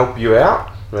can help you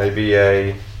out. Maybe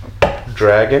a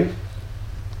dragon,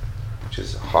 which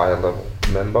is a higher level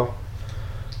member.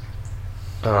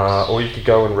 Or you could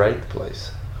go and raid the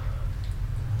place.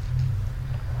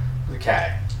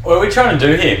 Okay. What are we trying to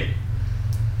do here? I'm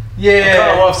Yeah.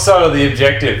 kind of off side of the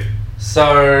objective.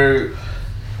 So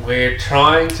we're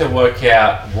trying to work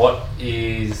out what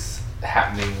is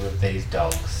happening with these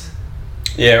dogs.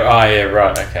 Yeah,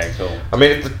 right, okay, cool. I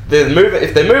mean, if they're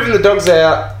moving the dogs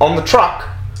out on the truck.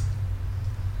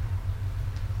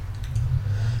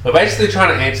 We're basically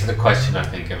trying to answer the question, I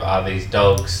think, of are these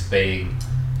dogs being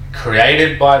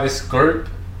created by this group,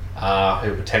 who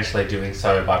are potentially doing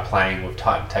so by playing with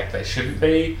Titan tech they shouldn't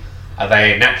be? Are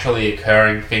they a naturally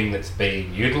occurring thing that's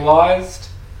being utilised?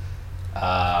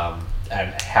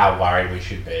 And how worried we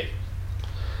should be.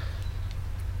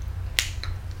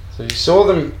 So you saw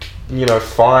them, you know,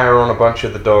 fire on a bunch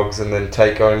of the dogs and then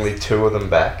take only 2 of them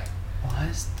back. Why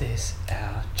is this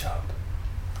our job?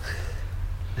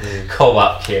 Call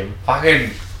up Kim.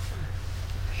 Fucking.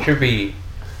 Should be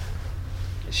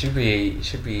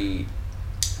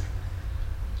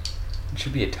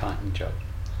a Titan job.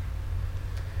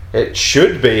 It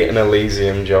should be an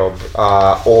Elysium job,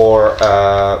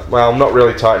 well, not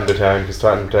really Titan Battalion, because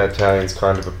Titan Battalion's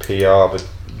kind of a PR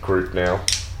group now.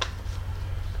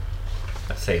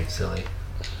 That seems silly.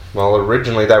 Well,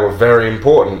 originally they were very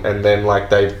important, and then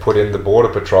they put in the border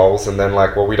patrols, and then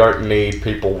we don't need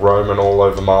people roaming all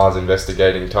over Mars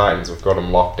investigating Titans. We've got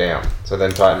them locked down. So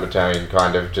then Titan Battalion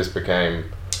kind of just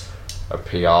became a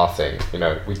PR thing.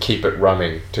 We keep it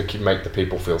running to make the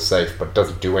people feel safe, but it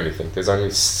doesn't do anything. There's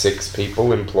only 6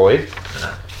 people employed.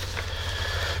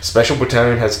 Special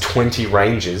Battalion has 20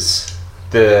 rangers.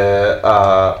 The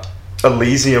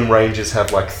Elysium rangers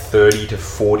have 30 to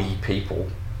 40 people.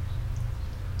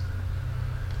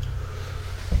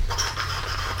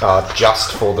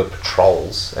 Just for the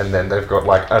patrols, and then they've got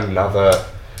another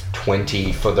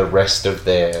 20 for the rest of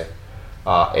their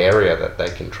area that they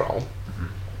control.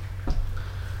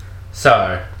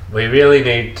 So, we really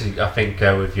need to, I think,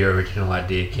 go with your original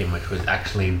idea, Kim, which was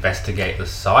actually investigate the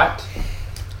site.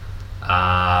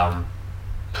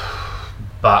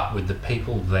 But with the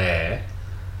people there,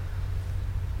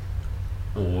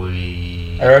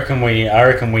 I reckon we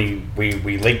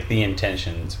leak the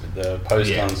intentions with the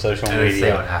post on social media, see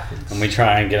what happens. and we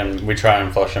try and get them. We try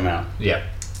and flush them out. Yeah.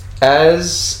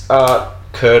 As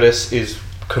Curtis is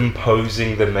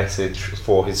composing the message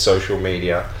for his social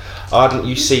media, Ardent,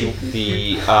 you see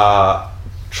the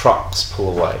trucks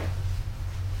pull away.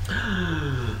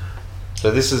 So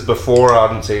this is before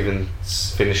Ardent's even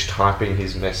finished typing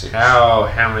his message.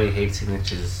 How many heat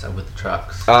signatures are with the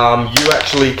trucks? You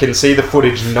actually can see the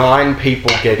footage. 9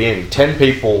 people get in. 10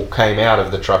 people came out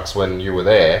of the trucks when you were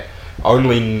there.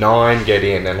 Only 9 get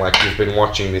in, and you've been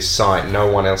watching this site,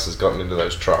 no one else has gotten into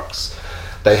those trucks.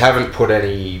 They haven't put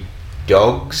any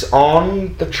dogs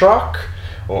on the truck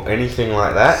or anything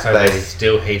like that. So there's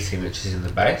still heat signatures in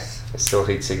the base? There's still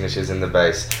heat signatures in the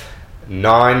base.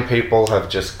 9 people have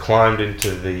just climbed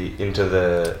into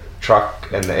the truck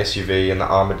and the SUV and the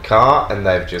armored car, and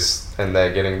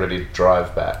they're getting ready to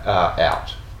drive back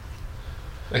out.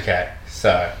 Okay,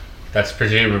 so that's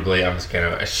presumably, I'm just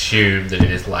going to assume that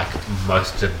it is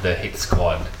most of the hit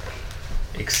squad,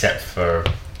 except for.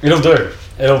 It'll do.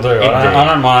 I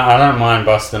don't mind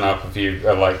busting up a few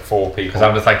 4 people. Because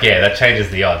I'm just that changes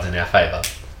the odds in our favour.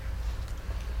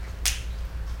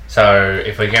 So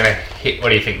if we're going to hit, what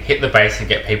do you think? Hit the base and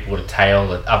get people to tail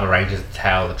the other rangers to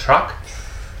tail the truck,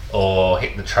 or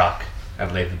hit the truck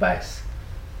and leave the base?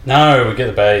 No, we get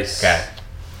the base. Okay.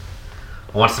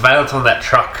 I want surveillance on that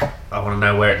truck. I want to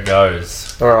know where it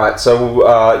goes. All right.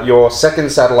 So your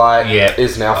second satellite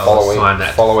is now following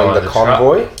the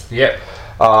convoy. Yep.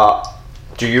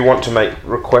 Do you want to make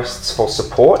requests for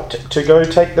support to go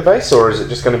take the base, or is it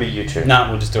just going to be you two? No,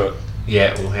 we'll just do it.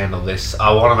 Yeah, we'll handle this.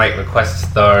 I want to make requests,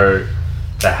 though,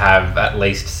 to have at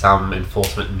least some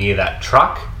enforcement near that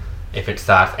truck if it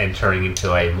starts entering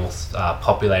into a more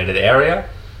populated area.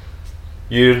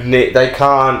 They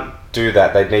can't do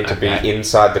that. They need to be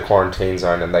inside the quarantine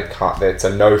zone, and they can't. It's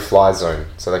a no-fly zone,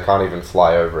 so they can't even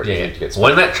fly over it. Yeah.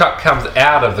 When that truck comes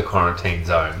out of the quarantine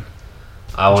zone,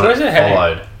 I want it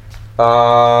followed.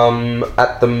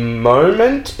 At the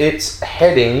moment, it's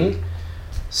heading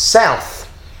south.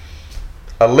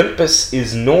 Olympus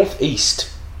is northeast.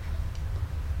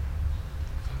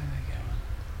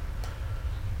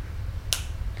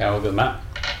 Okay, we'll do the map.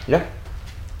 Yeah.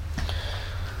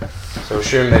 So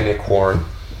assume they're near Quarren.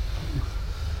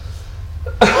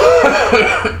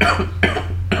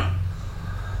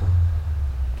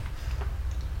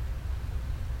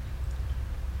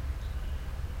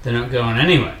 They're not going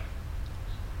anywhere.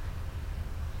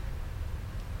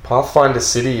 Pathfinder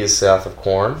City is south of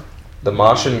Quarren. The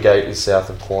Martian Gate is south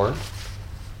of Quarren.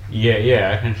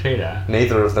 Yeah, I can see that.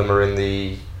 Neither of them are in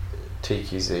the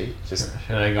TQZ. Should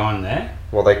they go in there?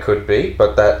 Well, they could be,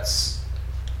 but that's...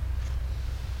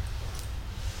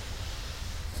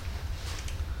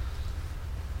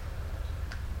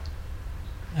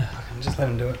 Just let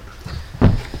them do it.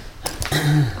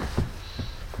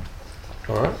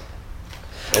 Alright.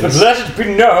 But let it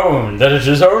be known that it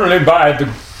is only by the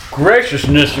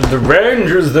graciousness of the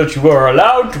Rangers that you are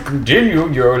allowed to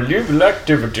continue your illegal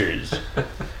activities.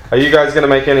 Are you guys going to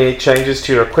make any changes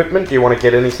to your equipment? Do you want to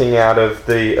get anything out of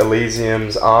the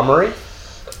Elysium's armory?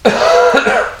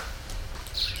 What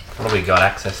have we got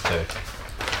access to?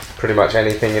 Pretty much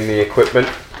anything in the equipment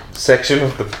section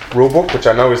of the rulebook, which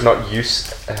I know is not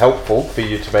helpful for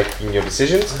you to making your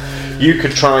decisions. You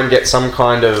could try and get some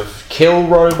kind of kill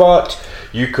robot.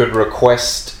 You could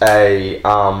request a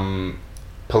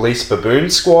police baboon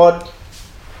squad,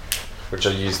 which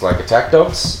are used like attack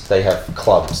dogs. They have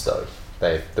clubs though.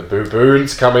 The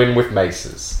baboons come in with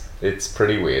maces. It's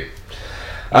pretty weird.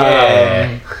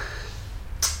 Yeah.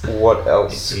 What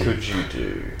else could you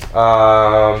do?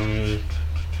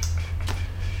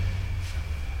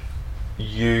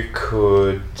 You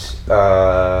could.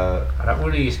 I don't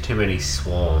want to use too many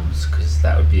swarms because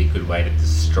that would be a good way to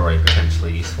destroy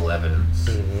potentially useful evidence.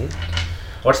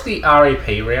 What's the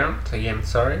REP round again?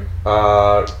 Sorry.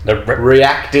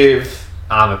 Reactive.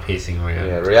 Armor piercing round.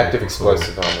 Yeah, reactive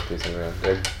explosive armor piercing round.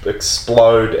 They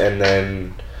explode and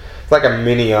then it's like a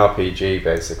mini RPG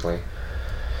basically.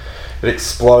 It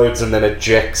explodes and then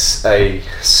ejects a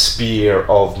spear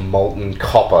of molten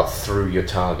copper through your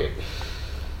target.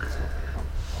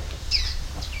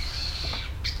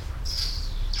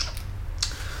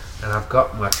 And I've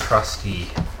got my trusty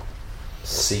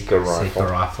Seeker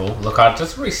rifle. Look, I'll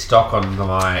just restock on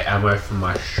my ammo from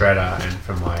my shredder and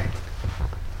from my...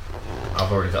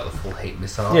 I've already got the full heat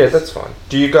missiles. Yeah, that's fine.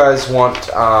 Do you guys want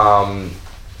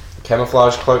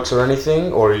camouflage cloaks or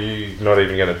anything, or are you not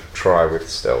even going to try with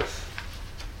stealth?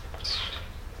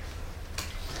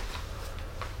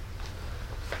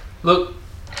 Look.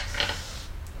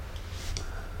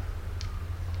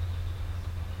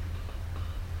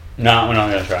 No, we're not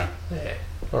going to try. Yeah.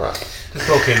 Alright. Just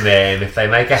walk in there, and if they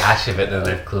make a hash of it, then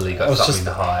they've clearly got something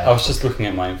to hide. I was just looking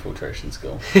at my infiltration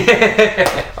skill.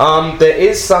 There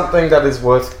is something that is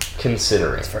worth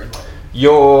considering. It's very low.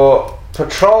 Your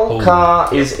patrol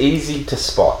car is easy to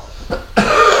spot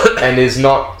and is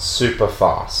not super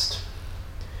fast.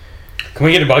 Can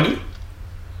we get a buggy?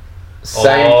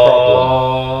 Same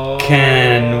problem.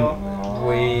 Can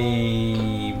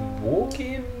we walk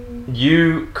in?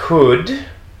 You could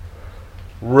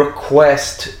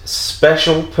request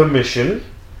special permission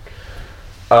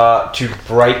to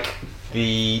break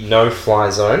the no-fly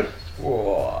zone.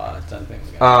 Oh, I don't think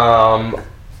we're gonna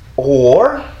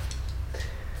Or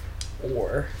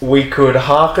Or we could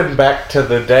harken back to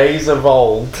the days of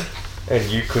old and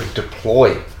you could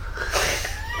deploy.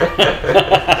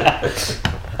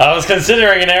 I was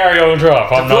considering an aerial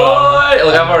drop. I'm not.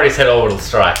 Look, I've already said orbital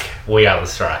strike. We are the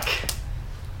strike.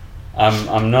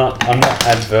 I'm not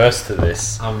adverse to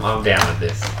this. I'm down with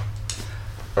this.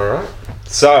 Alright.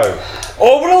 So,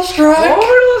 Orbital strike.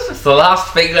 It's the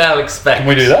last thing they'll expect. Can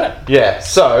we do that? yeah,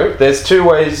 so there's two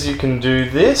ways you can do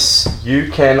this.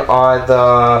 You can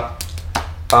either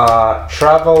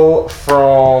travel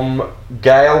from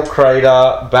Gale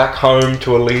Crater back home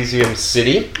to Elysium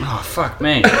City. Oh fuck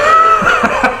me.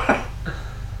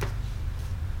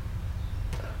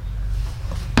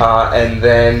 And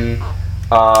then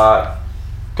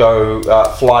go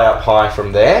fly up high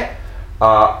from there,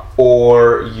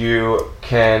 or you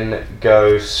can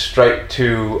go straight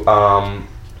to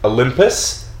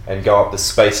Olympus and go up the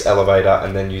space elevator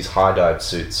and then use high dive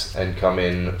suits and come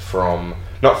in from,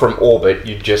 not from orbit,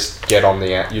 you just get on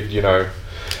the,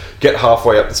 get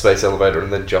halfway up the space elevator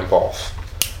and then jump off,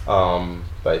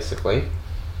 basically.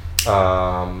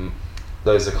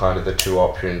 Those are kind of the two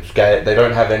options. They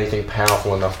don't have anything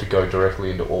powerful enough to go directly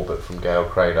into orbit from Gale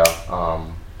Crater,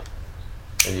 and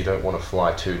you don't want to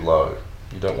fly too low.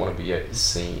 You don't want to be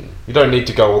seen. You don't need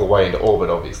to go all the way into orbit,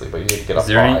 obviously, but you need to get up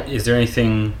high. Is there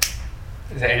anything?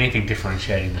 Is there anything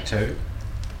differentiating the two?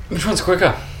 Which one's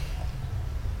quicker?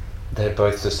 They're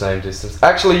both the same distance.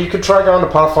 Actually, you could try going to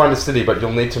Pathfinder City, but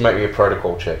you'll need to make me a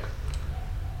protocol check.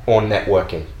 Or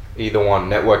networking. Either one.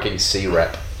 Networking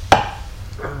C-Rep.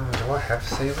 Do I have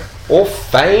C-Rep? Or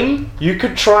Fame. You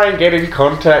could try and get in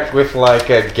contact with like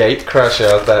a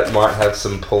gatecrasher that might have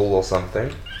some pull or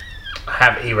something. I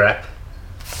have E-Rep.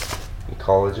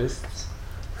 Ecologists.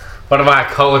 What have my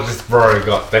ecologist bro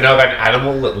got? They know about an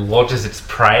animal that lodges its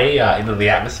prey into the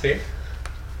atmosphere?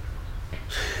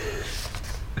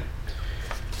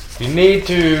 You need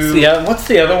to... What's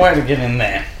the other way to get in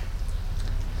there?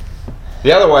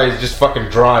 The other way is just fucking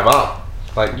drive up.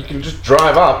 Like, you can just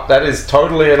drive up. That is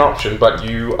totally an option, but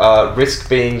you risk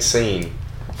being seen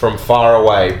from far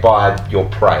away by your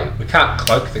prey. We can't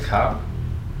cloak the car.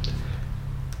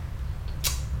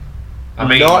 I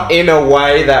mean, not in a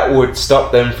way that would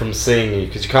stop them from seeing you,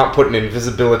 because you can't put an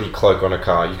invisibility cloak on a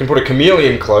car. You can put a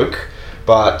chameleon cloak,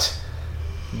 but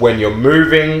when you're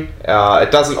moving, it also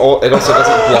doesn't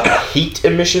block heat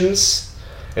emissions.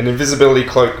 An invisibility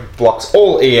cloak blocks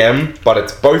all EM, but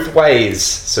it's both ways,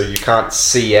 so you can't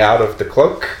see out of the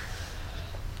cloak.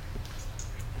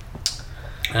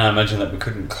 And I imagine that we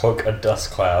couldn't cloak a dust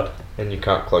cloud. And you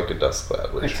can't cloak a dust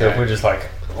cloud. So if we're just like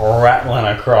rattling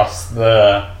across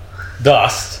the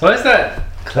dust. Where's that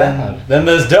Cloud. Then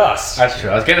there's dust. That's true.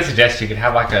 I was going to suggest you could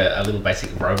have like a little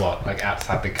basic robot like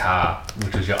outside the car,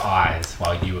 which was your eyes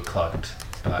while you were cloaked.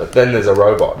 But then there's a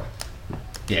robot.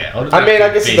 Yeah. I mean,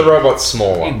 I guess the robot's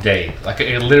smaller. Indeed. Like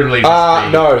it literally just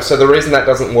be- no, so the reason that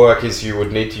doesn't work is you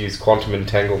would need to use quantum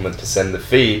entanglement to send the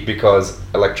feed because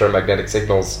electromagnetic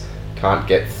signals can't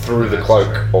get through the That's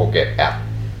cloak true. or get out.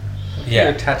 Yeah,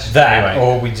 attach that, anyway.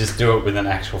 or we just do it with an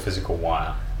actual physical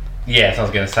wire. Yes, I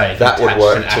was going to say. if That you would attached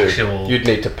work an too. Actual, You'd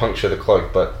need to puncture the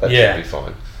cloak, but that Yeah. should be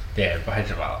fine. yeah, behind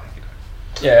your eye.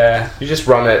 Yeah. You just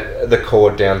run the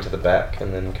cord down to the back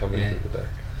and then come into the back.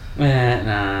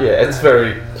 Nah. Yeah, it's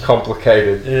very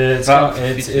complicated. It's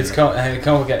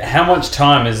complicated. How much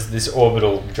time is this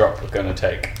orbital drop going to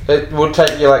take? It will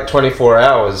take you like 24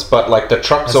 hours, but like the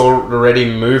truck's already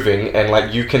moving and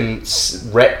like you can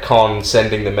retcon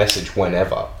sending the message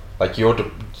whenever. Like you're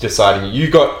deciding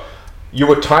you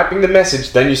were typing the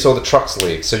message, then you saw the trucks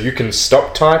leave, so you can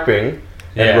stop typing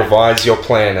and revise your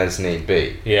plan as need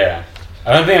be. Yeah.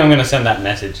 I don't think I'm going to send that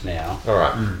message now. All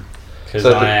right. Because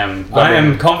So I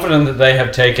am confident that they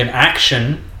have taken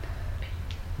action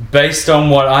based on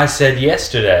what I said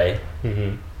yesterday.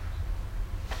 Mm-hmm.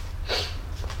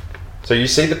 So you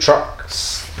see the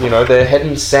trucks, they're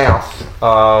heading south.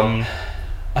 I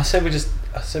said we just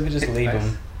leave base.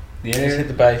 them. Yeah. Just hit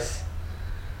the base.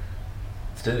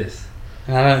 Let's do this.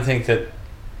 And I don't think that.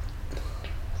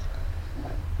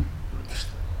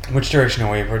 Which direction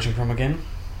are we approaching from again?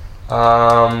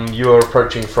 You are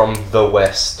approaching from the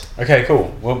west. Okay,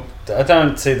 cool. Well, I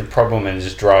don't see the problem in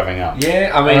just driving up.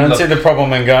 Yeah, I don't see the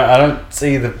problem in going. I don't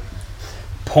see the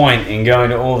point in going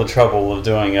to all the trouble of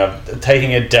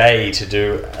taking a day to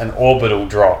do an orbital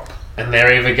drop. And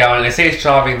they're either going, I see us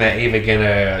driving, they're either going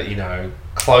to,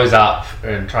 close up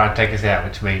and try and take us out,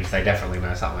 which means they definitely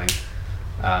know something.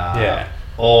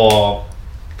 Or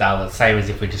they're the same as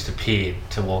if we just appeared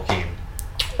to walk in.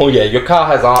 Oh yeah, your car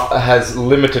has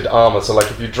limited armor, so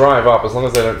like if you drive up, as long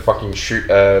as they don't fucking shoot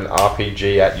an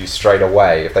RPG at you straight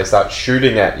away, if they start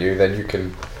shooting at you, then you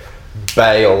can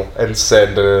bail and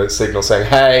send a signal saying,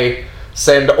 "Hey,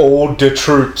 send all the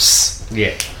troops."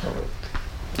 Yeah.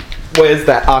 Where's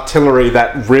that artillery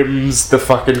that rims the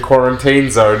fucking quarantine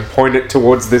zone? Point it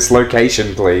towards this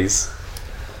location, please.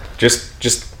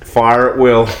 Just fire at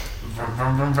will.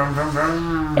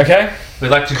 Okay. We'd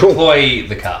like to deploy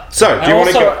the car. So, do you want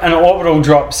to go? An orbital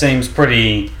drop seems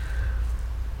pretty.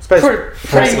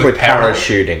 Basically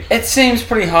parachuting. It seems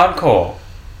pretty hardcore.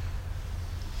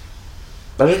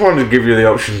 I just wanted to give you the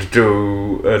option to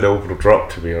do an orbital drop,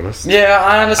 to be honest. Yeah,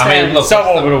 I understand.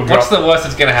 Suborbital drop. What's the worst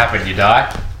that's going to happen? You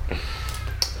die?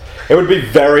 It would be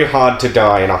very hard to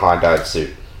die in a high dive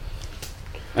suit.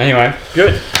 Anyway,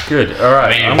 good. All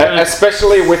right. I mean,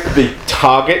 especially with the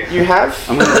target you have.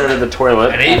 I'm going to go to the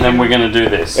toilet and then we're going to do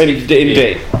this.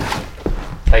 Indeed.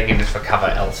 Taking this for cover,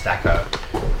 El Stacco.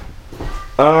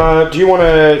 Do you want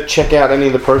to check out any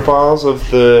of the profiles of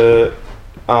the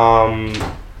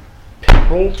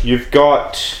people? You've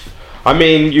got... I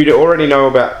mean, you already know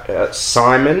about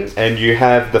Simon, and you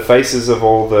have the faces of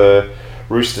all the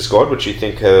Rooster Squad, which you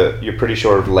think you're pretty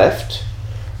sure have left.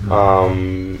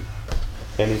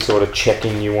 Any sort of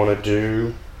checking you want to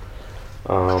do?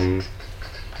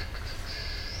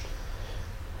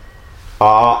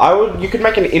 You could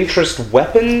make an interest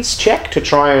weapons check to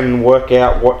try and work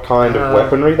out what kind of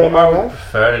weaponry they might What I would have.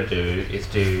 prefer to do is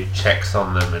do checks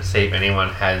on them and see if anyone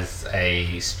has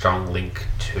a strong link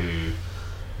to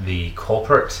the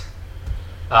corporate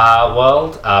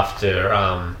world. After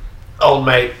old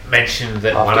mate mentioned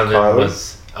that one of them Kylie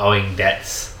was owing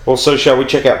debts. Also, shall we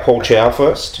check out Paul Chow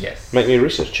first? Yes. Make me a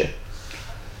research check.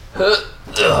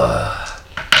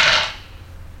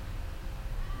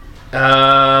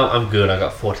 I'm good. I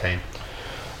got 14.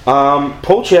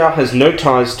 Paul Chow has no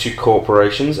ties to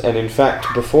corporations, and in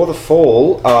fact, before the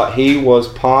fall, he was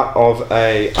part of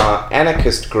a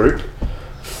anarchist group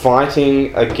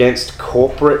fighting against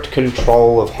corporate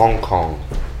control of Hong Kong.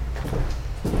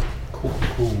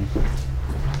 Cool.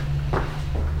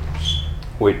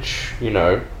 Which,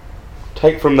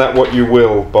 take from that what you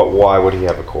will, but why would he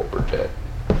have a corporate debt?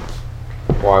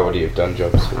 Why would he have done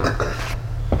jobs for them?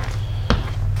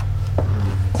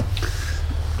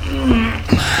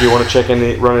 Do you want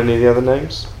to run any of the other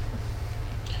names?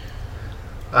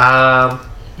 I'm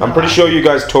pretty sure you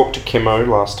guys talked to Kimmo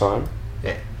last time.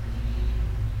 Yeah.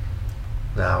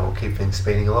 No, we'll keep things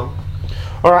speeding along.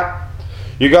 Alright.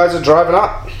 You guys are driving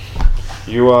up.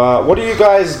 What do you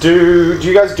guys do? Do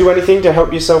you guys do anything to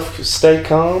help yourself stay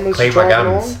calm as Clean you my drive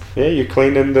guns. along? Yeah, you're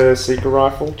cleaning the Seeker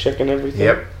rifle, checking everything.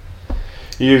 Yep.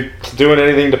 You doing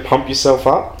anything to pump yourself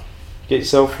up? Get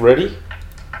yourself ready?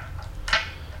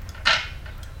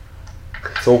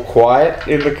 It's all quiet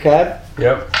in the cab.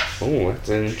 Yep. Oh, that's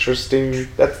an interesting.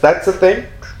 That's a thing.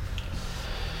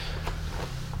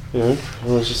 You know,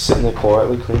 everyone's just sitting there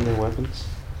quietly, cleaning their weapons.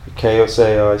 The Chaos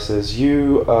AI says,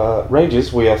 "You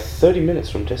Rangers, we are 30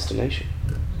 minutes from destination."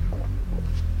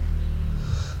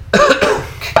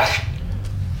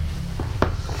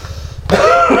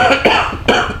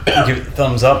 Give it a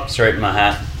thumbs up straight in my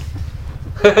hat.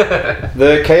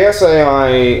 The Chaos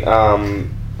AI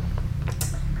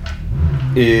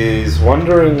is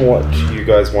wondering what you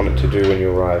guys wanted to do when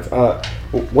you arrive.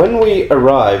 When we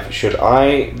arrive, should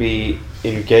I be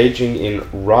engaging in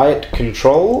riot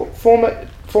control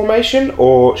formation,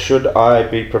 or should I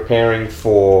be preparing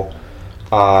for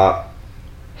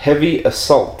heavy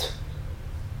assault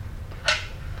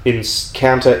in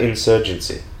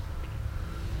counter-insurgency?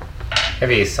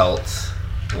 Heavy assaults.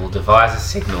 We'll devise a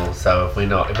signal, so if we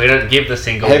don't give the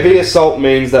signal... Heavy assault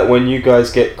means that when you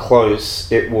guys get close,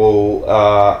 it will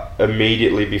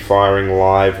immediately be firing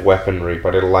live weaponry,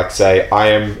 but it'll like say, I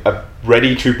am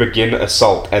ready to begin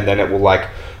assault, and then it will like,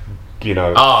 you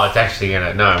know... Oh, it's actually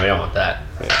gonna... No, we don't want that.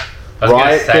 Yeah. I was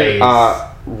gonna say...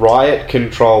 Riot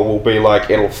control will be like,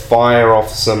 it'll fire off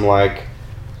some like...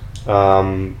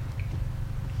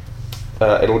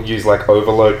 it'll use like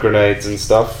overload grenades and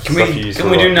stuff. Can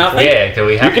we do nothing? Yeah, do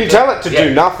we have You can tell it to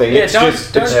do nothing. Yeah, it's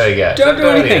don't There we go. do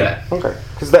anything. Okay.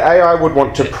 Because the AI would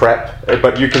want to prep,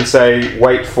 but you can say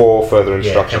wait for further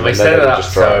instruction. Can we and then set it it'll up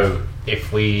just drive. so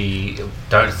if we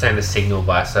don't send a signal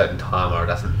by a certain time or it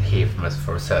doesn't hear from us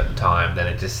for a certain time, then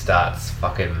it just starts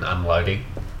fucking unloading?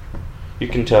 You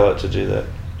can tell it to do that.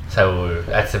 So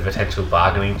that's a potential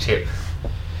bargaining chip.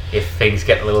 If things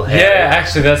get a little heavy. Yeah,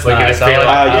 actually, that's We can nice. just be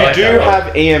like, You do that one.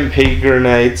 have EMP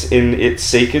grenades in its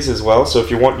seekers as well, so if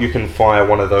you want, you can fire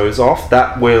one of those off.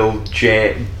 That will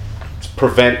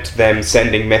prevent them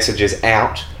sending messages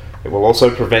out. It will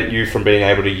also prevent you from being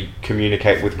able to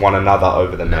communicate with one another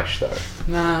over the mesh, though.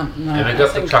 No. And we've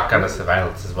got the truck under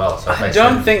surveillance as well. So if I they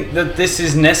don't send- think that this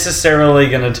is necessarily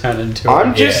going to turn into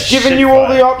I'm a just shit giving you all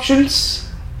fight. the options.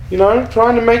 You know,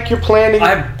 trying to make your planning.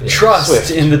 I trust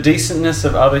swift. in the decentness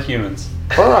of other humans.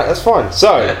 Alright, that's fine.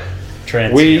 So, we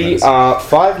Transhumans. are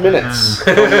 5 minutes.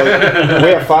 We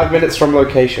are 5 minutes from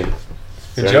location.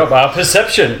 Good So, job. Our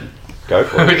perception. Go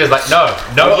for We're it. just like,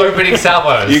 no opening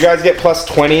salvos. You guys get plus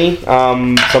 20.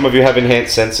 Some of you have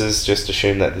enhanced sensors. Just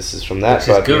assume that this is from that. Which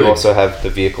is But good. you also have the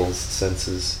vehicle's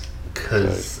sensors.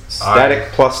 Because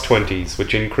Static plus 20s,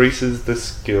 which increases the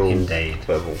skill Indeed.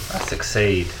 level. I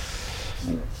succeed.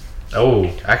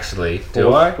 Oh, actually,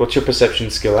 do I? What's your perception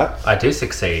skill at? I do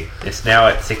succeed. It's now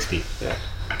at 60. Yeah.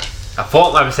 I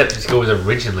thought my perception skill was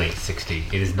originally 60.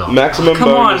 It is not. Maximum Come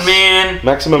bonus. on, man.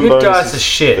 Maximum You bonus guys is are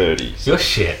shit. 30. You're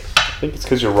shit. I think it's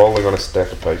because you're rolling on a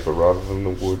stack of paper rather than the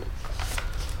wood.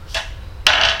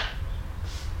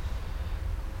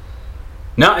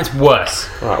 No, it's worse.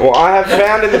 Right, well, I have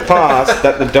found in the past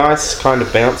that the dice kind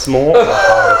of bounce more on a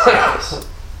higher surface.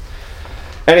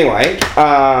 Anyway,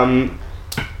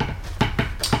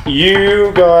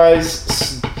 you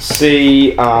guys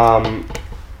see no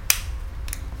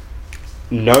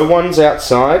one's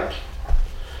outside.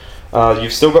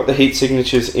 You've still got the heat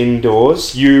signatures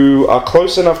indoors. You are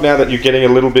close enough now that you're getting a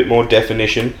little bit more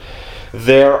definition.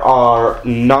 There are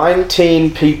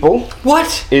 19 people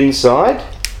What? inside.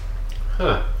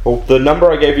 Huh. Well, the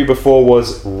number I gave you before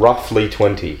was roughly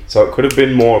 20, so it could have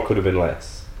been more, it could have been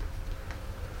less.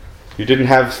 You didn't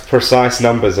have precise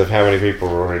numbers of how many people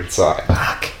were inside.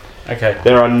 Fuck. Okay.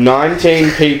 There are 19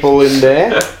 people in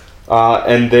there,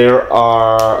 and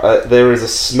there is a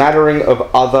smattering of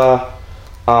other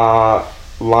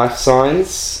life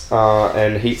signs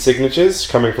and heat signatures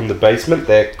coming from the basement.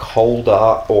 They're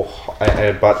colder,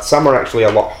 but some are actually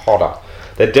a lot hotter.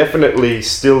 They're definitely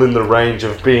still in the range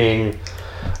of being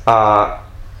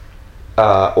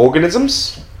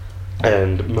organisms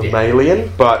and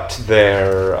mammalian, but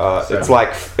they're it's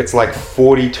like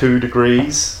 42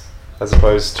 degrees as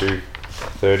opposed to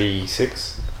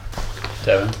 36.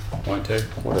 7.2.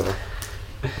 Whatever.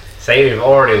 See, we've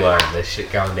already learned there's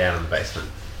shit going down in the basement.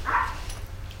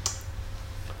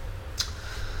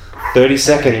 30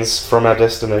 seconds from our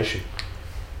destination.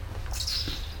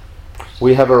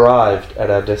 We have arrived at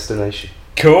our destination.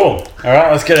 Cool.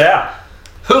 Alright, let's get out.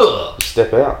 Huh.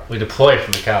 Step out. We deployed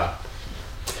from the car.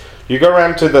 You go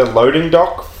around to the loading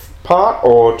dock part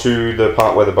or to the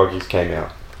part where the buggies came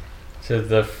out? To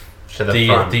the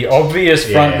front. the obvious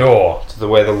front Yeah. door. To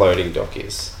where the loading dock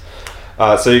is.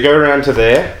 So you go around to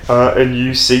there and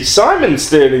you see Simon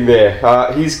standing there.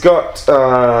 He's got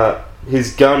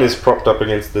his gun is propped up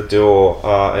against the door,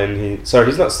 and he's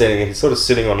not standing there. He's sort of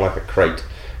sitting on like a crate.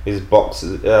 His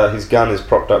his gun is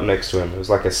propped up next to him. It was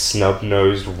like a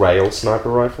snub-nosed rail sniper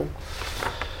rifle.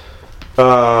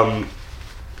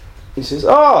 He says,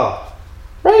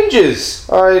 Rangers!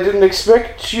 I didn't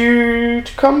expect you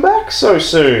to come back so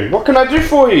soon. What can I do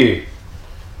for you?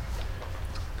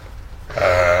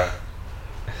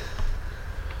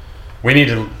 We need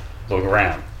to look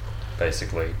around,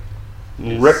 basically.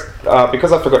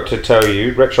 Because I forgot to tell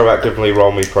you, retroactively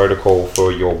roll me protocol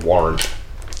for your warrant.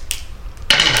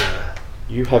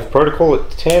 You have protocol at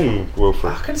 10,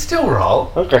 Wilfred. I can still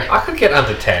roll. Okay. I could get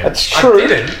under 10. That's true. I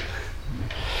didn't.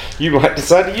 You might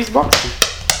decide to use boxing.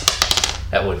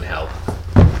 That wouldn't help.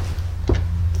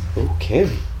 Okay.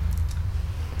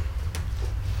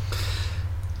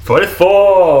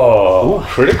 44! Ooh,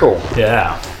 critical.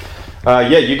 Yeah.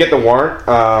 Yeah, you get the warrant.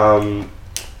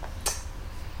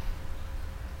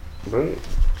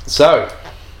 So,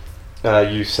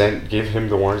 you give him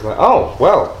the warrant. He's like, oh,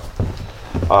 well,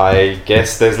 I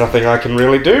guess there's nothing I can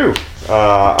really do.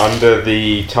 Under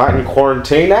the Titan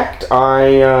Quarantine Act, I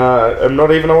am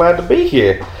not even allowed to be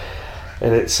here.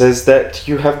 And it says that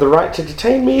you have the right to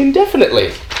detain me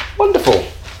indefinitely. Wonderful.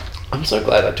 I'm so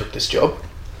glad I took this job.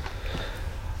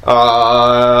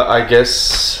 I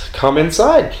guess come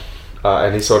inside.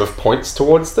 And he sort of points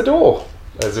towards the door,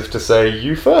 as if to say,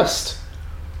 you first.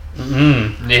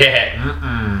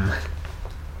 Yeah.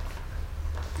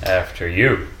 After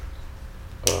you.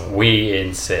 We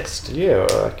insist. Yeah,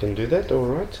 I can do that,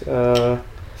 alright. I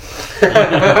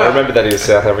remember that he was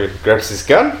South African. Grabs his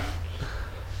gun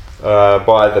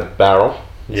by the barrel.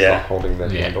 He's not holding the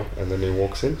handle, and then he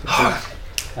walks in.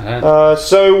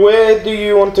 So where do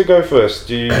you want to go first?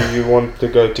 Do you want to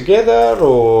go together,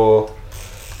 or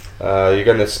you're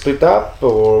going to split up,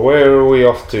 or where are we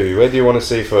off to? Where do you want to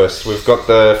see first? We've got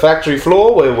the factory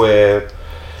floor where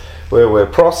we're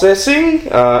processing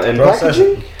and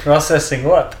packaging. Processing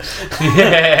what?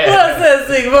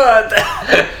 Processing what?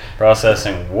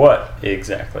 Processing what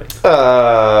exactly?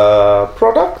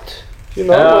 Product.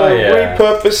 We're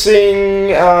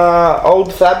repurposing old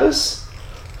fabbers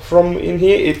from in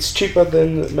here. It's cheaper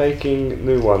than making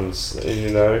new ones,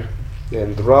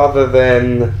 And rather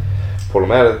than pull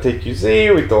them out of the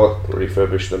TQZ, we thought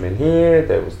refurbish them in here.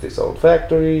 There was this old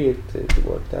factory. It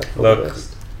worked out for the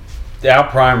best. Our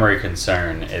primary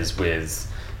concern is with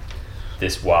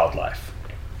this wildlife.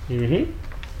 Mm-hmm.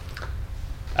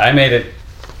 I made it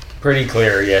pretty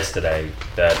clear yesterday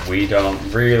that we don't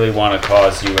really want to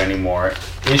cause you any more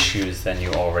issues than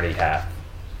you already have,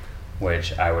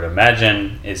 which I would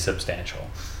imagine is substantial.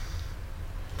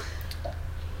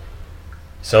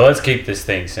 So let's keep this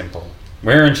thing simple.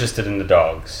 We're interested in the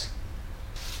dogs.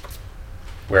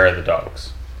 Where are the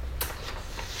dogs?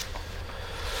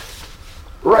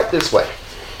 Right this way.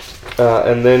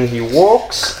 And then he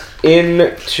walks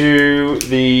into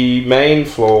the main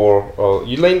floor.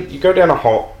 You go down a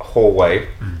hallway.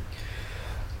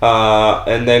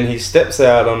 And then he steps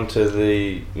out onto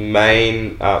the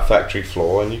main factory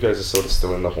floor, and you guys are sort of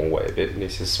still in the hallway a bit. And he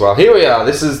says, well, here we are.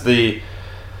 This is the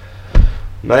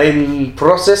main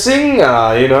processing.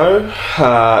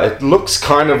 It looks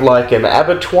kind of like an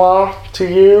abattoir to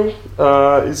you,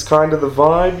 is kind of the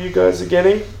vibe you guys are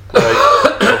getting.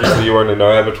 Obviously you only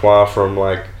know abattoir from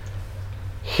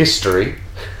history,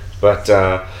 but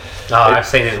I've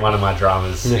seen it in one of my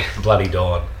dramas. Bloody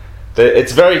Dawn.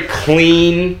 It's very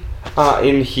clean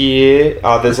in here.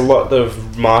 There's a lot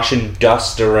of Martian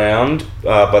dust around,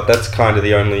 but that's kind of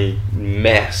the only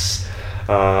mess.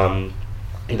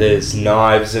 There's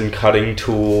knives and cutting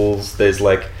tools. There's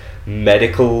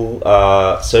medical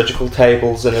surgical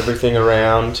tables and everything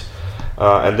around.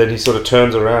 And then he sort of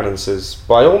turns around and says,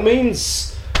 by all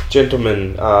means,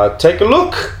 gentlemen, take a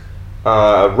look.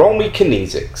 Roll me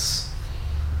kinesics.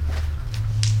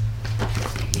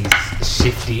 He's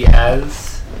shifty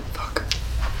as... Fuck.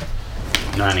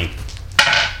 90.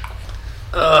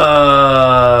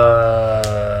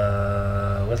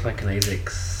 Where's my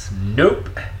kinesics? Nope.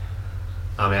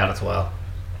 I'm out as well.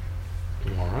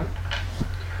 Alright.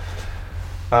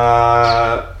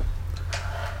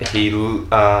 He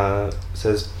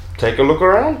says, take a look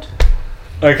around.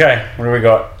 Okay, what do we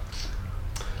got?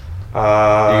 You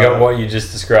got what you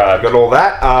just described. Got all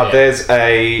that. There's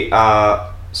a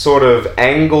sort of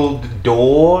angled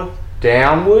door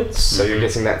downwards, so you're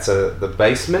guessing that's the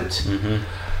basement.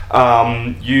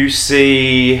 You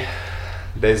see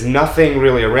there's nothing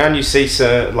really around. You see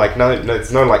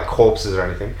there's no corpses or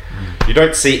anything. You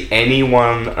don't see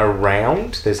anyone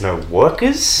around. There's no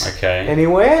workers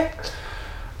anywhere.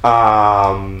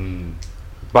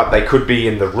 but they could be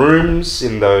in the rooms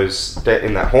in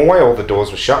that hallway. All the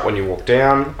doors were shut when you walk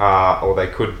down, or they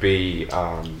could be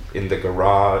in the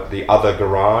garage, the other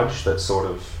garage that's sort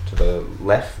of to the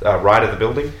left, right of the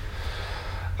building.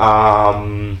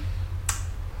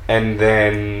 And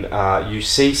then you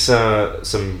see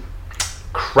some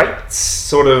crates,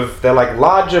 sort of. They're like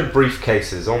larger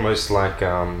briefcases, almost like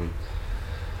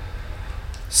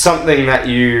something that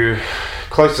you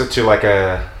closer to like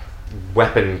a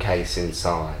weapon case in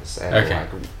size, and Okay.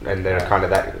 and they're kind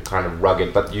of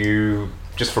rugged. But you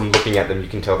just from looking at them, you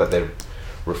can tell that they're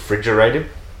refrigerated.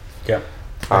 Yeah.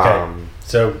 Okay.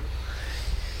 So,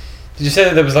 did you say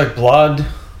that there was like blood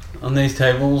on these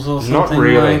tables or something? Not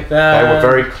really. Like that? They were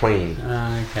very clean.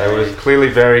 Okay. They were clearly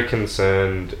very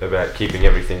concerned about keeping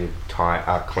everything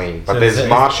clean. But So there's is it-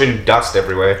 Martian dust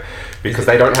everywhere because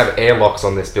they don't have airlocks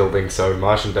on this building, so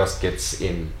Martian dust gets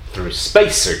in through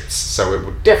spacesuits, so it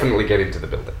would definitely get into the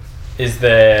building. Is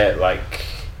there like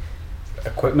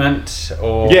equipment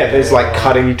or? Yeah, there's like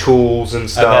cutting tools and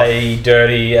stuff. Are they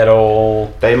dirty at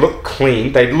all? They look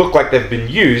clean. They look like they've been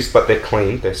used, but they're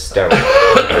clean. They're sterile.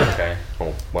 Okay.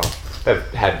 Oh, well, they've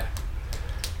had...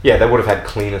 Yeah, they would have had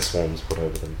cleaner swarms put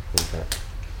over them, in fact,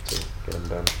 to get them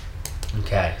done.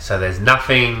 Okay, so there's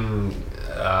nothing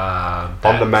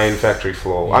On the main factory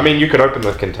floor. I mean, you could open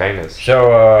the containers.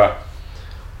 So,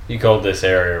 you called this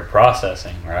area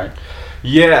processing, right?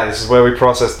 Yeah, this is where we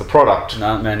process the product.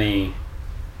 Not many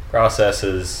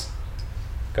processes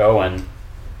going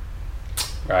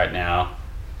right now.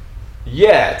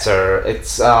 Yeah, it's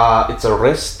a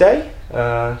rest day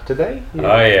today. Oh,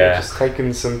 yeah. We're just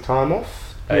taking some time off.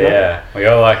 Oh you know? yeah, we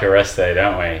all like a rest day,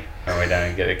 don't we? When we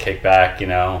don't get a kickback,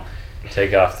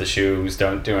 take off the shoes,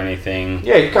 don't do anything.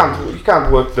 Yeah, you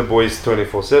can't work the boys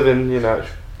 24/7. You know,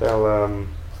 they'll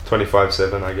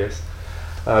 25/7, I guess.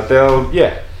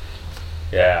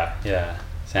 Yeah.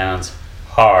 Sounds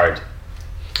hard.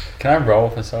 Can I roll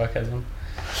for sarcasm?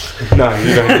 No,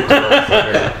 you don't get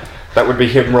to roll. That would be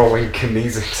him rolling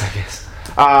kinesics, I guess.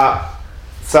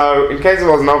 So, in case it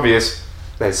wasn't obvious,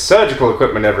 there's surgical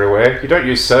equipment everywhere. You don't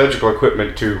use surgical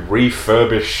equipment to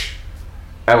refurbish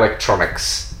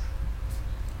electronics.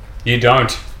 You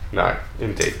don't. No,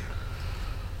 indeed.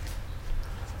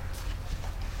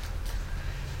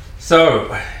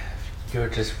 So, you're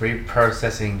just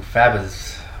reprocessing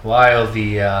fabbers. Why all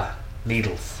the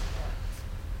needles?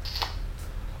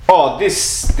 Oh,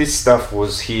 this stuff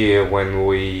was here when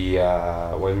we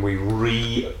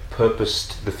repurposed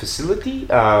the facility.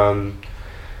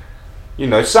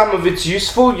 Some of it's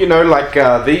useful. Like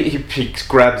he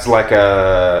grabs like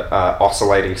a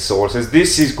oscillating saw. Says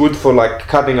this is good for like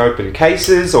cutting open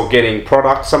cases or getting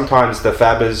product. Sometimes the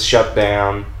fabbers shut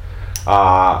down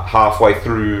halfway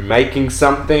through making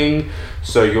something.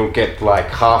 So you'll get like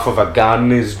half of a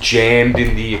gun is jammed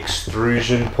in the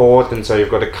extrusion port, and so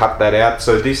you've got to cut that out.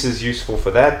 So this is useful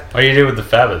for that. What do you do with the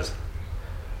fabbers?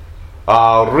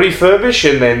 Refurbish,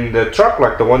 and then the truck,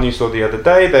 like the one you saw the other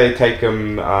day, they take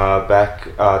them back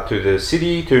to the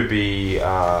city to be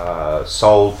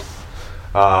sold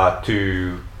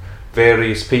to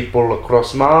various people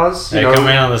across Mars. They come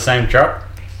in on the same truck?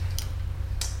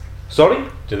 Sorry?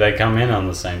 Do they come in on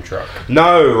the same truck?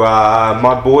 No,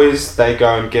 my boys, they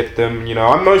go and get them.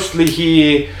 I'm mostly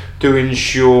here to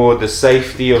ensure the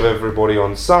safety of everybody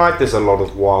on site. There's a lot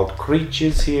of wild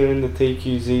creatures here in the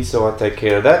TQZ, so I take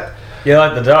care of that. You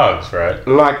like the dogs, right?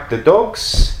 Like the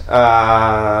dogs,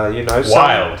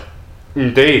 Wild.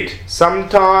 Indeed.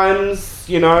 Sometimes,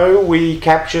 we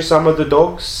capture some of the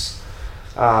dogs.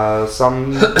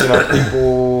 Some,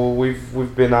 people,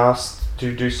 we've been asked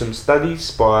to do some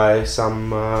studies by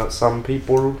some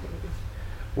people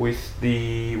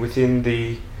within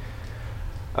the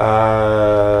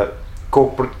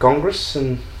corporate congress,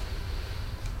 and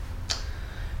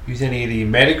Use any of the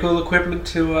medical equipment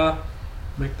to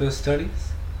make those studies?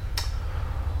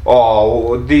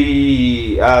 oh,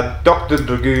 the Dr.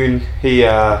 Dragoon, he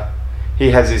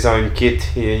has his own kit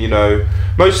here.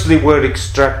 Mostly we're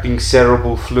extracting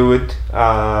cerebral fluid.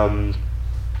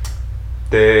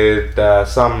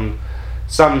 There's some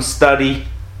study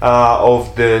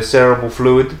of the cerebral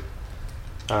fluid.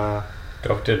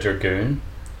 Dr. Dragoon?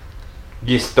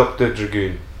 Yes, Dr.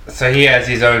 Dragoon. So he has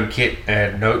his own kit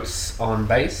and notes on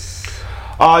base?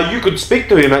 You could speak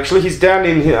to him actually. He's down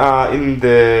in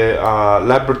the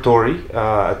laboratory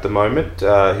at the moment.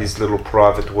 His little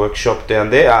private workshop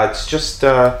down there. It's just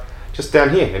down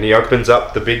here, and he opens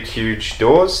up the big, huge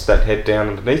doors that head down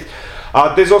underneath.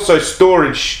 There's also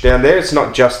storage down there. It's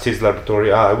not just his laboratory.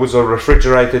 It was a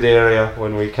refrigerated area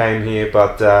when we came here,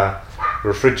 but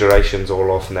refrigeration's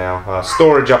all off now.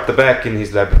 Storage up the back in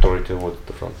his laboratory towards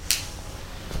the front.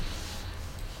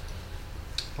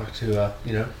 like to,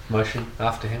 motion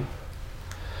after him.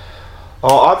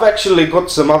 Oh, I've actually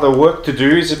got some other work to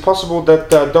do. Is it possible that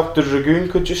Dr. Dragoon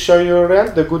could just show you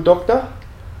around, the good doctor?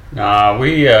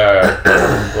 We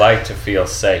like to feel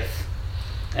safe,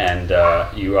 and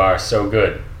you are so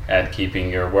good at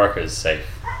keeping your workers safe.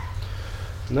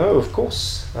 No, of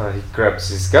course. He grabs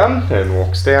his gun and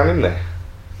walks down in there.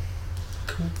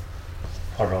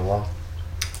 Hold on, well.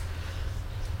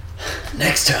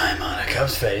 Next time on a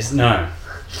Cubs Phase. No.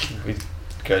 We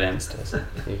go downstairs.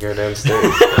 You go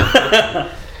downstairs.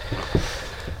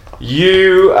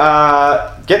 You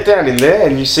get down in there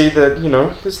and you see that,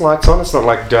 there's lights on. It's not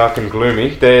like dark and gloomy.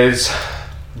 There's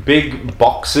big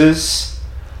boxes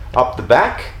up the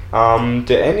back.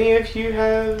 Do any of you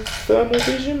have thermal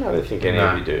vision? I don't think any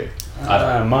of you do.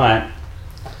 I might.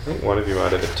 I think one of you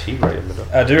might have a T-ray emitter.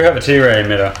 I do have a T-ray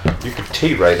emitter. You could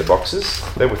T-ray the boxes.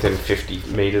 They're within 50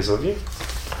 meters of you.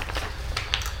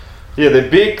 Yeah, they're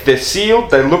big, they're sealed,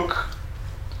 they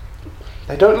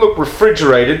don't look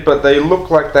refrigerated, but they look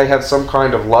like they have some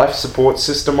kind of life support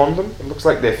system on them. It looks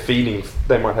like they're feeding,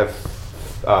 they might have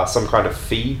some kind of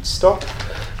feed stock.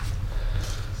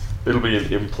 It'll be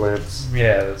in implants.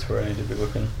 Yeah, that's where I need to be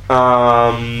looking.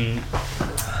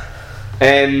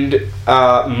 And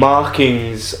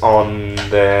markings on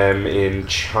them in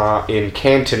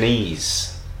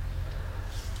Cantonese,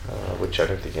 which I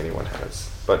don't think anyone has.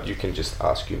 But you can just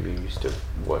ask your muse to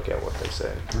work out what they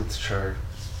say. That's true.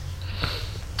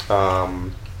 I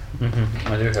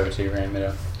do have a T-ray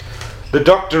emitter. The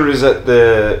doctor is at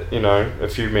a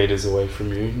few meters away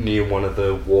from you, near one of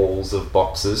the walls of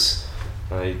boxes.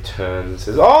 He turns and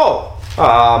says,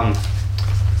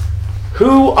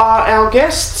 who are our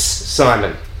guests,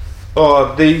 Simon?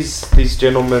 Oh, these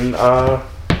gentlemen are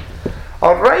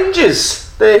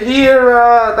rangers. They're here,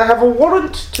 they have a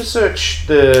warrant to search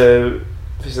the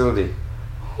facility.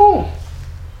 Oh,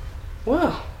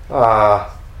 well,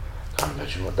 can't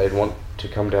imagine what they'd want to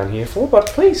come down here for, but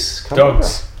please, come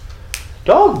Dogs. over.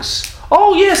 Dogs?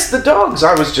 Oh, yes, the dogs.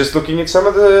 I was just looking at some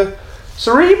of the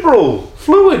cerebral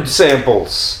fluid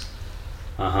samples.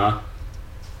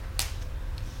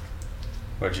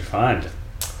 What'd you find?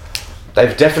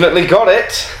 They've definitely got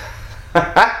it.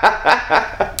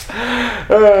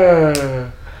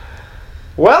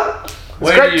 Well,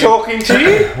 it's great talking to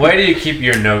you. Where do you keep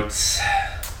your notes?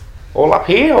 All up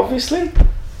here, obviously.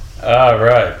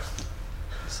 Right.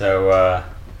 So,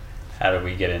 how do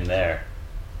we get in there?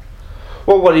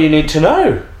 Well, what do you need to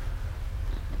know?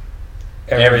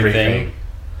 Everything.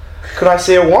 Could I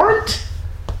see a warrant?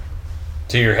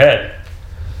 To your head.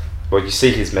 Well, you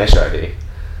see his mesh ID.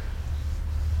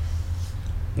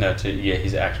 No,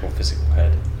 his actual physical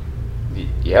head.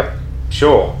 Yep,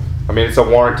 sure. I mean, it's a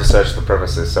warrant to search the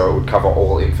premises, so it would cover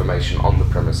all information on the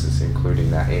premises,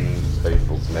 including that in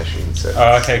people's meshing sets.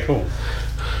 Oh, okay, cool.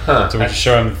 Huh. So we just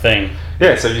show him the thing.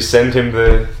 Yeah, so you send him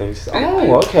the things.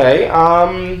 Oh, okay.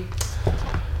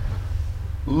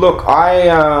 Look,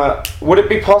 would it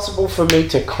be possible for me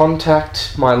to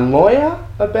contact my lawyer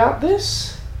about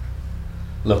this?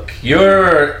 Look,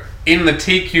 you're in the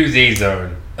TQZ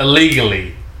zone,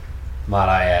 illegally, might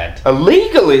I add.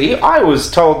 Illegally? I was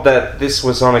told that this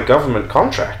was on a government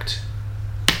contract.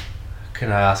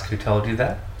 Can I ask who told you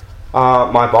that?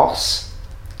 My boss.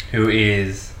 Who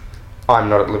is? I'm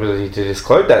not at liberty to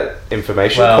disclose that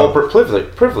information. Well,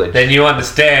 corporate privilege. Then you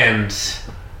understand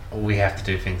we have to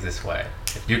do things this way.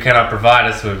 If you cannot provide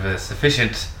us with a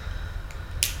sufficient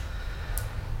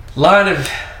line of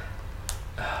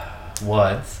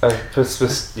words.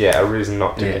 A reason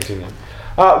not to continue.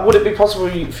 Would it be possible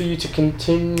for you to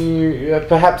continue?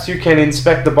 Perhaps you can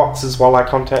inspect the boxes while I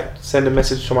send a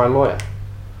message to my lawyer.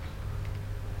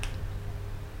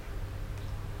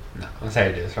 No, that's how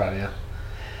you do this right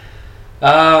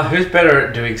now. Who's better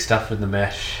at doing stuff with the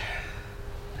mesh?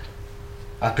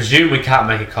 I presume we can't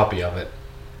make a copy of it.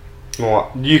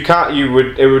 Well, you can't.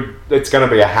 It's going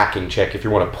to be a hacking check if you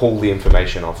want to pull the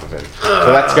information off of him.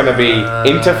 So that's going to be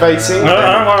interfacing.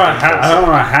 I don't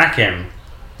want to hack him.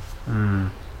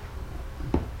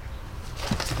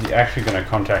 You're actually going to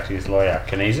contact his lawyer.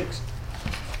 Kinesics?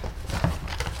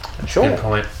 Sure. Good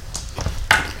point.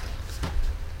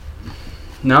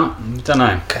 No, don't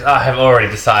know. Because I have already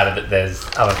decided that there's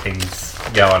other things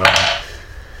going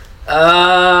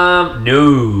on.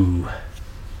 No.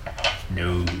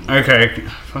 Okay,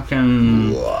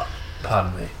 fucking...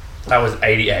 Pardon me. That was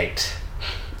 88.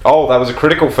 Oh, that was a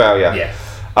critical failure. Yes.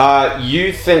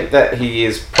 You think that he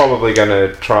is probably going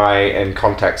to try and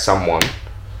contact someone,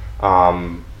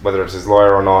 whether it's his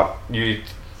lawyer or not.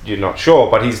 You're not sure,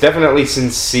 but he's definitely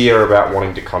sincere about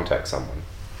wanting to contact someone.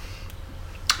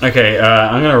 Okay,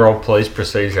 I'm going to roll police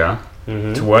procedure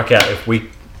to work out if we...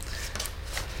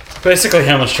 Basically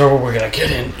how much trouble we're going to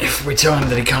get in if we tell him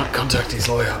that he can't contact his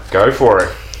lawyer. Go for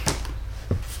it.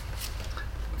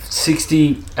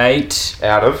 68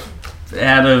 Out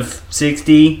of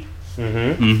 60.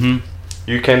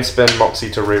 You can spend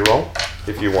Moxie to reroll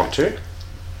if you want to.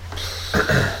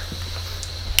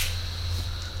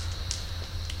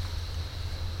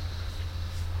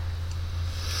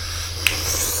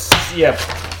 Yep.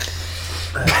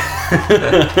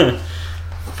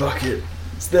 Fuck it.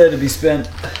 It's there to be spent.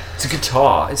 It's a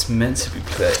guitar. It's meant to be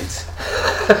played.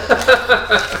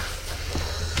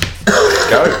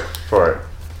 Go for it.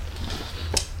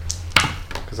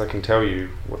 Because I can tell you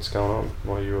what's going on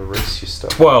while you erase your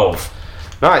stuff. 12.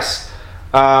 Nice.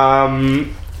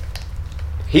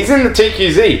 He's in the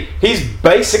TQZ. He's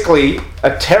basically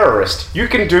a terrorist. You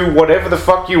can do whatever the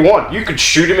fuck you want. You could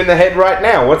shoot him in the head right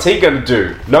now. What's he going to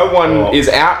do? No one is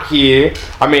out here.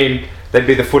 I mean, there'd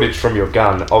be the footage from your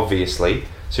gun, obviously.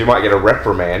 So you might get a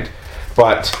reprimand.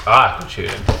 But I could shoot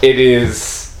him. it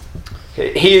is...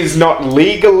 He is not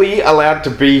legally allowed to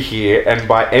be here, and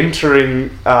by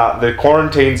entering the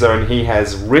quarantine zone, he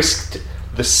has risked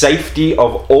the safety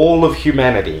of all of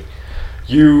humanity.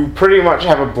 You pretty much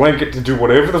have a blanket to do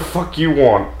whatever the fuck you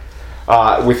want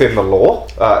within the law,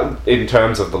 in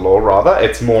terms of the law, rather.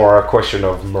 It's more a question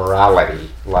of morality.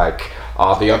 Like,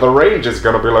 are the other rangers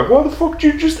going to be like, why the fuck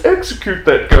did you just execute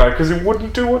that guy? Because he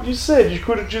wouldn't do what you said. You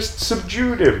could have just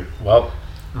subdued him. Well,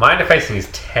 my interfacing is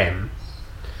 10.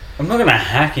 I'm not gonna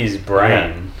hack his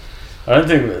brain. I don't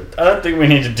think we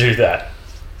need to do that.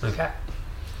 Okay.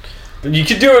 But you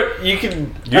could do it. You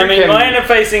can. You I mean, can- my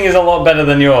interfacing is a lot better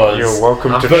than yours. You're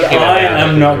welcome to... But Yeah. I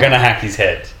am not gonna hack his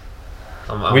head.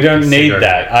 I'm We don't need considering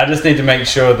that. I just need to make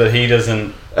sure that he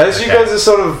doesn't. As you Okay. guys are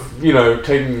sort of,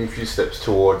 taking a few steps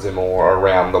towards him or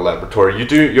around the laboratory,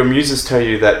 your muses tell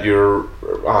you that your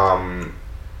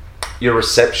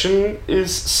reception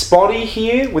is spotty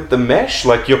here with the mesh.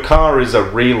 Like, your car is a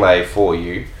relay for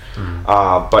you,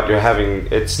 but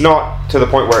it's not to the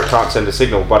point where it can't send a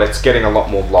signal, but it's getting a lot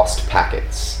more lost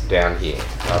packets down here.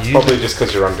 It's probably just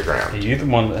because you're Are underground. you the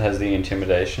one that has the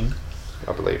intimidation?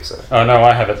 I believe so. Oh no,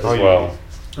 I have it as Oh, you- well.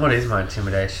 What is my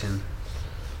intimidation?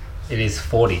 It is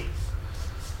 40.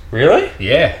 Really?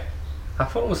 Yeah. I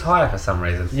thought it was higher for some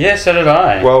reason. Yeah, so did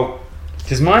I. Well,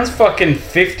 Because mine's fucking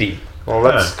 50.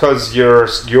 that's because you're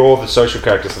the social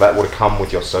character, so that would have come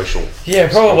with your social. Yeah,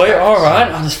 probably. Okay. All right,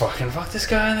 I'll just fucking fuck this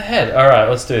guy in the head. All right,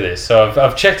 let's do this. So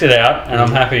I've checked it out, and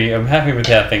I'm happy. I'm happy with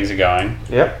how things are going.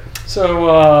 Yep.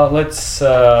 So let's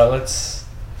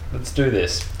do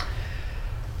this.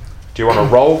 Do you want to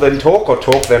roll then talk, or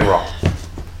talk then roll?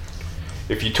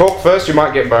 If you talk first, you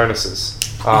might get bonuses.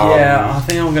 Yeah, I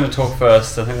think I'm going to talk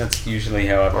first. I think that's usually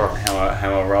how Alright.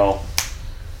 I roll.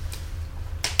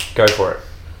 Go for it.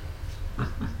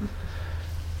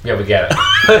 Yeah, we get it.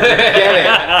 Get it.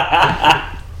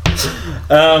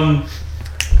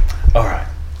 All right.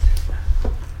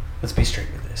 Let's be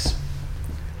straight with this.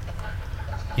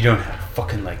 You don't have a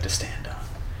fucking leg to stand on.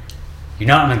 You're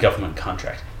not on a government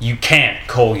contract. You can't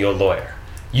call your lawyer.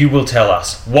 You will tell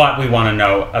us what we want to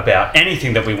know about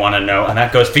anything that we want to know, and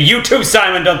that goes for you too,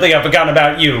 Simon. Don't think I've forgotten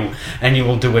about you. And you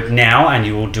will do it now, and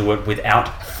you will do it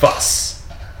without fuss.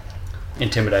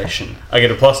 Intimidation. I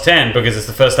get a +10 because it's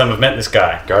the first time I've met this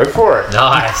guy. Go for it.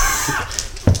 Nice.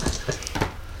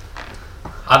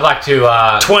 I'd like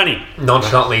to 20.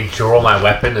 nonchalantly draw my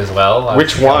weapon as well.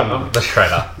 Which one? The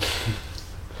shredder.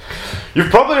 You've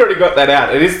probably already got that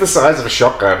out. It is the size of a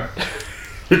shotgun.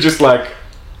 You're just like...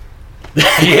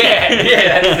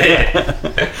 yeah, that's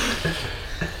it.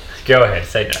 Go ahead,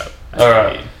 say no.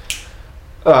 Alright.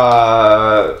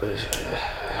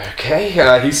 Okay,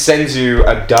 he sends you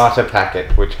a data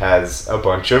packet which has a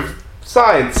bunch of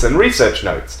science and research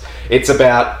notes. It's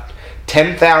about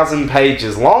 10,000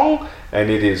 pages long, and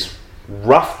it is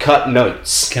rough cut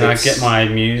notes. Can I get my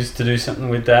muse to do something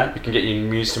with that? You can get your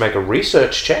muse to make a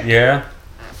research check. Yeah.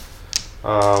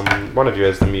 One of you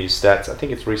has the muse stats. I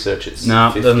think it's research. It's No,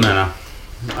 50. doesn't matter.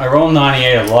 I roll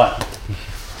 98 a lot.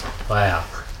 Wow.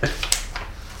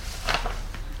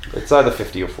 It's either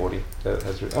 50 or 40. That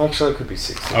has actually, it could be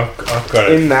 60. I've got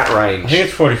it. In that I range. think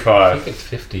it's I 45. think it's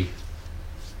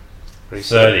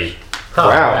 50.30. Oh,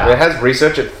 Wow, it has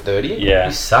research at 30? Yeah.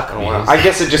 You suck, Oh, Muse. wow. I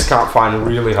guess it just can't find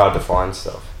really hard to find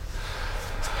stuff.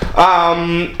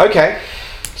 Okay.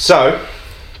 So,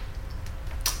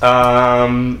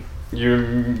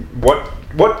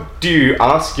 what do you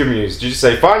ask your muse? Do you just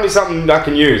say, find me something I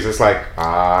can use? It's like,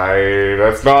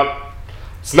 it's not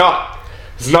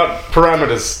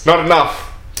parameters, not enough.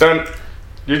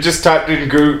 You just typed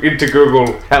into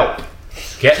Google help.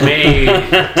 Get me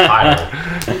the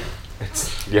title.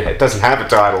 Yeah, it doesn't have a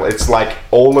title. It's like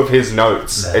all of his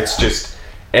notes. Nah. It's just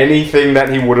anything that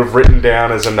he would have written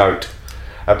down as a note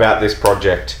about this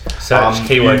project. Search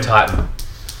keyword Titan.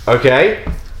 Okay.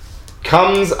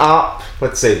 Comes up,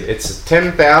 let's see, it's a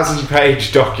 10,000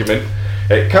 page document.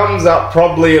 It comes up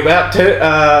probably about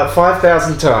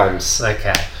 5,000 times.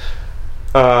 Okay.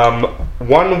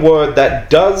 One word that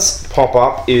does pop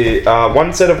up,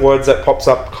 one set of words that pops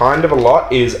up kind of a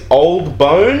lot is old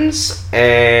bones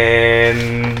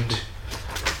and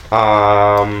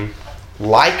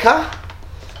Leica.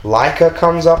 Leica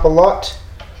comes up a lot.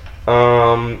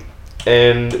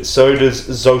 And so does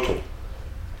Zotel.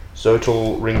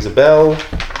 Zotel rings a bell,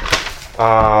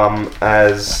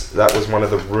 as that was one of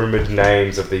the rumoured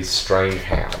names of these strange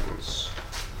hounds.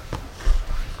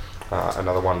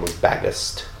 Another one was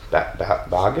Bagust.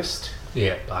 Bargust?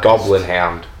 Yeah. Bargust. Goblin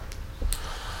hound.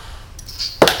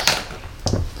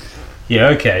 Yeah,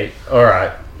 okay.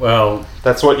 Alright. Well,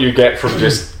 That's what you get from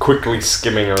just quickly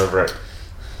skimming over it.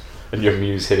 And your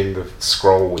muse hitting the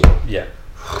scroll wheel. yeah.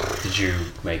 Did you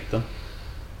make them?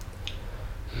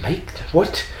 Make them?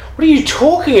 What are you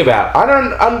talking about? I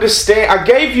don't understand. I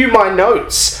gave you my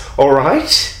notes,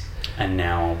 alright? And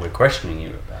now we're questioning you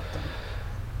about them.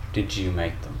 Did you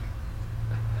make them?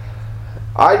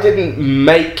 I didn't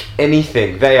make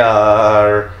anything.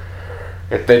 They're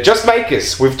just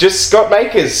makers. We've just got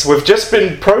makers. We've just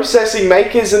been processing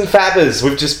makers and fabbers.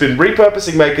 We've just been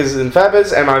repurposing makers and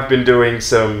fabbers, and I've been doing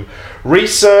some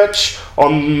research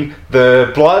on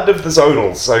the blood of the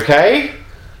Zonals, okay?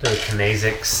 The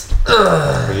kinesics.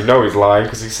 Well, you know he's lying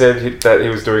because he said that he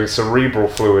was doing cerebral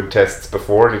fluid tests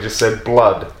before, and he just said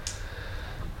blood.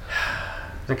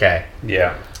 Okay.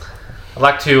 Yeah. I'd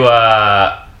like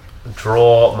to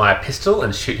draw my pistol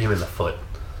and shoot him in the foot.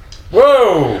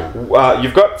 Whoa!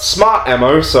 You've got smart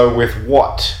ammo, so with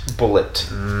what bullet?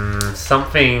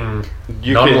 Something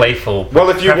You non-lethal. Well,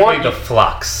 if you preferably want- the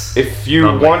flux. If you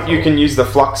Non-lethal. want, you can use the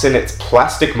flux in its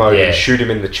plastic mode Yeah. and shoot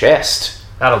him in the chest.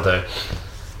 That'll do.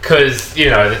 Because,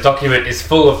 the document is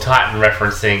full of Titan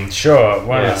referencing. Sure.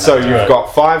 Why not? So you've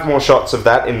got 5 more shots of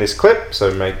that in this clip,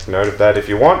 so make note of that if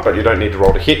you want, but you don't need to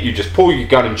roll to hit, you just pull your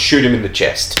gun and shoot him in the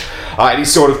chest. And he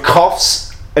sort of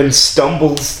coughs and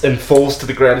stumbles and falls to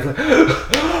the ground. He's like,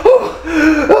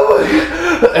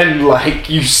 and like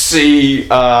you see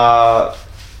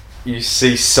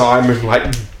Simon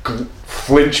like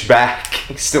flinch back.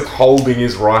 He's still holding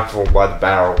his rifle by the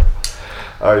barrel.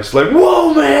 He's like,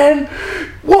 whoa, man!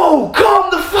 Whoa, calm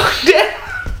the fuck down!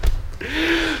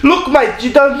 Look, mate,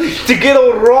 you don't need to get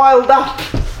all riled up.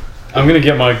 I'm gonna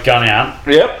get my gun out.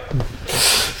 Yep.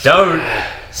 Don't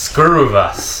screw with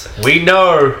us. We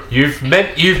know you've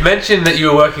mentioned that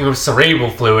you were working with cerebral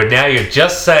fluid. Now you're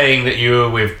just saying that you were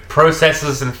with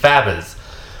processors and fabbers.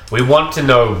 We want to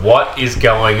know what is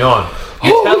going on.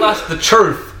 You tell us the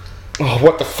truth. Oh,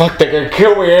 what the fuck? They're gonna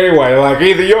kill me anyway. Like,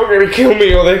 either you're gonna kill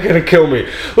me or they're gonna kill me.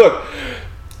 Look,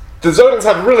 the Zonals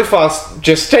have a really fast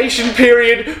gestation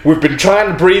period. We've been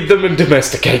trying to breed them and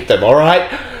domesticate them,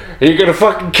 alright? Are you gonna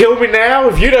fucking kill me now?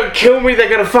 If you don't kill me, they're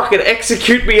gonna fucking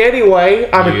execute me anyway.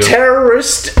 I'm a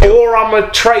terrorist or I'm a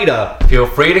traitor. Feel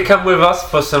free to come with us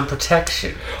for some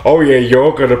protection. Oh yeah,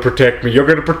 you're gonna protect me. You're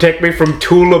gonna protect me from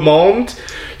tout le monde?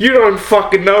 You don't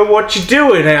fucking know what you're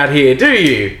doing out here, do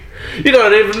you? You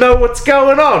don't even know what's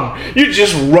going on. You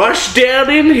just rush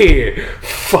down in here.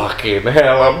 Fucking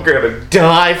hell, I'm gonna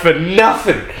die for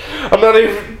nothing. I'm not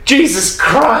even... Jesus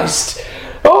Christ.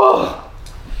 Oh.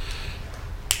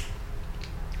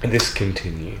 And this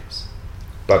continues.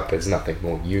 But there's nothing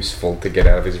more useful to get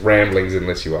out of his ramblings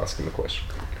unless you ask him a question.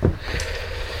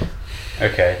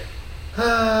 Okay.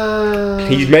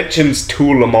 He mentions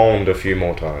tout le monde a few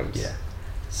more times. Yeah.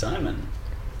 Simon.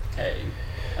 Hey.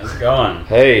 How's it going?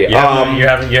 Hey, You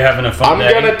having a fun I'm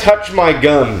day? gonna touch my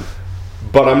gun,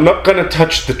 but I'm not gonna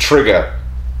touch the trigger.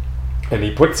 And he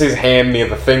puts his hand near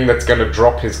the thing that's gonna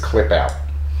drop his clip out.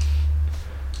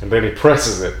 And then he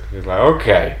presses it. He's like,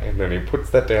 okay. And then he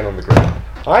puts that down on the ground.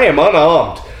 I am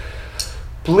unarmed.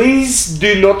 Please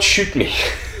do not shoot me.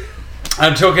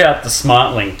 I took out the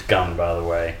smart linked gun, by the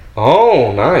way.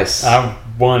 Oh, nice. I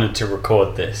wanted to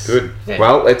record this. Good. Yeah.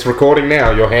 Well, it's recording now.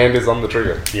 Your hand is on the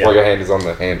trigger. Yeah. Or your hand is on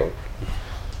the handle.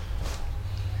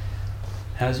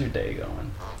 How's your day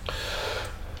going?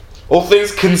 All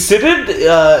things considered,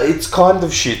 it's kind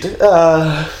of shit.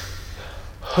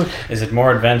 Is it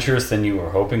more adventurous than you were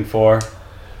hoping for?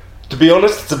 To be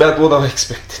honest, it's about what I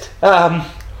expected.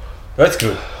 That's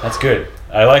good. That's good.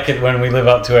 I like it when we live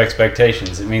up to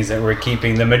expectations. It means that we're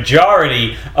keeping the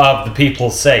majority of the people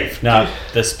safe, not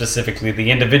specifically the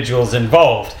individuals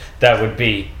involved. That would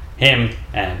be Him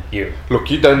and you.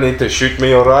 Look, you don't need to shoot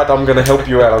me, alright? I'm gonna help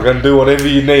you out. I'm gonna do whatever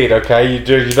you need, okay? You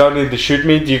don't need to shoot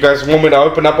me. Do you guys want me to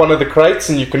open up one of the crates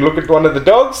and you can look at one of the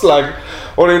dogs? Like,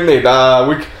 what do you need?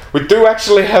 We do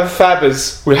actually have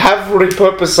fabbers. We have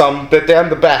repurposed some. They're down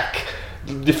the back.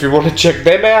 If you want to check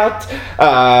them out.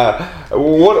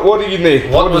 What do you need?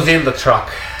 What was in the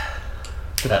truck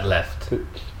that left?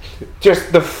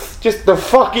 Just the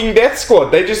fucking death squad.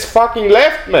 They just fucking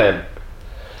left, man.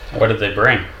 What did they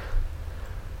bring?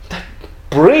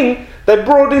 They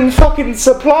brought in fucking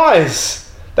supplies.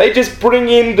 They just bring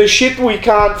in the shit we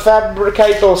can't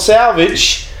fabricate or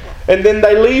salvage, and then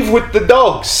they leave with the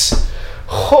dogs.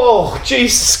 Oh,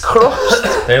 Jesus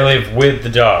Christ. They leave with the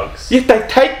dogs. Yeah, they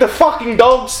take the fucking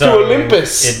dogs to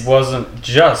Olympus. It wasn't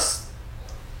just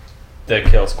the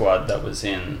kill squad that was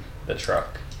in the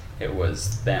truck. It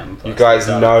was them. You guys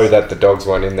know that the dogs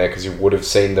weren't in there because you would have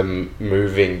seen them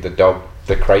moving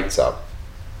the crates up.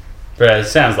 But it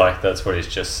sounds like that's what he's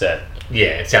just said.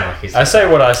 Yeah, it sounded like he's... I say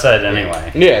what I said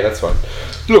anyway. Yeah, that's fine.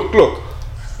 Look.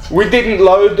 We didn't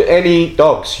load any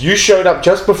dogs. You showed up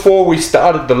just before we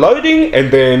started the loading, and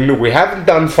then we haven't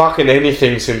done fucking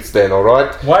anything since then,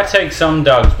 alright? Why take some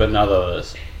dogs but not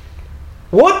others?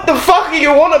 What the fuck are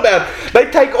you on about? They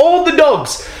take all the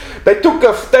dogs. They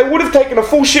would have taken a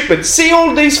full shipment. See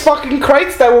all these fucking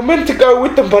crates? They were meant to go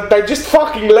with them, but they just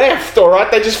fucking left, alright?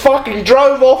 They just fucking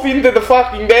drove off into the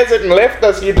fucking desert and left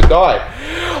us here to die.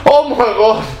 Oh my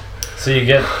god. So you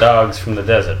get dogs from the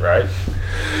desert, right?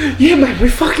 Yeah, man, we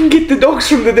fucking get the dogs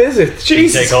from the desert.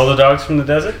 Jesus. You take all the dogs from the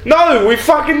desert? No, we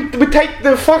take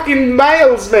the fucking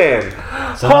males, man.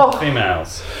 So not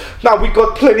females. No, we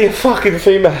got plenty of fucking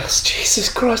females. Jesus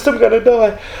Christ, I'm gonna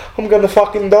die. I'm gonna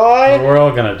fucking die. We're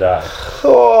all gonna die.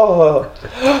 Oh,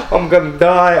 I'm gonna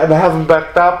die, and I haven't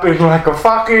backed up in like a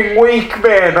fucking week,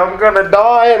 man. I'm gonna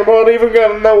die, and I'm not even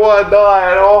gonna know why I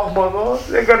died. Oh my god,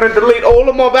 they're gonna delete all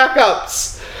of my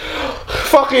backups.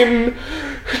 Fucking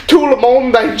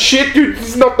Tulamonde and shit, dude. This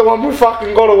is not the one we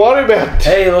fucking gotta worry about.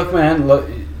 Hey, look, man. Look.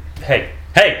 Hey.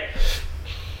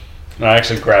 No, I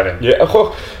actually grab him. Yeah.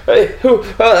 Oh, hey, who?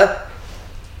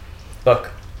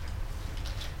 Look.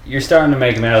 You're starting to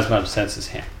make about as much sense as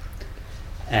him.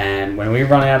 And when we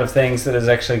run out of things that is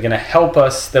actually going to help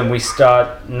us, then we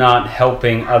start not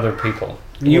helping other people.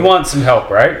 You want some help,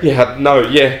 right? Yeah. No.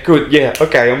 Yeah. Good. Yeah.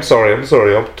 Okay. I'm sorry.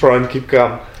 I'll try and keep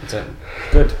calm.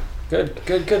 Good.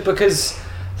 Because,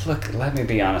 look, let me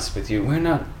be honest with you. We're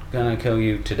not gonna kill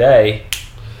you today.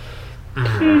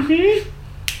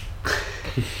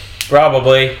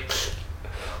 Probably.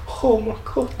 Oh my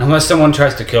god. Unless someone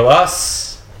tries to kill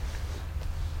us.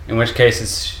 In which case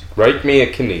it's... Rate me a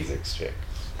kinesics check.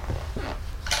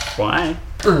 Why?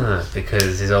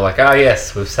 Because he's all like, oh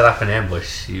yes, we've set up an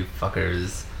ambush, you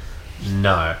fuckers.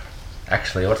 No.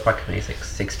 Actually, what's my kinesics?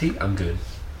 60? I'm good.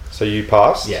 So you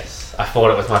passed? Yes. I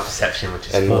thought it was my perception, which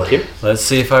is And 40. Kim? Let's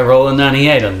see if I roll a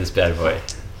 98 on this bad boy.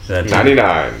 99.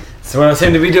 That's what I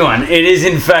seem to be doing. It is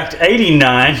in fact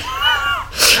 89.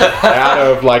 Out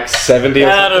of like 70 or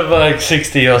Out of like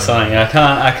 60 or something. I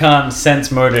can't sense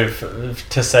motive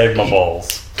to save my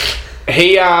balls.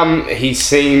 He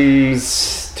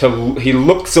seems to... He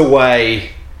looks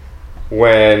away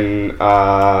when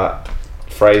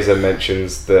Fraser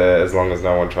mentions as long as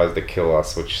no one tries to kill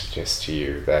us, which suggests to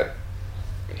you that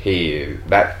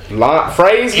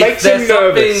phrase makes him Is there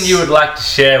nervous. something you would like to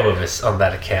share with us on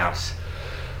that account?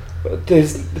 What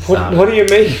do you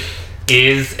mean?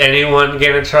 Is anyone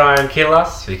going to try and kill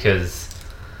us? Because...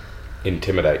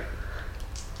 Intimidate.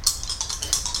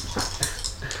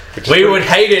 We would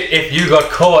hate it if you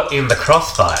got caught in the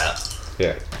crossfire.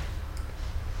 Yeah.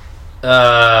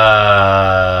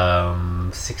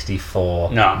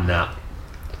 64. No.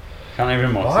 Can't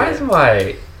even more. Why is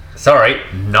my... Sorry,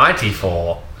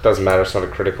 94. Doesn't matter. It's not a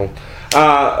critical. Look.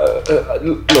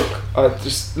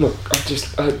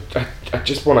 I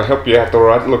just want to help you out. All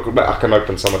right. Look, I can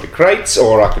open some of the crates,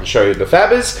 or I can show you the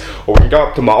fabbers, or we can go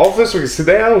up to my office. We can sit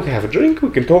down. We can have a drink.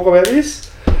 We can talk about this.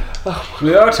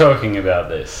 We are talking about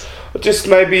this. Just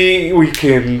maybe we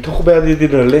can talk about it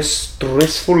in a less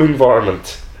stressful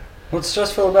environment. What's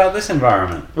stressful about this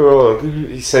environment? Oh,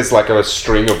 he says like a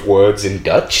string of words in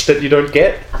Dutch that you don't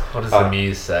get. What does the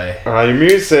muse say? Your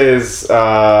muse says,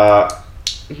 I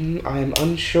am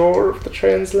unsure of the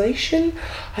translation.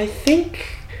 I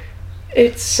think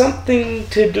it's something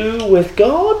to do with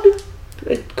God.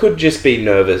 It could just be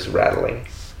nervous rattling.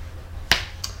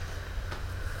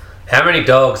 How many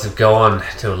dogs have gone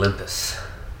to Olympus?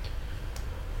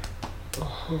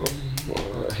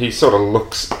 He sort of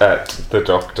looks at the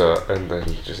doctor and then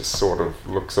just sort of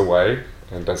looks away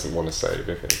and doesn't want to say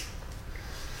anything.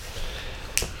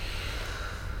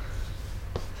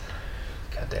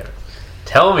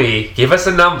 Tell me, give us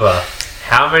a number.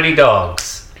 How many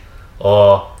dogs?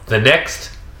 Or the next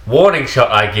warning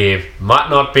shot I give might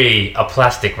not be a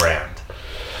plastic round.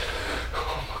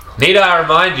 Need I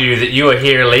remind you that you are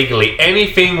here illegally?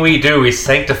 Anything we do is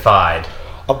sanctified.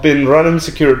 I've been running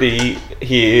security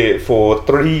here for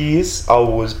 3 years. I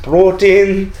was brought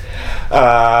in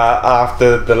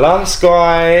after the last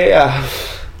guy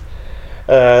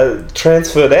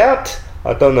transferred out.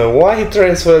 I don't know why he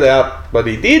transferred out, but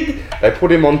he did. They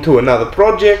put him onto another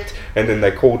project, and then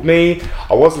they called me.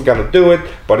 I wasn't going to do it,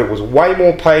 but it was way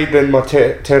more paid than my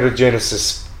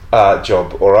Terragenesis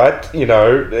job, alright? You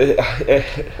know,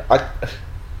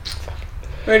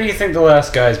 Where do you think the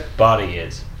last guy's body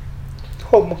is?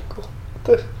 oh my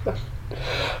god.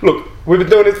 Look, we've been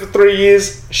doing it for 3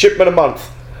 years, shipment a month.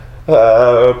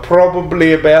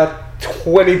 Probably about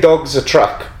 20 dogs a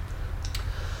truck.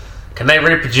 Can they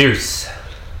reproduce?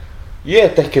 Yeah,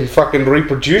 they can fucking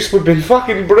reproduce. We've been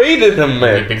fucking breeding them, You've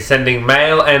man. been sending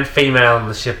male and female in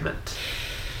the shipment.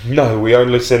 No, we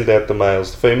only send out the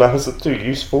males. The females are too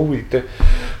useful. We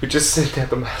just send out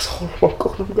the males. Oh my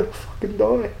god, I'm gonna fucking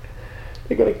die.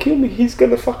 They're gonna kill me. He's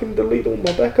gonna fucking delete all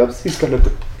my backups. He's gonna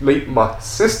delete my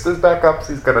sister's backups.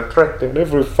 He's gonna track down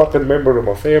every fucking member of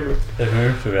my family. They've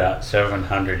moved to about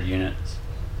 700 units.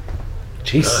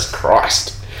 Jesus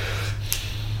Christ.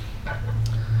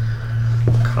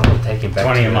 Can't really take him back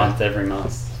 20 to a that. month every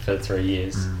month for 3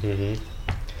 years.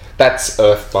 That's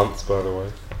Earth months, by the way.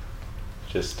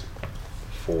 Just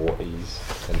 4 E's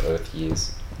and Earth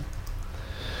years.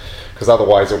 Because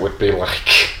otherwise it would be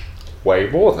like way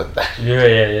more than that.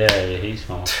 Yeah, he's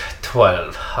small.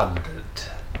 1,200.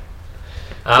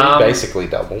 Basically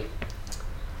double.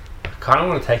 Kind of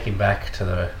want to take him back to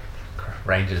the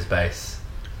Rangers base.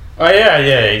 Oh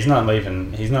yeah, he's not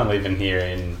leaving here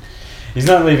He's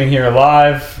not leaving here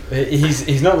alive.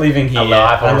 He's not leaving here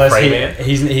Alive or unless free man?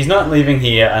 he's not leaving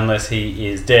here unless he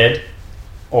is dead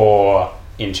or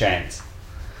in chains.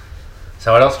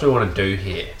 So what else do we want to do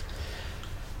here?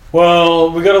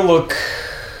 Well, we got to look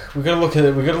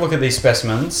at these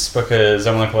specimens because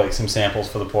I want to collect some samples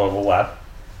for the portable lab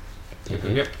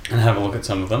Yep. and have a look at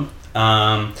some of them.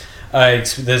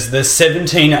 There's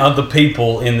 17 other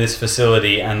people in this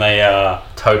facility and they are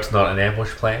Tote's not an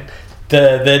ambush plan.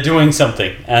 they're doing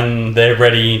something and they're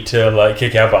ready to like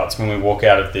kick our butts when we walk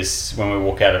out of this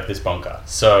bunker.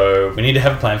 So we need to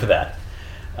have a plan for that.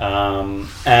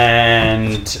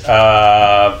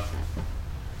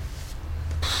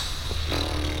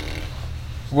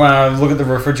 Well, look at the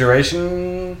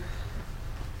refrigeration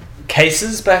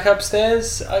cases back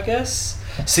upstairs, I guess.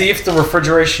 See if the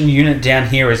refrigeration unit down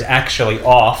here is actually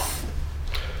off.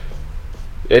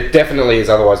 It definitely is,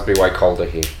 otherwise it'd be way colder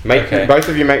here. Okay. Both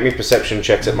of you make me perception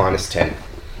checks at -10.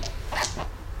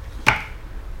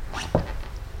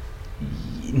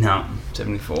 No,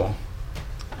 74.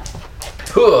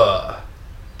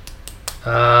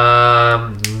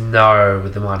 No,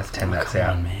 with the -10 that's Come out.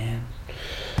 on, man.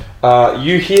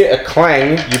 You hear a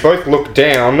clang, you both look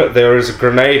down, there is a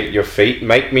grenade at your feet.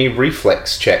 Make me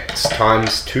reflex checks,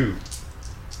 ×2.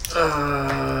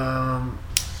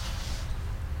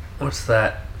 What's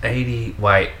that? 80.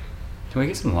 Wait, Can we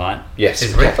get some light? Yes.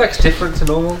 is reflex different to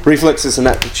normal? Reflex is an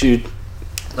aptitude.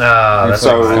 That's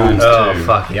So- Times oh two.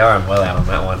 fuck, yeah, I'm well out on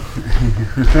that one.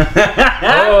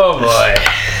 Oh boy.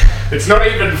 It's not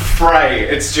even fray,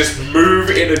 it's just move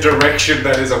in a direction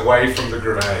that is away from the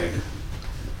grenade.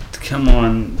 Come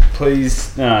on,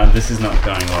 please. No, this is not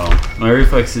going well. My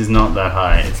reflex is not that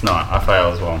high. It's not. I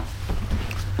fail as well.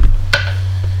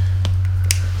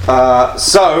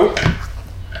 So,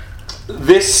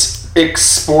 this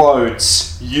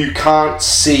explodes. You can't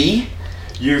see.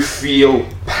 You feel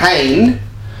pain.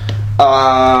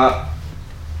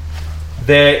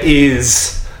 There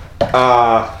is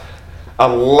a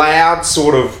loud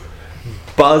sort of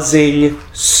buzzing,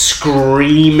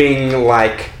 screaming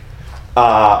like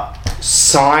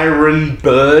siren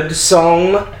bird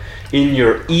song in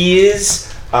your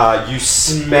ears. You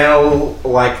smell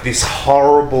like this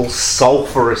horrible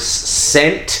sulfurous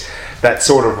scent that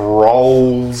sort of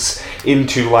rolls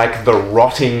into like the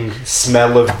rotting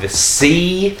smell of the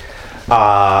sea,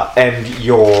 and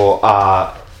your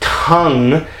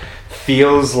tongue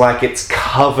feels like it's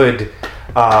covered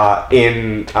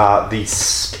in the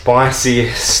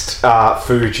spiciest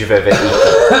food you've ever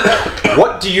eaten.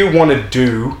 What do you want to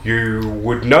do? You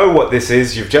would know what this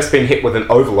is. You've just been hit with an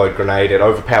overload grenade. It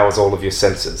overpowers all of your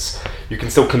senses. You can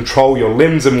still control your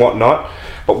limbs and whatnot,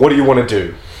 but what do you want to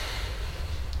do?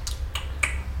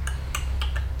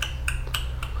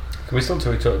 Can we still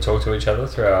talk to each other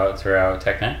through our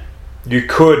TechNet? You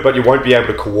could, but you won't be able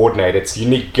to coordinate it. So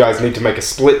you guys need to make a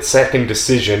split-second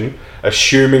decision,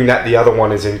 assuming that the other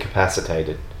one is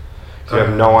incapacitated. You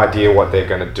have no idea what they're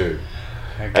going to do.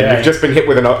 Okay. And you've just been hit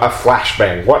with a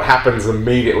flashbang. What happens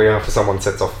immediately after someone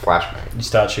sets off a flashbang? You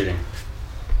start shooting.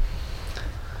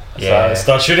 Yeah. So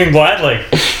start shooting blindly.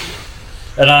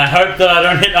 And I hope that I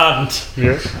don't hit Ardent.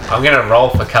 Yeah. I'm gonna roll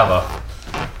for cover.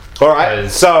 Alright,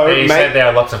 so you said there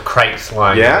are lots of crates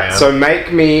lying around. so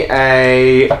make me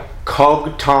a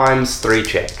cog times 3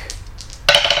 check.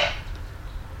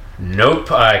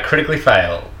 Nope, I critically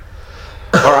fail.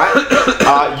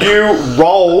 Alright, you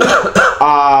roll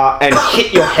and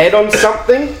hit your head on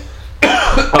something.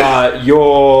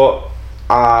 Your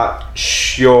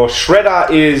shredder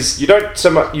is, you don't so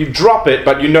much, you drop it,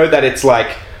 but you know that it's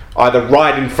like either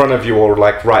right in front of you or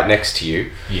like right next to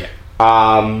you. Yeah.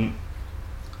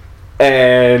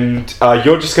 And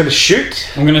you're just going to shoot.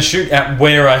 I'm going to shoot at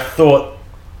where I thought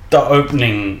the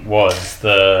opening was.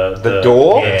 The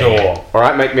door? The Yeah. door.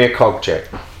 Alright, make me a cog check.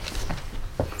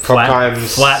 Flat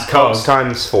cog. Cogs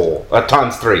times 4.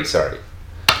 Times 3, sorry.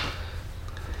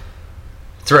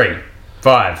 3,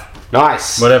 5,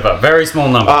 Nice. whatever. Very small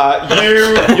number.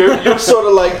 You're sort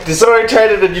of like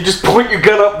disorientated and you just point your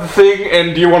gun up the thing,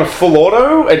 and do you want a full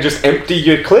auto and just empty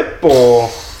your clip, or?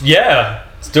 Yeah,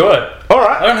 let's do it. I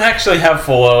Alright. don't actually have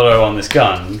full auto on this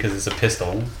gun because it's a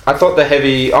pistol. I thought the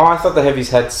heavies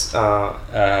had,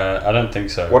 I don't think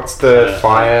so. what's the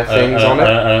fire things on it?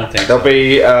 I don't think There'll so.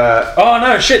 be, Oh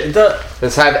no, shit! It does.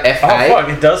 let's have FA. Oh fuck!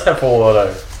 It does have full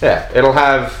auto. Yeah, it'll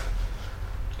have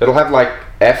like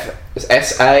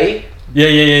SA.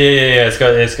 Yeah. It's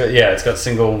got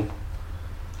single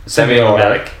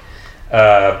Semi-automatic.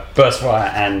 semi-automatic, burst fire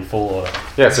and full auto.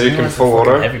 Yeah, so you can full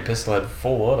auto. Heavy pistol had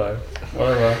full auto.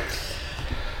 Whatever.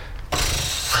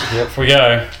 Yep. Off we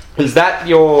go. Is that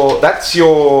your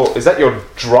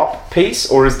drop piece,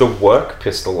 or is the work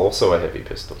pistol also a heavy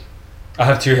pistol? I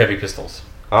have 2 heavy pistols.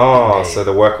 Oh, Okay. so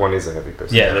the work one is a heavy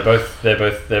pistol. Yeah, they're both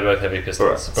heavy pistols.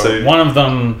 Right, But so- one of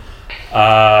them.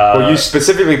 Well, you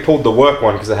specifically pulled the work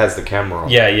one because it has the camera on.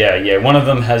 Yeah. One of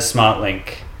them has Smart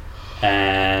Link,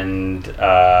 and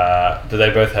but they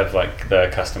both have like the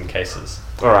custom cases.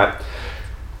 All right.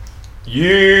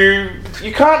 You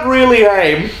can't really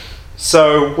aim,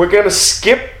 so we're going to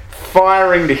skip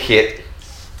firing to hit.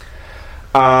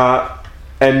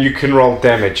 And you can roll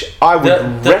damage. I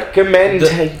would recommend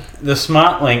The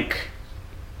Smart Link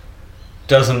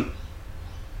doesn't.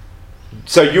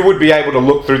 So you would be able to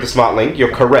look through the smart link.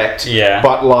 You're correct. Yeah.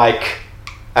 But like,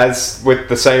 as with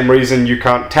the same reason you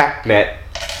can't TACnet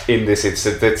in this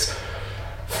instance, it's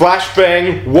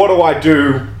flashbang. What do I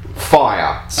do?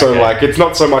 Fire. So Okay. like, it's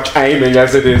not so much aiming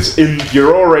as it is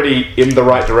you're already in the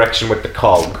right direction with the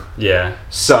cog. Yeah.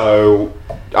 So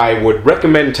I would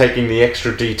recommend taking the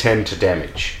extra D10 to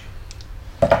damage.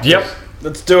 Yep.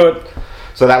 Let's do it.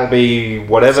 So that'll be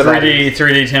whatever that is.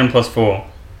 3d10 plus 4.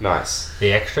 Nice.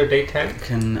 The extra D10?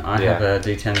 Can I Yeah. have a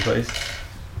d10, please?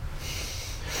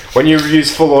 When you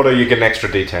use full auto, you get an extra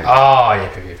D10. Oh, yeah,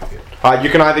 good. You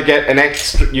can either get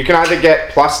You can either get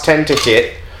plus 10 to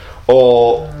hit,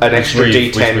 or an extra Which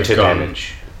D10 we've to gone.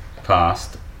 damage.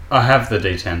 Passed. I have the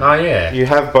d10. Oh, yeah. You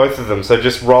have both of them, so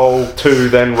just roll 2,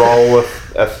 then roll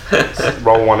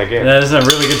roll 1 again. That's a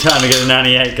really good time to get a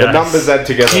 98, guys. The numbers add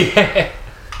together, Yeah.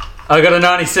 I got a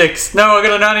 96. No, I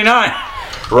got a 99.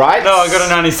 right? No, I got a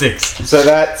 96. So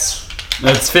that's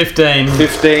That's 15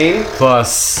 15.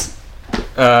 plus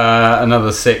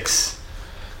another 6.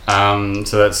 So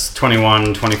that's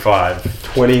 21, 25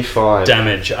 25.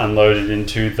 damage unloaded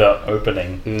into the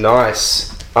opening.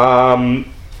 Nice.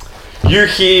 You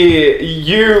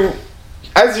hear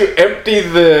as you empty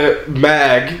the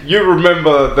mag, you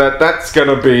remember that's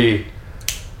gonna be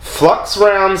flux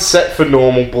rounds set for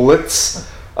normal bullets.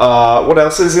 What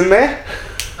else is in there?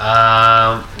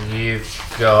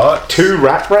 You've got 2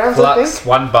 wrap rounds, I flux, think.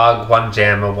 1 bug, 1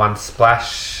 jammer, 1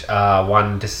 splash,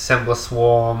 1 disassembler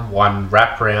swarm, 1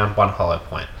 wrap round, 1 hollow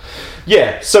point.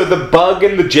 Yeah, so the bug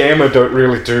and the jammer don't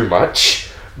really do much,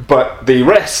 but the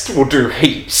rest will do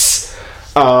heaps.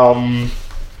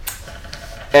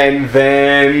 And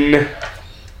then,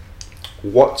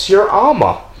 what's your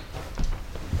armor?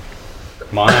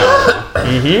 My armor.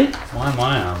 Mm-hmm. Why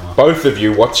my armor? Both of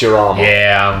you, what's your armor?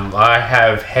 Yeah, I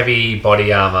have heavy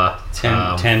body armor.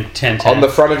 10, 10, 10, 10. On the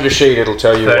front of your sheet, it'll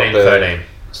tell you 13, what the. 13.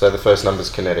 So the first number's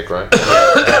kinetic, right?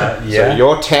 yeah. So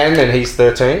you're 10 and he's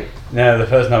 13. No, the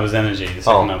first number's energy. The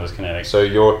second Oh. number's kinetic. So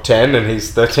you're 10 and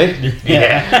he's 13.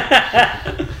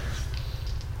 Yeah.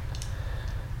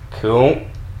 Cool.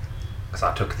 So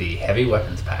I took the heavy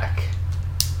weapons pack.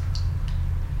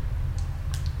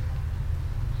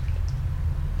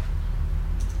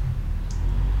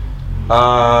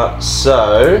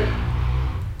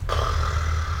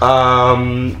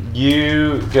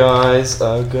 You guys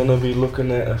are gonna be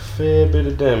looking at a fair bit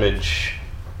of damage,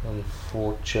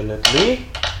 unfortunately.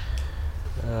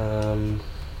 Are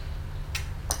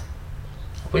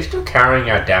we still carrying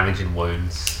our damage and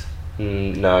wounds?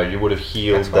 No, you would have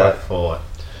healed That's what I that. thought.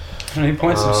 How many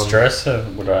points of stress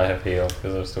would I have healed?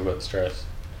 Because I've still got stress.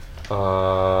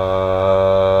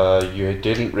 You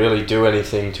didn't really do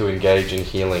anything to engage in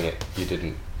healing it. You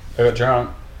didn't. I got drunk.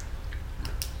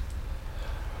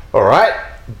 Alright,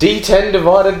 D10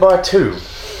 divided by 2.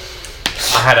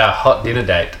 I had a hot dinner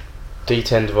date.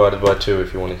 D10 divided by 2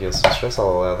 if you want to heal some stress, I'll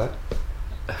allow that.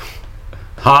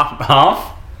 Half?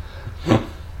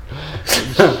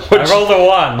 I rolled a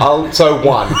 1. So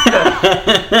 1.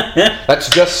 That's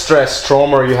just stress.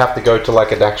 Trauma, you have to go to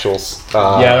like an actual...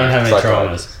 yeah, I don't have any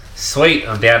psychologist. traumas. Sweet,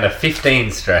 I'm down to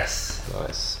 15 stress.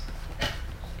 Nice.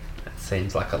 That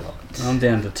seems like a lot. I'm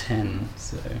down to 10,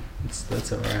 so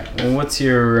that's alright. Well, what's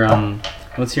your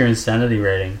insanity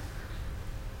rating?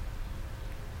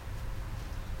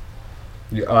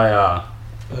 Your IR.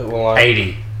 Well,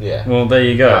 80. Yeah. Well, there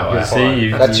you go. Oh, You wow. see,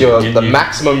 That's the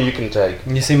maximum you can take.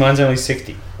 You see, mine's only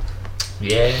 60.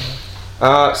 Yeah.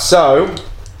 So,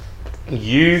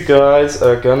 you guys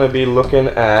are going to be looking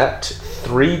at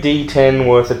 3d10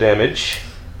 worth of damage,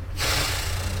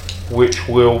 which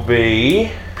will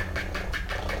be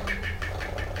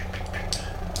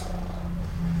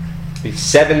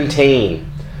 17.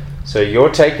 So you're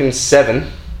taking 7,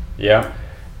 Yeah.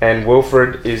 and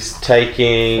Wilfred is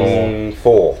taking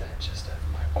 4.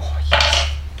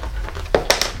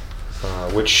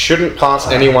 Which shouldn't pass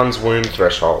anyone's wound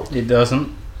threshold. It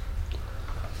doesn't.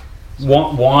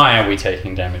 Why are we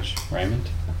taking damage, Raymond?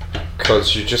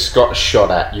 Because you just got shot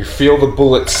at. You feel the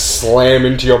bullets slam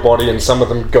into your body and some of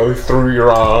them go through your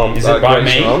arms. Is it by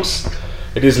Grace me? arms.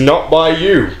 It is not by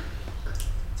you.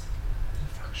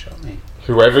 Fuck, shot me.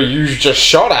 Whoever you just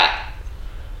shot at.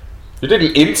 You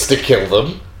didn't insta-kill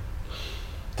them.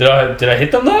 Did I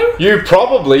hit them though? You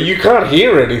can't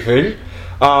hear anything.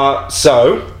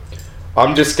 So,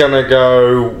 I'm just gonna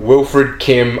go Wilfred,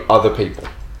 Kim, other people.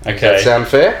 Does that Okay. sound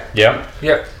fair? Yep.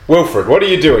 Yep. Wilfred, what are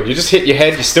you doing? You just hit your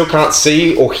head, you still can't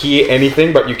see or hear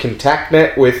anything, but you can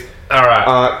TACnet with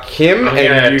Alright. Kim, I'm gonna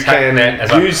and you TACnet can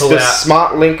as I use pull the out-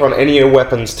 smart link on any of your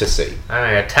weapons to see. I'm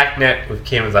going to attack net with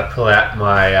Kim as I pull out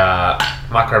my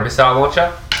micro missile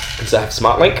launcher. Does that have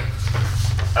smart link?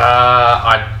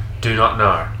 I do not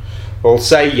know. Well,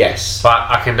 say yes. But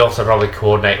I can also probably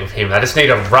coordinate with him. I just need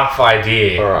a rough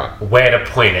idea Alright. where to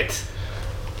point it.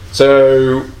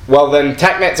 So, well then,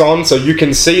 TACNet's on, so you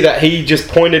can see that he just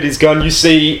pointed his gun. You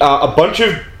see a bunch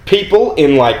of people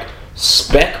in like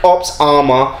Spec Ops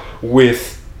armor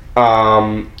with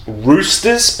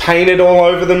roosters painted all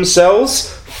over themselves,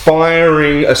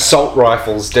 firing assault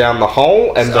rifles down the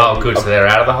hole. And Oh, good. So they're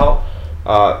out of the hole?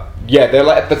 yeah, they're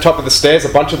like at the top of the stairs. A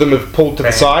bunch of them have pulled to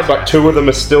the side, but 2 of them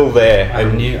are still there.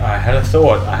 I had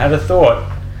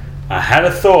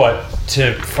a thought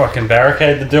to fucking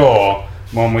barricade the door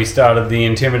when we started the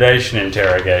intimidation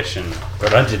interrogation,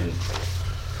 but I didn't.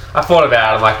 I thought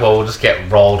about it. I'm like, well, we'll just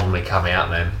get rolled when we come out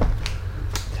then.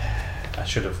 I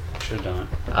should have done it.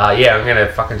 Yeah, I'm going to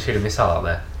fucking shoot a missile out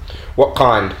there. What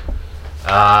kind?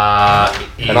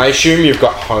 And I assume you've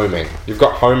got homing. You've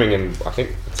got homing, and I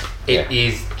think It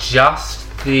is just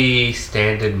the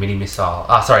standard mini missile.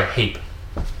 Heap.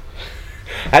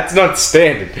 that's not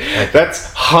standard.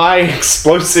 That's high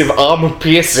explosive armor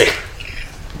piercing.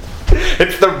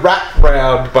 It's the wrap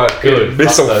round, but Good.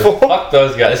 missile form. Fuck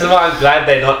those guys. This is why I'm glad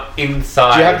they're not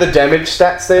inside. Do you have the damage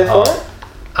stats there for it?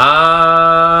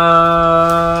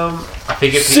 I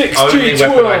think it's the 6 only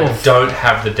weapon I D12. don't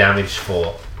have the damage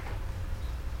for.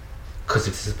 Because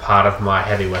it's part of my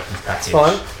heavy weapons package.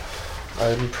 Fine.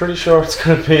 I'm pretty sure it's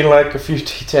going to be like a few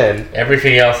D10.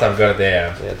 Everything else I've got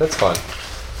there. Yeah, that's fine.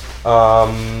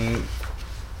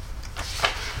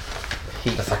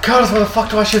 It's like, God, where the fuck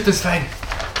do I shoot this thing?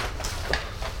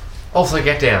 Also,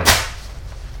 get down.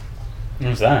 What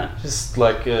was that? Just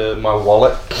like my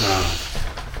wallet. No.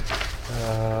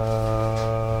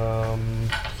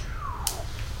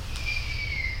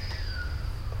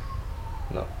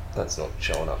 No, that's not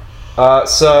showing up.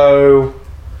 So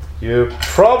you're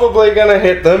probably gonna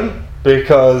hit them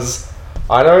because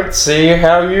I don't see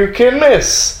how you can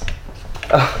miss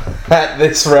at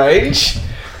this range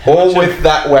or with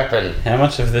that weapon. How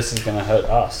much of this is going to hurt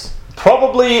us?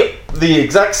 Probably the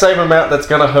exact same amount that's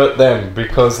gonna hurt them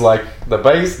because like the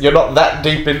base, you're not that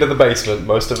deep into the basement.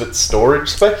 Most of it's storage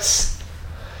space.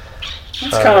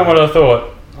 That's kind of what I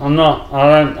thought. I'm not.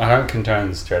 I don't condone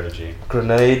the strategy.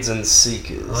 Grenades and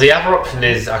seekers. The other option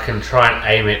is I can try and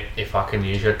aim it if I can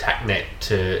use your attack net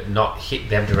to not hit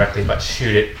them directly, but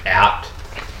shoot it out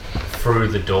through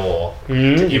the door to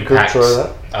You could impact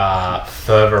try that.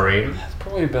 further in. That's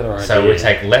probably a better idea. So we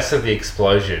take less of the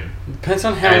explosion. Depends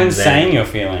on how and insane then- you're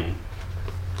feeling.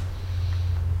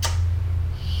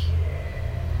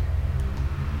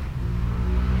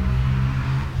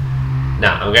 No,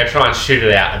 I'm going to try and shoot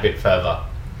it out a bit further.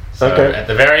 So Okay. at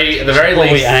the very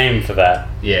Probably least, aim for that.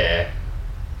 yeah.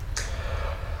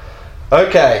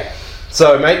 Okay,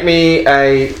 so make me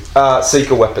a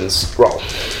seeker weapons roll.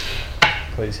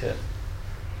 Please hit.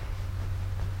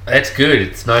 That's good.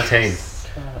 It's 19.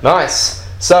 Nice.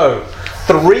 So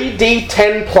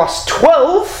 3d10 plus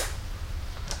 12,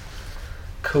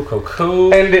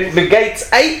 Cool. and it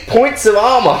negates 8 points of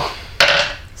armor.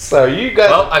 So you go.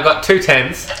 Well, I got 2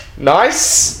 10s.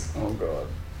 Nice. Oh god.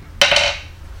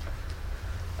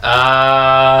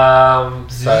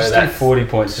 So Just do that's 40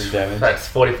 points of damage. That's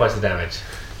 40 points of damage.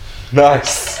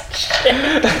 Nice.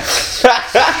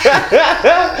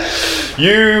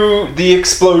 The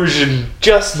explosion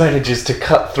just manages to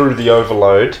cut through the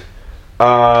overload.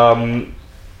 You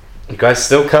guys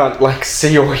still can't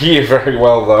see or hear very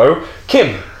well though.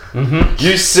 Kim,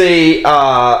 you see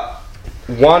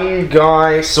one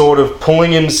guy sort of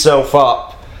pulling himself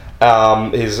up.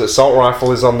 His assault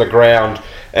rifle is on the ground,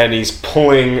 and he's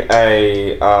pulling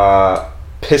a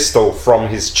pistol from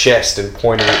his chest and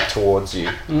pointing it towards you.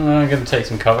 I'm gonna take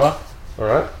some cover.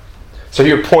 Alright. So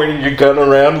you're pointing your gun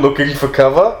around looking for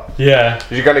cover? Yeah.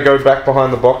 Are you going to go back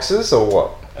behind the boxes or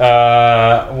what?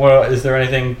 Well, is there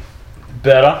anything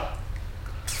better?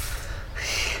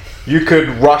 You could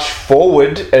rush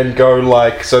forward and go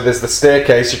so there's the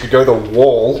staircase, you could go the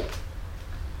wall.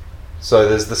 So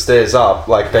there's the stairs up,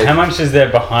 How much is there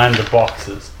behind the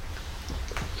boxes?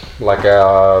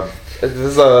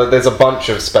 there's a bunch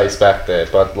of space back there,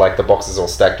 but the boxes all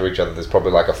stacked to each other, there's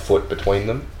probably a foot between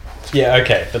them. Yeah,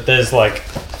 okay, but there's a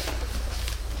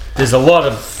lot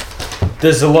of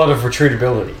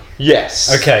retreatability.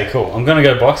 Yes. Okay, cool. I'm gonna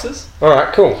go boxes.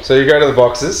 Alright, cool. So you go to the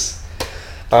boxes.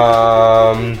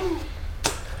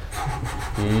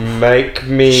 Make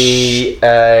me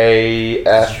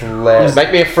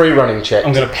make me a free running check.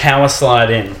 I'm gonna power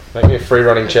slide in. Make me a free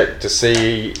running check to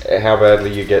see how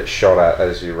badly you get shot at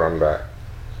as you run back.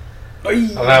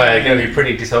 Although they're going to be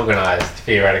pretty disorganised,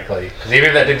 theoretically. Because even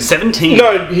if that didn't... 17.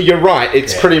 No, you're right.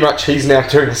 It's Yeah. pretty much he's now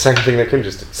doing the same thing that Kim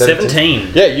just did.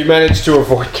 17. Yeah, you managed to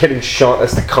avoid getting shot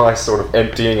as the guy's sort of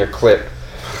emptying a clip.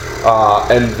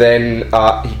 And then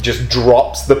he just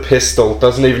drops the pistol,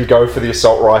 doesn't even go for the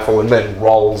assault rifle, and then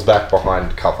rolls back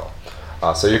behind cover.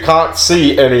 So you can't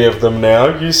see any of them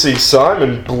now. You see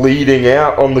Simon bleeding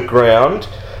out on the ground.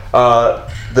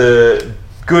 The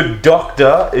good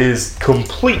doctor is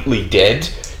completely dead.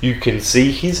 You can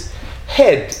see his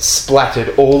head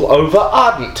splattered all over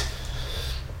Ardent.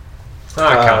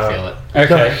 I can't feel it.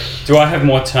 Okay. Do I have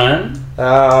more turn?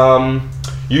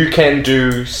 You can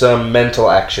do some mental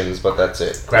actions, but that's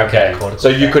it. Grab Okay. that cortical So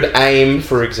you check. could aim,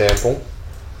 for example,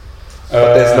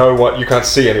 but there's no one. You can't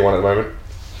see anyone at the moment.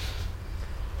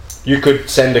 You could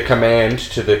send a command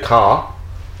to the car.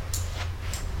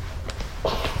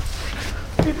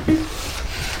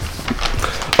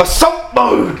 Assault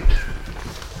mode!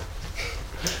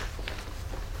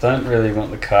 Don't really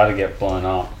want the car to get blown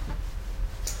up.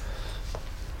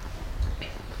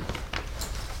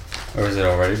 Or is it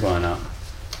already blown up?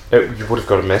 You would have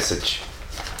got a message.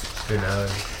 Who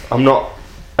knows? I'm not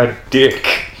a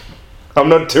dick. I'm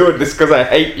not doing this because I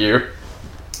hate you.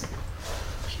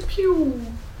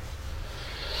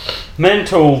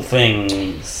 Mental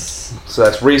things. So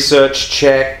that's research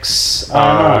checks.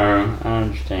 I know. I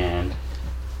understand.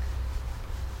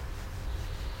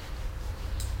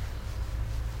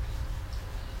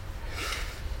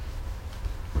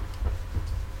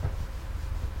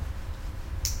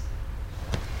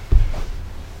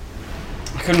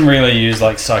 I couldn't really use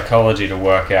psychology to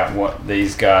work out what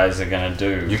these guys are going to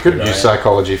do. You could use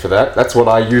psychology for that. That's what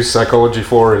I use psychology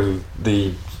for in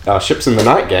the Ships in the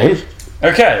Night game.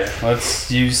 Okay,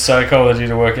 let's use psychology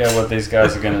to work out what these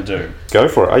guys are going to do. Go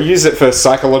for it. I use it for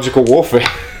psychological warfare.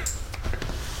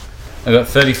 I got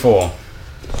 34.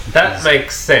 That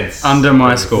makes sense. Under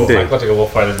my score. Psychological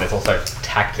warfare, and there's also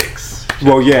tactics.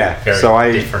 Well, yeah. Very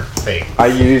So different thing. I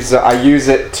use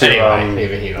it to. Anyway,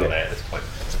 neither here nor there at this point.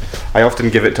 I often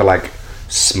give it to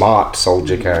smart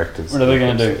soldier characters. What are they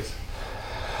going to do?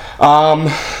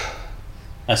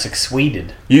 I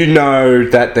succeeded. You know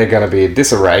that they're going to be in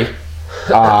disarray.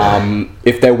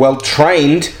 If they're well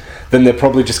trained, then they're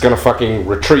probably just going to fucking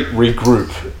retreat,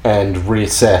 regroup, and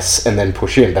reassess, and then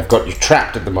push in. They've got you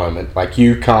trapped at the moment. Like,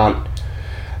 you can't...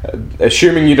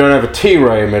 assuming you don't have a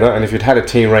T-ray emitter, and if you'd had a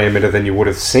T-ray emitter, then you would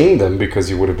have seen them because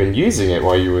you would have been using it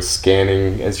while you were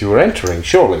scanning as you were entering.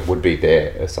 Surely would be their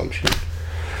assumption.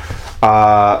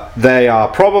 They are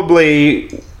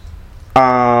probably...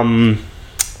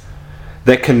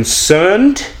 they're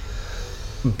concerned,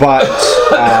 but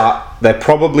they're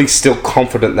probably still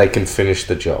confident they can finish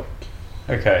the job.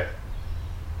 Okay.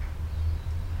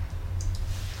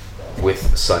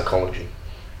 With psychology.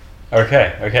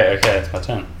 Okay, that's my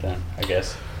turn then, I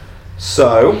guess.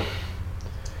 So,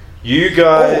 you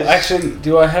guys... Oh, actually,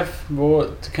 do I have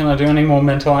more... Can I do any more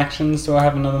mental actions? Do I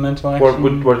have another mental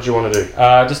action? What did you want to do?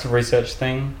 Just a research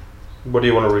thing. What do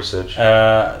you want to research?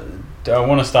 I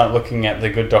want to start looking at the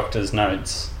good doctor's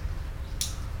notes.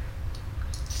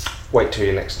 Wait till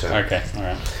your next turn. Okay,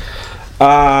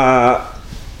 alright.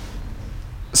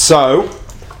 So,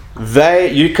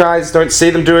 you guys don't see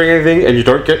them doing anything, and you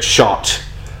don't get shot.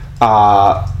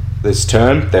 This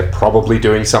turn, they're probably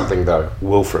doing something though.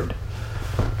 Wilfred.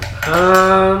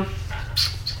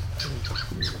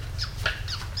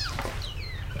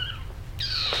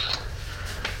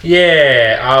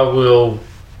 Yeah, I will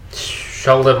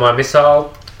shoulder my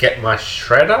missile, get my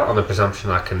shredder on the presumption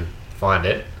I can find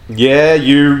it. Yeah,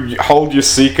 you hold your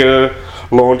seeker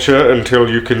launcher until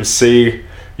you can see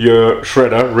your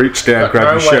shredder. Reach down, But grab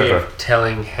no your way shredder. of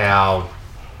telling how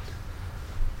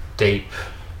deep.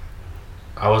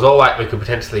 I was all like, we could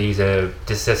potentially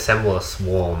disassemble a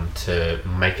swarm to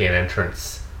make an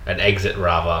exit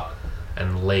rather,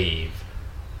 and leave.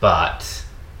 But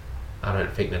I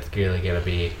don't think that's really going to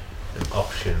be an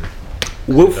option.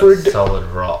 Wilfred Solid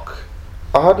rock.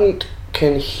 Ardent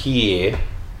can hear,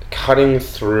 cutting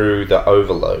through the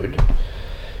overload,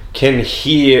 can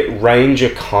hear Ranger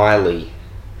Kylie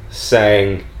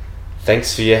saying,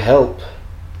 "Thanks for your help.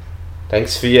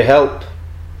 Thanks for your help.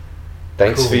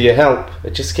 Thanks for your help."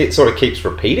 It just sort of keeps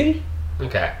repeating.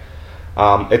 Okay.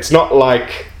 It's not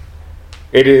like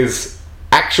it is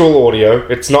actual audio.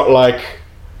 It's not like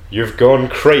you've gone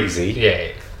crazy.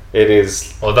 Yeah. It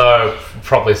is... Although,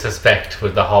 probably suspect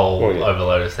with the whole Oh, yeah.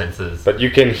 overload of sensors. But you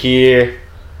can hear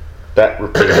that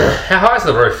repeating. How high is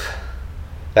the roof?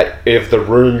 That of the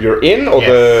room you're in, or Yes,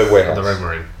 the warehouse? The room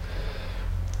we're in.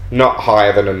 Not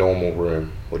higher than a normal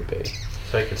room would be.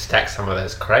 So you could stack some of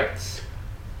those crates.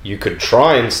 You could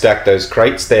try and stack those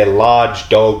crates. They're large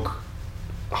dog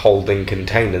holding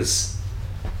containers.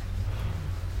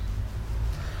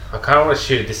 I kind of want to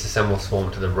shoot a disassemble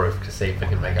swarm to the roof to see if we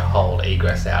can make a hold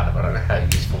egress out of it. I don't know how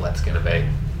useful that's going to be.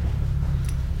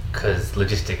 Because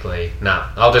logistically,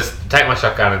 I'll just take my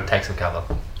shotgun and take some cover.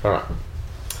 Alright.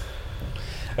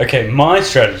 Okay, my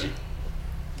strategy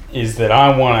is that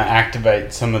I want to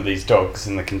activate some of these dogs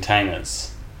in the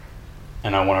containers.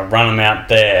 And I want to run them out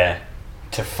there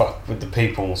to fuck with the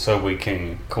people so we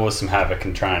can cause some havoc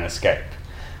and try and escape.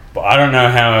 But I don't know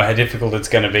how difficult it's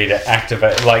going to be to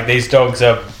activate. Like, these dogs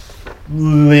are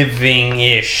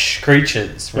living-ish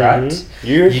creatures, right? Mm-hmm.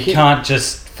 You can't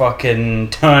just fucking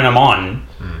turn them on.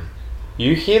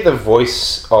 You hear the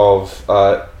voice of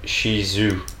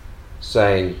Shizu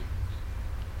saying,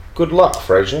 "Good luck,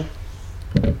 Fraser."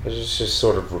 It just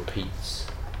sort of repeats.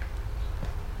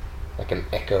 Like an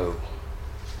echo.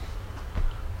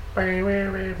 What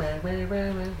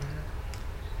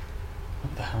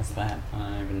the hell's that? I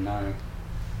don't even know.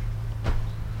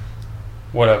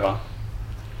 Whatever.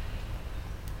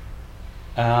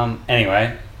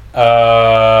 Anyway.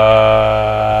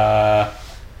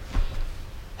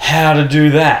 How to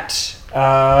do that?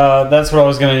 That's what I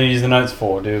was going to use the notes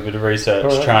for. Do a bit of research.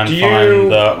 Alright. Try and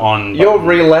find the on You're button.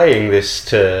 relaying this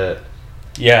to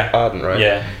Yeah. Arden, right?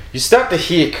 Yeah. You start to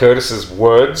hear Curtis's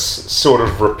words sort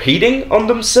of repeating on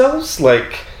themselves,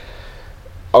 like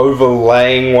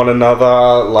overlaying one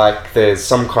another, like there's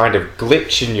some kind of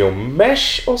glitch in your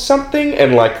mesh or something,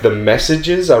 and like the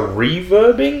messages are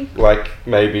reverbing, like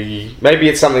maybe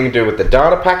it's something to do with the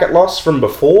data packet loss from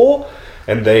before,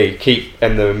 and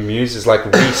the muse is like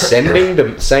resending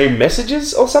the same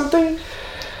messages or something.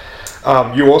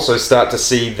 You also start to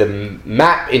see the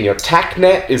map in your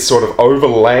TACnet is sort of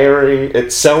overlaying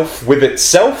itself with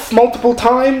itself multiple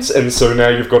times, and so now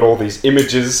you've got all these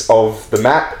images of the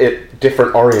map at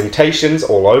different orientations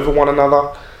all over one another.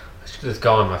 I should just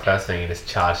go on my first thing and just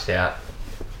charged out.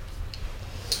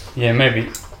 Yeah,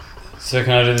 maybe. So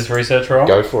can I do this research roll?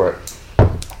 Go for it.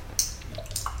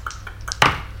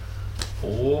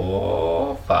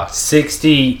 Oh, fuck.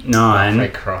 69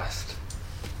 Thank Christ.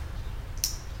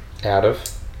 Out of?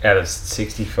 out of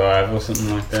 65 or something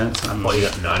like that. Well, you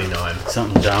got 99.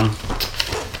 Something dumb.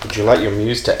 Would you like your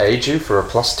muse to aid you for a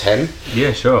 +10?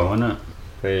 Yeah, sure. Why not?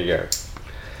 There you go.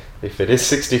 If it is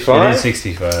 65, It is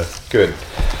 65. good.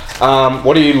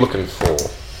 What are you looking for?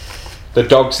 The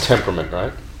dog's temperament,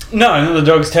 right? No, not the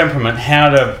dog's temperament. How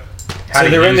to How so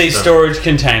to they're in use these them. storage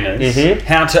containers. Mhm.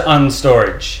 How to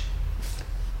unstorage?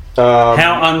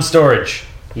 How unstorage?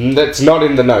 That's not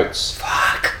in the notes.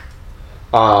 Fuck.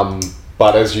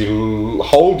 But as you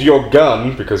hold your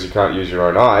gun, because you can't use your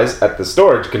own eyes, at the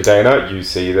storage container, you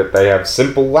see that they have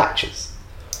simple latches.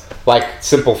 Like,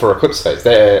 simple for Eclipse Phase.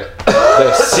 They're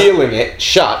sealing it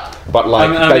shut, but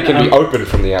they can be open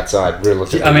from the outside,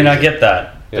 relatively. I mean, I get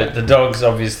that. Yeah. But the dog's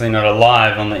obviously not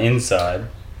alive on the inside,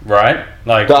 right?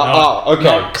 Like, okay.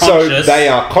 not So conscious. they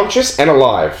are conscious and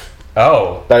alive.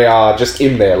 Oh. They are just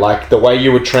in there, like the way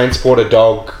you would transport a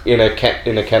dog in a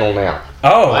kennel now.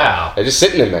 Oh. Wow. They're just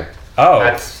sitting in there. Oh.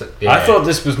 That's, I thought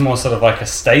this was more sort of like a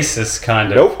stasis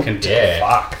kind of. Nope. Yeah.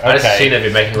 Fuck. I just Okay. seen they've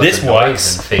been making lots This of noise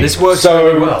works. and things. This works So,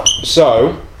 really well.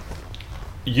 so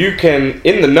you can,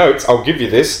 in the notes, I'll give you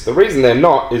this. The reason they're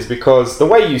not is because the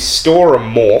way you store a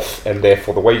morph, and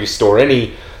therefore the way you store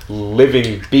any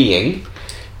living being,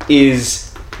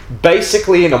 is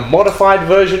basically in a modified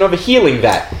version of a healing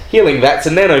vat. Healing vat's a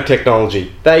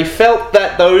nanotechnology. They felt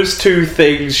that those two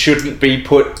things shouldn't be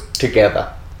put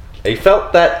together. They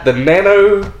felt that the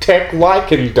nanotech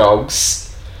lichen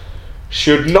dogs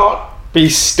should not be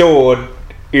stored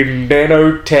in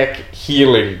nanotech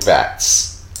healing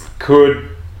vats. Could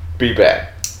be bad.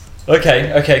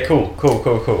 Okay, cool.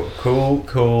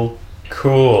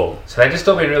 So they just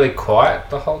all been really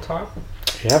quiet the whole time?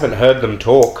 You haven't heard them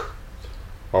talk.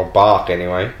 Or bark,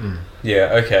 anyway. Yeah,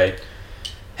 okay.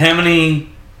 How many...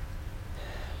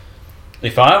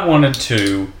 If I wanted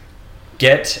to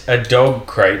get a dog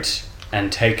crate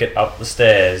and take it up the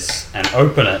stairs and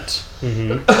open it,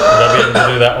 would I be able to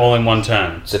do that all in one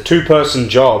turn? It's a two-person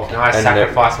job. Can I and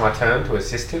sacrifice my turn to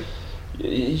assist him?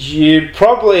 you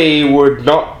probably would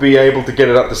not be able to get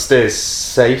it up the stairs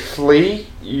safely,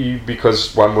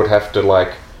 because one would have to,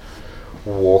 like,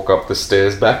 walk up the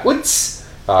stairs backwards.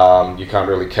 You can't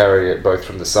really carry it both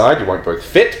from the side. You won't both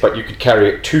fit, but you could carry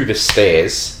it to the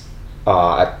stairs,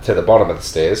 to the bottom of the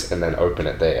stairs, and then open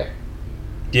it there.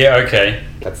 Yeah, okay.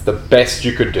 That's the best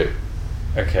you could do.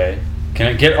 Okay. Can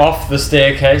it get off the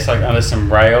staircase, like under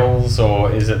some rails,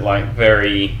 or is it like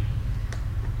very...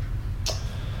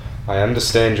 I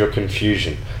understand your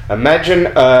confusion. Imagine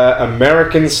an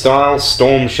American-style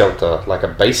storm shelter, like a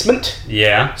basement.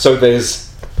 Yeah. So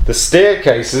there's the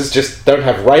staircases just don't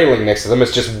have railing next to them.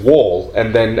 It's just wall,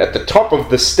 and then at the top of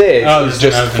the stairs is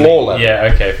there's an just opening. floor level.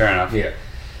 Yeah, okay, fair enough. Yeah.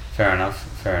 Fair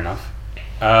enough.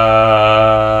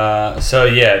 So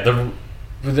yeah,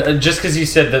 just because you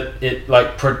said that it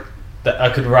like that I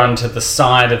could run to the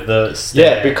side of the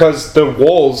stair. Yeah, because the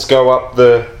walls go up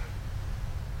the.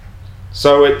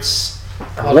 So it's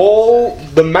wall,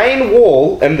 the main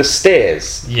wall, and the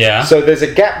stairs. Yeah. So there's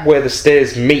a gap where the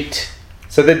stairs meet.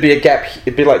 So there'd be a gap.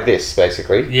 It'd be like this,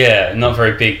 basically. Yeah, not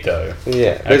very big though.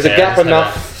 Yeah. There's Okay, a gap I understand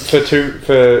enough for two.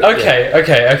 For yeah.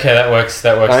 Okay, that works.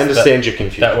 I understand your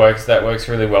confusion. That works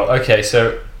really well. Okay,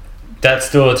 so that's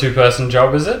still a two-person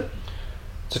job, is it?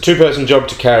 It's a two-person job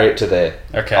to carry it to there.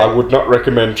 Okay. I would not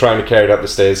recommend trying to carry it up the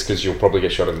stairs because you'll probably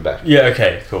get shot in the back. Yeah.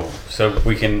 Okay. Cool. So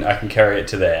I can carry it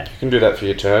to there. You can do that for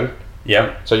your turn.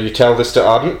 Yep. So you tell this to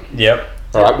Ardent. Yep.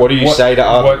 All right. What do you say to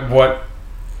Ardent? What?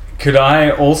 Could I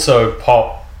also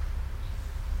pop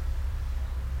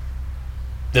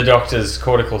the doctor's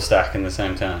cortical stack in the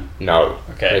same turn? No.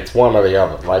 Okay. It's one or the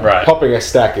other. Like Right. popping a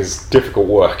stack is difficult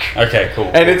work. Okay. Cool.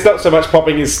 And it's not so much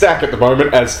popping his stack at the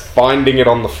moment as finding it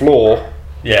on the floor.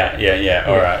 Yeah.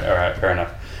 All right. Fair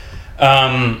enough.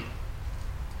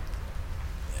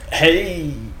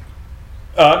 Hey,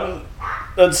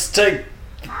 let's take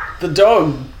the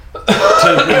dog to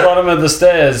the bottom of the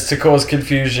stairs to cause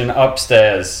confusion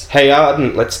upstairs. Hey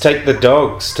Ardent, let's take the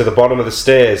dogs to the bottom of the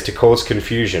stairs to cause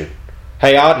confusion.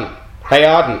 Hey Ardent. Do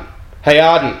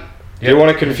you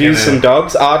want to confuse some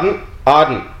dogs? Ardent.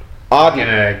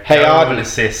 Hey Ardent.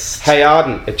 Assist. Hey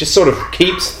Ardent. It just sort of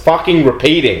keeps fucking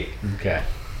repeating. Okay.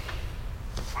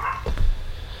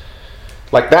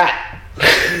 Like that.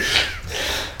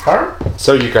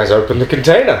 So you guys open the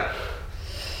container.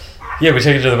 Yeah, we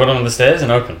take it to the bottom of the stairs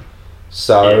and open.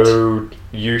 So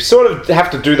you sort of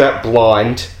have to do that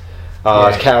blind,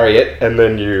 carry it, and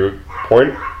then you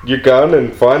point your gun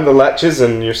and find the latches,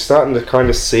 and you're starting to kind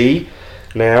of see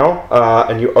now,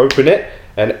 and you open it,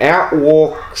 and out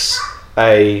walks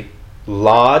a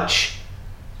large,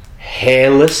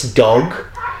 hairless dog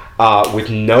with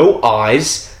no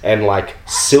eyes and like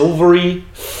silvery,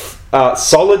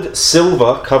 solid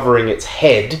silver covering its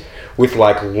head, with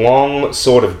like long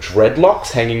sort of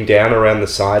dreadlocks hanging down around the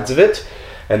sides of it.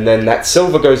 And then that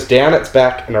silver goes down its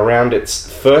back and around its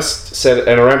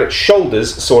around its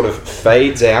shoulders sort of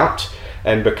fades out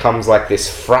and becomes like this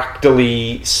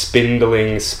fractally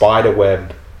spindling spider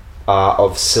web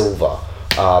of silver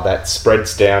that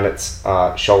spreads down its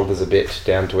shoulders a bit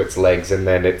down to its legs, and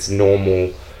then its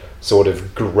normal sort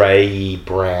of grey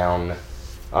brown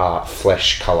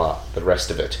flesh colour the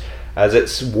rest of it. As it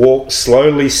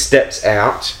slowly steps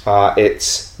out,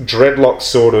 its dreadlocks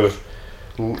sort of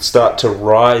start to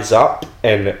rise up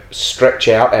and stretch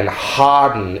out and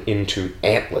harden into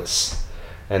antlers.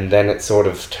 And then it sort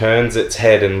of turns its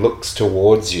head and looks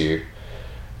towards you,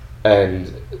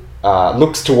 Ardent,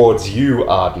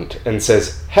 and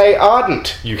says, "Hey,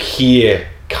 Ardent," you hear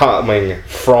coming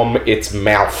from its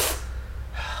mouth.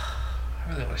 I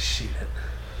really want to shoot it.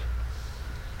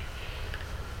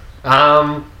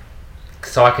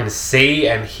 So I can see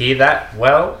and hear that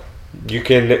well? You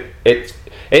can... It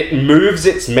moves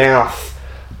its mouth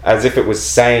as if it was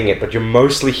saying it, but you're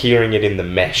mostly hearing it in the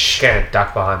mesh. Gonna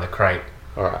duck behind the crate.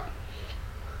 Alright.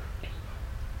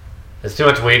 There's too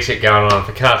much weird shit going on. If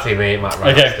it can't see me, it might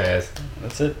run upstairs.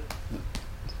 That's it.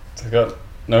 I got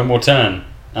no more turn.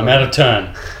 I'm out of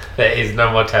turn. There is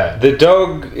no more turn. The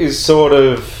dog is sort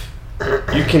of...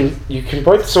 You can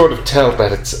both sort of tell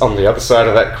that it's on the other side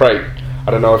of that crate.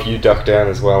 I don't know if you duck down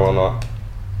as well or not.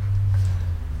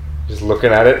 Just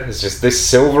looking at it, it's just this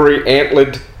silvery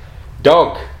antlered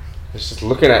dog. It's just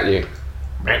looking at you.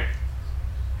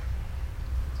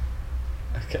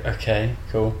 Okay,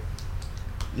 cool.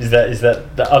 Is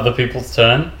that the other people's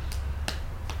turn?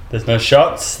 There's no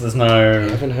shots. There's I no.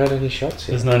 haven't heard any shots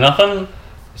yet. There's no nothing.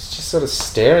 It's just sort of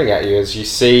staring at you as you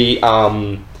see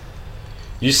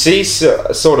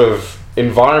sort of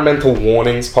environmental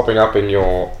warnings popping up in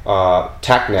your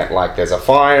TACnet, like there's a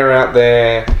fire out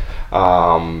there,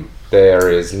 there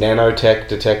is nanotech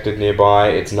detected nearby.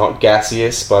 It's not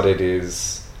gaseous, but it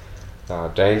is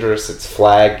dangerous.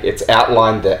 It's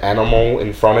outlined the animal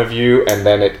in front of you, and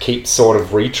then it keeps sort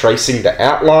of retracing the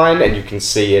outline, and you can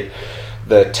see it.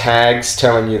 The tags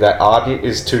telling you that Ardent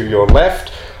is to your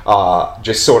left,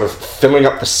 just sort of filling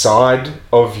up the side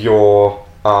of your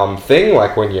thing,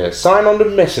 like when you sign on to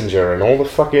Messenger and all the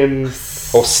fucking,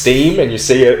 or Steam, and you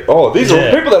see it. Oh, these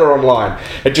are people that are online.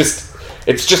 It's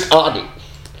just Ardent.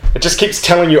 It just keeps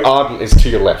telling you Ardent is to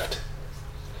your left.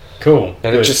 Cool.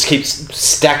 And it just keeps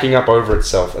stacking up over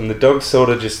itself, and the dog's sort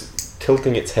of just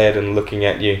tilting its head and looking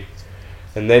at you.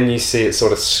 And then you see it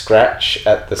sort of scratch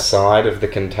at the side of the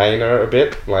container a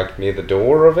bit, like near the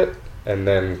door of it, and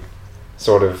then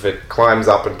sort of it climbs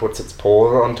up and puts its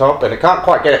paw on top, and it can't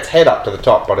quite get its head up to the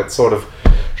top, but it's sort of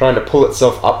trying to pull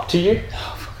itself up to you.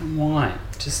 Oh, fucking why?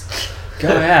 Just go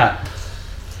out.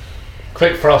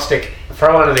 Quick frostic.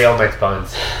 Throw one of the old mate's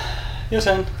bones. Your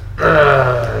turn. What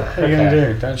are you gonna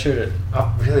do? Don't shoot it.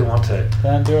 I really want to.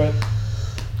 Don't do it.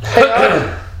 Hey,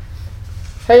 Arden.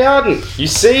 Hey, Arden. You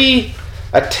see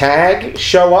a tag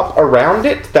show up around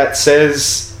it that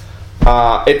says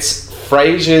it's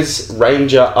Fraser's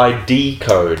Ranger ID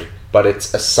code, but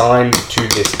it's assigned to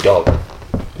this dog.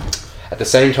 At the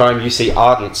same time, you see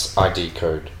Ardent's ID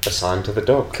code assigned to the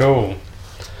dog. Cool.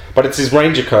 But it's his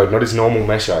Ranger code, not his normal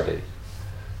mesh ID.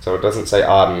 So it doesn't say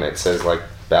Arden, it says like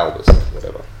Balbus or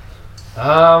whatever.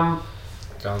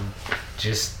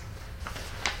 Just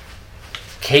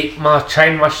train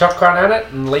my shotgun at it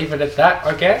and leave it at that,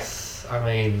 I guess. I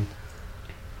mean,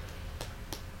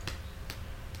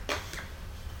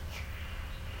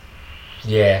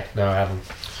 yeah, no, I haven't.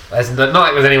 Not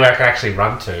like there's anywhere I can actually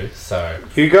run to, so.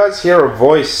 You guys hear a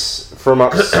voice from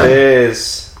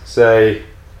upstairs say,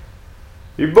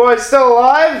 "You boys still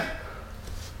alive?"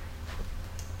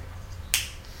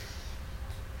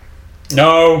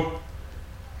 No.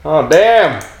 Oh,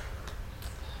 damn.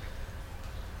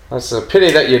 That's a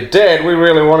pity that you're dead. We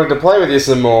really wanted to play with you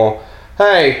some more.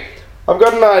 Hey, I've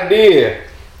got an idea.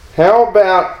 How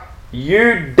about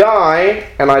you die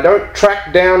and I don't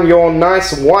track down your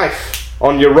nice wife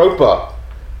on Europa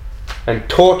and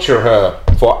torture her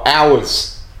for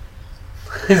hours?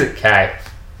 Is it K?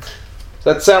 Does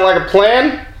that sound like a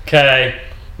plan? Okay.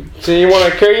 So you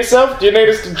want to kill yourself? Do you need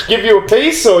us to give you a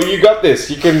piece, or you got this?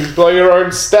 You can blow your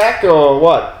own stack, or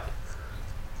what?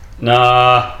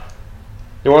 Nah.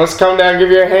 You want us to come down and give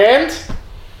you a hand?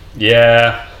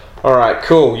 Yeah. Alright,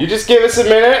 cool. You just give us a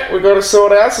minute. We've got to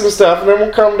sort out some stuff, and then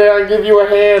we'll come down and give you a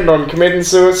hand on committing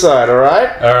suicide,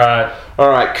 alright? Alright.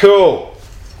 Alright, cool.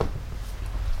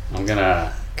 I'm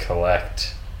gonna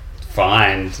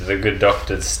find the good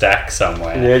doctor's stack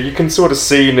somewhere. Yeah, you can sort of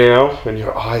see now, and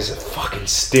your eyes are fucking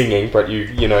stinging, but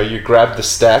you grab the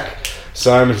stack,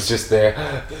 Simon's just there.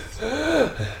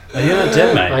 Are you not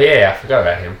dead, mate? Oh yeah, I forgot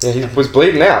about him. Yeah, he was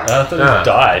bleeding out. I thought Ah. he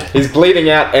died. He's bleeding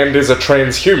out and is a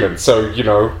transhuman, so, you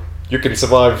know, you can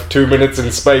survive 2 minutes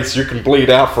in space, you can bleed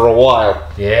out for a while.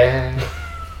 Yeah.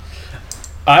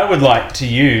 I would like to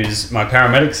use my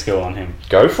paramedic skill on him.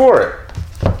 Go for it.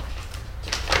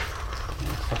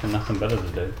 Fucking nothing better to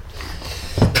do.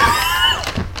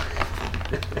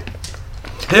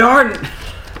 Hey, Arden!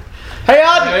 Hey,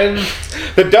 Arden! And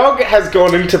The dog has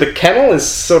gone into the kennel, is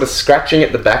sort of scratching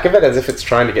at the back of it as if it's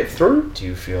trying to get through. Do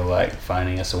you feel like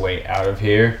finding us a way out of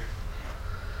here?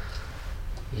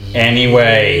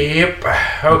 Anyway, Yep.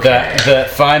 Okay.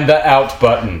 find the out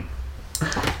button.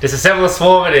 Disassemble a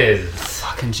swarm it is.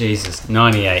 Fucking Jesus.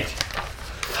 98.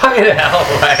 Fucking hell,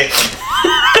 mate.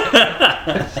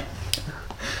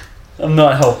 I'm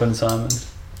not helping, Simon.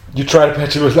 You try to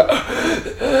patch him with like,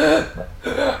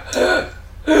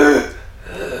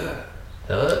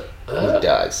 he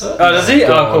dies. Oh, does he?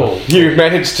 Oh, cool. You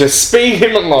managed to speed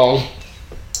him along.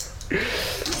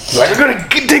 Like, I'm gonna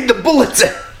take the bullets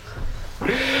out.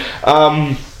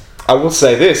 I will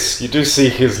say this: you do see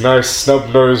his nice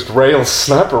snub-nosed rail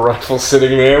sniper rifle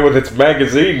sitting there with its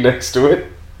magazine next to it.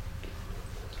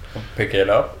 I'll pick it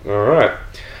up All right,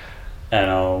 and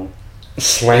I'll.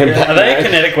 slam that. Are they a mag-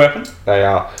 kinetic weapon? They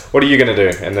are. What are you gonna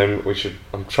do? And then we should.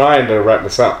 I'm trying to wrap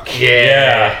this up.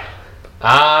 Yeah.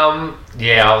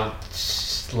 Yeah, I'll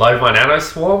load my nano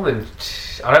swarm and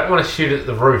I don't want to shoot it at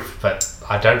the roof, but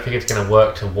I don't think it's going to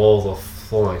work to walls or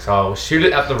flooring, so I'll shoot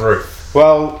it at the roof.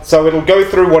 Well, so it'll go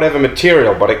through whatever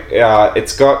material, but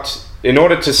it's got. In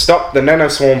order to stop the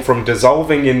nanoswarm from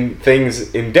dissolving in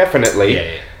things indefinitely,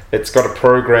 Yeah. it's got a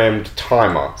programmed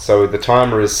timer. So the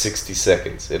timer is 60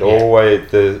 seconds. It's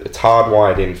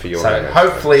hardwired in for your. So nanoswarm.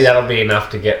 hopefully that'll be enough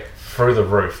to get through the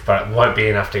roof, but it won't be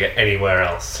enough to get anywhere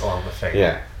else along the thing.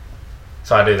 Yeah.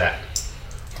 So I do that.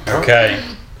 Okay.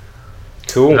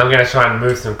 Cool. And I'm going to try and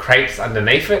move some crates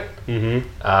underneath it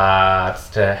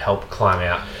Mm-hmm. to help climb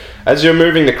out. As you're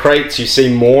moving the crates, you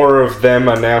see more of them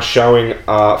are now showing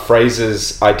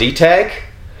Fraser's ID tag,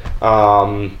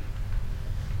 and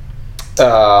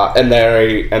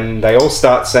they all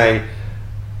start saying,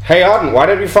 "Hey Arden, why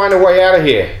don't you find a way out of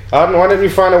here? Arden, why don't you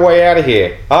find a way out of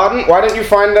here? Arden, why don't you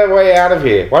find a way out of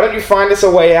here? Why don't you find us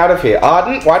a way out of here?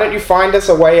 Arden, why don't you find us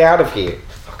a way out of here?"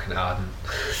 Fucking Arden.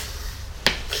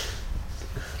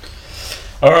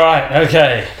 Alright,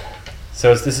 okay.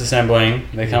 So it's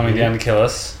disassembling. They're coming down to kill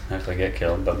us. Hopefully get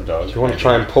killed by the dog. Do you want to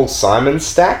try and pull Simon's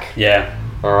stack? Yeah.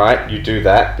 Alright, you do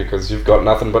that because you've got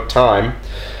nothing but time.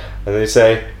 And they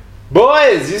say,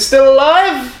 "Boys, you still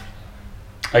alive?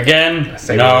 Again? I see where this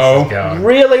is No. going.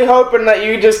 Really hoping that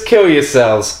you just kill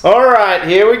yourselves. Alright,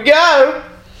 here we go."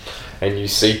 And you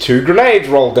see 2 grenades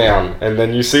roll down, and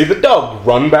then you see the dog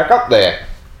run back up there.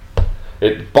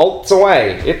 It bolts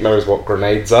away. It knows what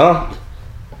grenades are.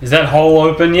 Is that hole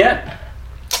open yet?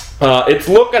 It's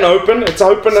looking open. It's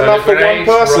open So enough the for one grenades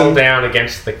roll person. down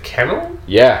against the kennel?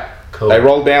 Yeah. Cool. They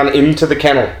roll down into the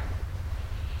kennel.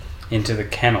 Into the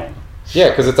kennel. Yeah,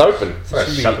 because it's open. So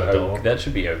shut the door. That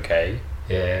should be okay.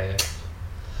 Yeah.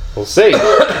 We'll see.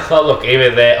 So look,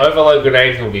 either their overload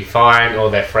grenades will be fine, or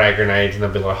their frag grenades, and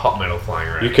there'll be like hot metal flying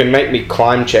around. You can make me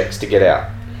climb checks to get out.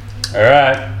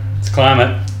 Alright. Let's climb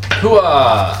it.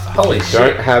 Hooah! Holy shit!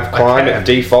 Don't have climb. It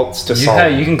defaults to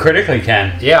solve. You can critically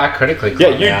can. Yeah, I critically. Yeah,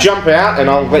 climbed you out. jump out, and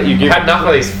I'll let you give. I've had enough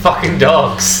of these fucking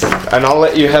dogs. And I'll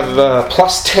let you have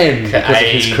plus 10 because of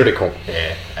his Aye. critical.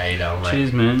 Yeah, I know, mate.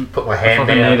 Cheers, man. Put my I hand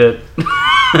fucking down. need it.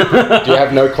 Do you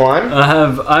have no climb?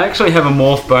 I actually have a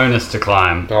morph bonus to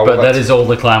climb, Oh, but that that's- is all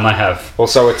the climb I have. Well,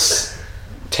 so it's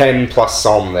 10 plus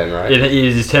Som then, right? It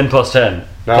is 10 plus 10.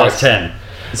 No, Plus it's 10.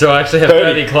 So I actually have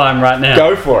 30. 30 climb right now.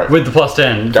 Go for it. With the plus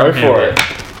 10. Go from for him. it.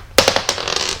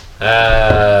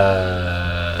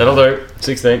 That'll do.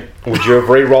 16. Would you have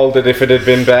re-rolled it if it had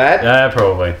been bad? Yeah,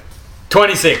 probably.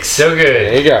 26. So There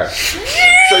good. you go.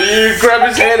 So you grab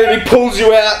his hand and he pulls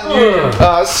you out.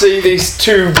 And you see these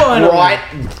 2 Finally. bright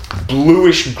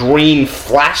bluish green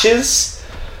flashes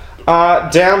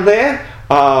down there.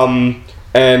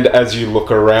 And as you look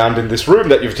around in this room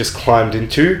that you've just climbed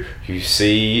into, you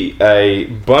see a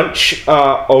bunch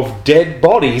of dead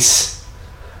bodies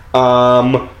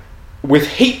with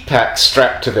heat packs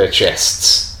strapped to their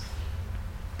chests.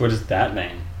 What does that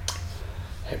mean?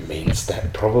 It means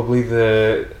that probably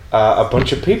a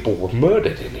bunch of people were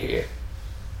murdered in here.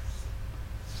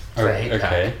 A heat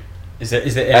Okay. Is A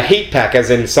there heat pack, as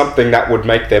in something that would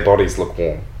make their bodies look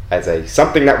warm,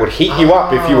 something that would heat you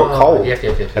up if you were cold, Yep.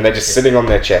 and they're just sitting on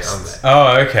their chests.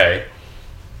 Oh, okay.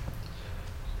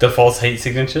 The false heat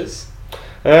signatures?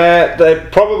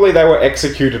 They were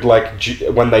executed like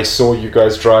when they saw you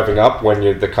guys driving up.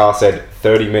 When the car said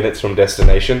 30 minutes from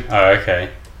destination. Oh,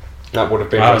 okay. That would have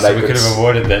been. Oh, when so they we could have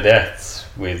avoided their deaths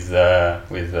with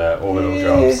orbital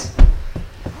drops.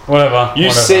 Whatever.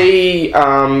 You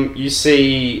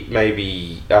see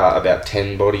maybe about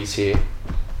 10 bodies here.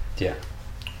 Yeah.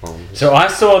 So I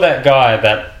saw that guy,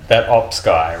 that ops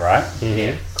guy, right?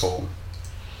 Mm-hmm. Cool.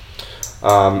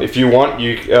 If you want,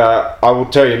 I will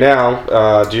tell you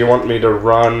now. Do you want me to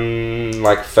run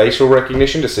like facial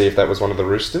recognition to see if that was one of the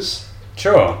roosters?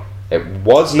 Sure. It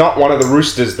was not one of the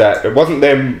roosters it wasn't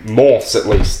them morphs at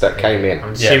least that came in.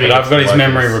 Yeah, but I've got his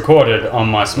memory recorded on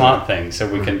my smart thing, so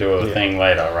we can do a thing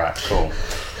later. Right, cool.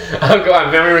 I've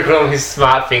got memory recorded on his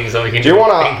smart thing, so we can do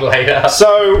a thing later.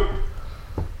 So,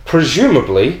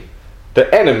 presumably,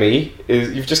 the enemy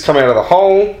is, you've just come out of the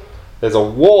hole, there's a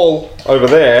wall over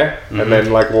there, and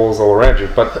then like walls all around you.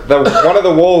 But one of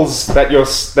the walls that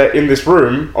in this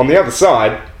room, on the other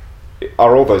side,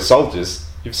 are all those soldiers.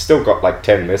 You've still got like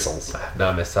 10 missiles.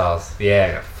 No missiles. Yeah,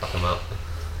 I gotta fuck them up.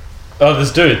 Oh,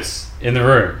 there's dudes in the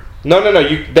room. No.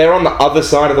 They're on the other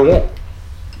side of the wall.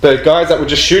 The guys that were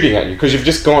just shooting at you, because you've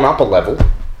just gone up a level.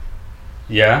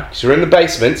 Yeah. So you're in the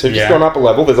basement, so you've just gone up a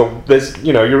level.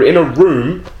 You're in a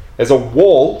room, there's a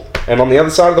wall, and on the other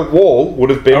side of the wall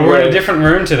would have been... Oh, we're in a different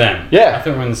room to them. Yeah. I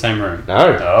thought we're in the same room.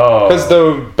 No. Oh. Because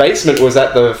the basement was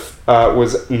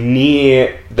was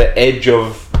near the edge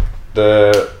of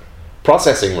the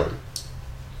processing room.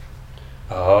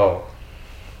 Oh.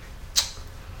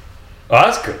 Oh,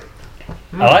 that's good.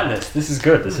 I like this. This is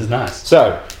good. This is nice.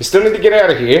 So, you still need to get out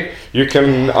of here. You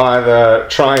can either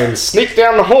try and sneak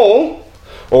down the hall,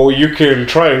 or you can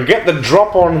try and get the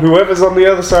drop on whoever's on the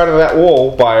other side of that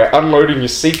wall by unloading your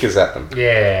seekers at them.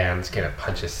 Yeah, I'm just gonna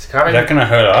punch us. Is that going to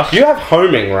hurt us? You have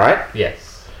homing, right?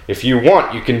 Yes. If you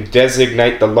want, you can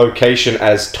designate the location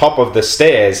as top of the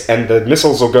stairs, and the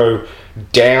missiles will go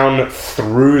down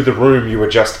through the room you were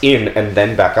just in and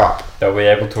then back up. They'll be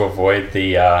able to avoid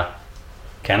the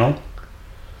kennel?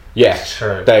 Yeah,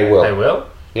 Sure. they will. They will?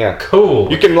 Yeah. Cool.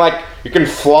 You can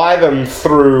fly them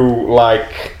through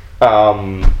like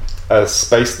a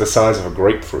space the size of a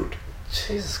grapefruit.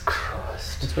 Jesus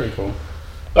Christ. That's pretty cool.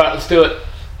 Alright, let's do it.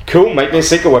 Cool, make me a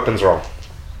seeker weapons roll.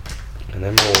 And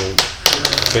then we'll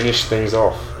finish things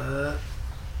off.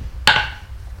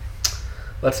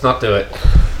 Let's not do it.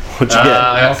 What'd you get?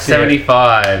 I got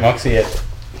 75. Moxie it.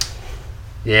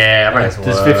 Yeah, I might as well.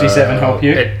 Does 57 help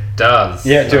you? It does.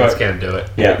 Yeah, do Let's it. gonna do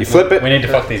it. Yeah. You flip it. We need to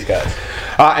fuck these guys.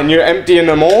 And you're emptying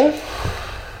them all?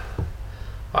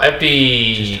 I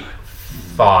empty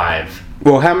 5.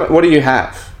 Well, what do you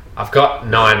have? I've got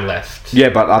 9 left. Yeah,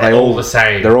 but are They're they all the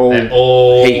same? They're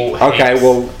all heat. Okay,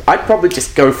 well, I'd probably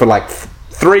just go for like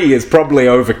 3 is probably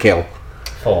overkill.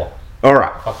 4.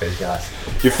 Alright. Fuck these guys.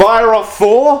 You fire off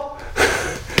 4.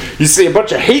 You see a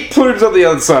bunch of heat plumes on the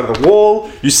other side of the wall.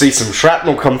 You see some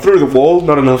shrapnel come through the wall,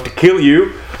 not enough to kill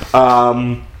you.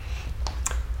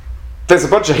 There's a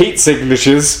bunch of heat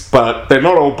signatures, but they're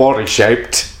not all body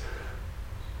shaped.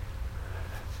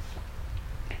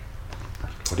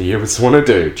 What do you want to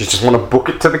do? Do you just want to book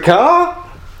it to the car?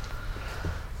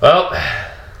 Well,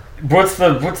 What's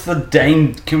the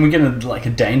can we get a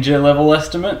danger level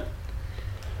estimate?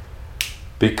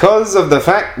 Because of the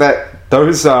fact that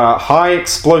those are high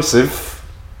explosive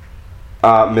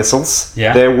missiles,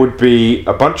 Yeah. there would be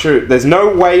there's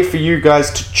no way for you guys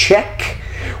to check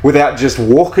without just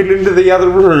walking into the other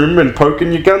room and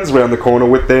poking your guns around the corner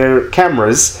with their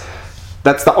cameras.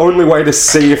 That's the only way to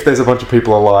see if there's a bunch of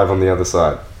people alive on the other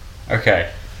side.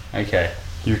 Okay.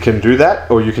 You can do that,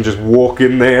 or you can just walk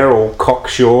in there all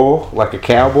cocksure like a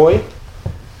cowboy,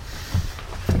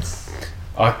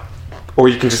 or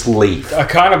you can just leave. I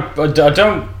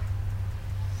don't...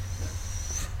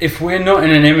 If we're not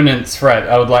in an imminent threat,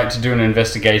 I would like to do an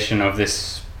investigation of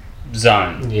this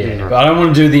zone. Yeah. But I don't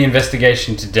want to do the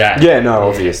investigation today. Yeah, no,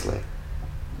 obviously.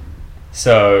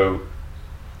 So...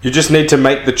 You just need to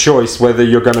make the choice whether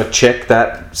you're going to check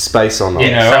that space or not.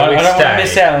 You know, so I we don't want to stay.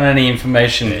 miss out on any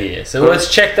information here. So let's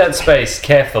check that space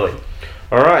carefully.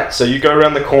 Alright, so you go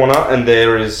around the corner and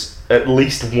there is at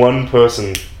least one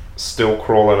person still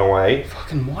crawling away.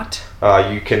 Fucking what?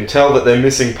 You can tell that they're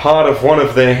missing part of one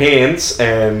of their hands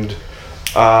and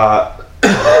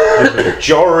the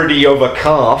majority of a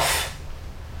calf.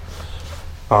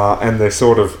 And they're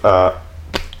sort of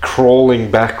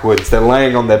crawling backwards. They're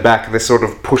laying on their back. They're sort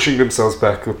of pushing themselves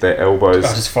back with their elbows.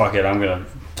 Oh, just fuck it. I'm gonna...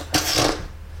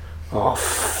 Oh,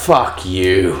 fuck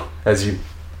you. As you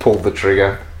pull the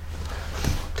trigger.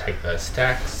 take those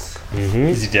stacks. Mm-hmm.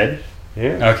 Is he dead?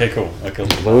 Yeah. Okay, cool. I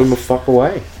killed him. Blow him the fuck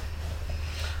away.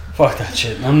 Fuck that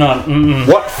shit. I'm not.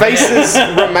 What faces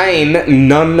remain,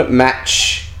 none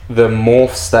match the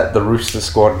morphs that the Rooster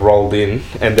Squad rolled in,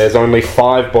 and there's only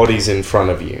 5 bodies in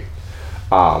front of you.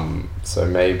 So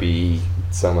maybe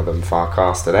some of them far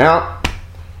casted out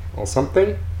or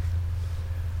something.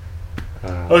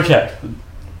 Okay.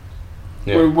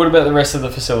 Yeah. What about the rest of the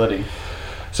facility?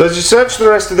 So as you search the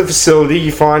rest of the facility,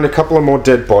 you find a couple of more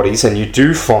dead bodies, and you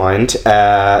do find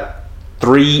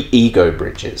 3 ego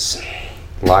bridges.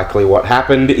 Likely what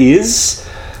happened is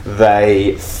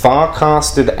they far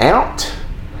casted out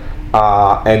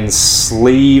and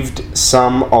sleeved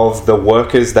some of the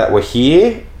workers that were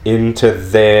here into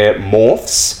their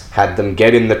morphs, had them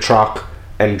get in the truck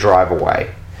and drive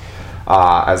away.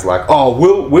 As like, oh,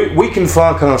 we can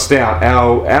far cast out,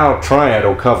 our triad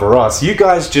will cover us, you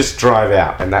guys just drive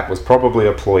out. And that was probably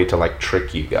a ploy to like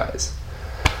trick you guys.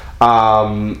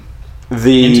 Into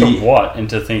what?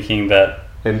 Into thinking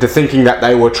that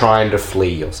they were trying to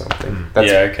flee or something.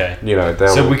 That's, yeah, okay. You know,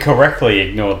 so we correctly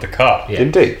ignored the car. Yeah.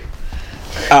 Indeed.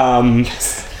 And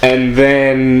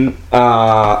then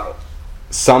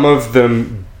some of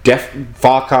them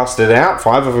far casted out.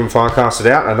 5 of them far casted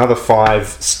out. Another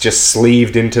 5 just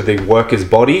sleeved into the workers'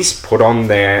 bodies, put on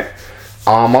their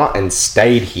armor, and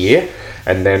stayed here.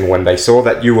 And then when they saw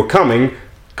that you were coming,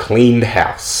 cleaned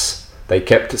house. They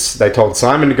told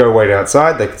Simon to go wait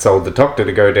outside. They told the doctor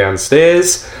to go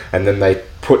downstairs, and then they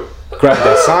grabbed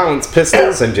their silence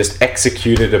pistols and just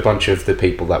executed a bunch of the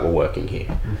people that were working here.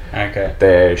 Okay.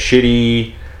 They're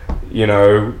shitty,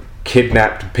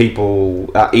 kidnapped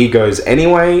people, egos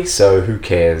anyway, so who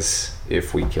cares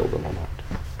if we kill them or not.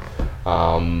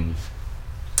 And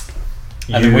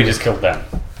then we just killed them.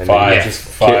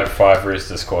 Five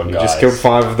Rooster Squad guys. You just killed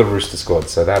 5 of the Rooster Squad,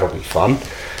 so that'll be fun.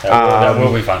 That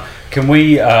will be fun. Can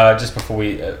we, just before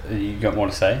we, you got more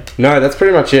to say? No, that's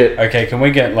pretty much it. Okay, can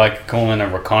we get, call in a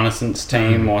reconnaissance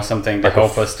team or something to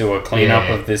help us do a cleanup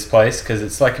of this place? Because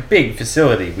it's like a big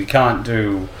facility. We can't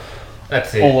do...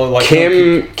 That's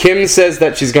it. Kim says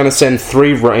that she's going to send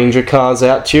 3 ranger cars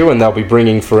out to you, and they'll be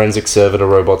bringing forensic servitor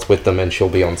robots with them, and she'll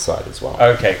be on site as well.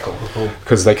 Okay, cool.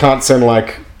 Because they can't send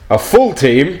a full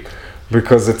team,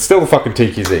 because it's still the fucking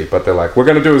TQZ. But they're like, we're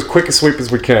going to do as quick a sweep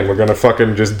as we can. We're going to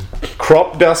fucking just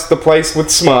crop dust the place with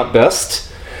smart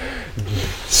dust,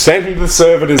 send the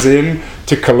servitors in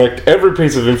to collect every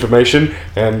piece of information,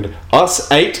 and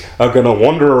us 8 are going to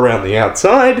wander around the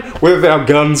outside with our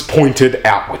guns pointed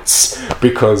outwards,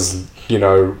 because,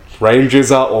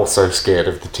 Rangers are also scared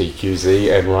of the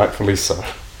TQZ, and rightfully so.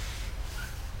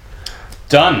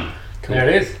 Done. Cool. There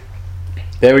it is.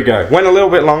 There we go. Went a little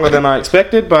bit longer than I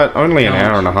expected, but only an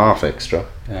hour and a half extra.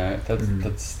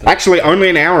 That's Actually,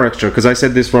 only an hour extra, because I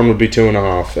said this run would be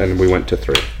 2.5, and we went to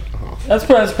 3. That's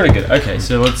pretty good. Okay,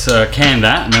 so let's can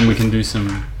that, and then we can do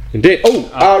some... Indeed.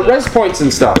 Res points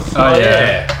and stuff. Oh,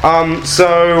 yeah.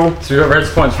 So we got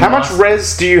res points from how much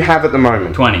res do you have at the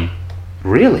moment? 20.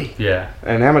 Really? Yeah.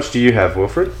 And how much do you have,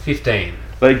 Wilfred? 15.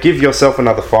 Give yourself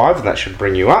another 5, and that should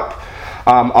bring you up.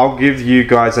 I'll give you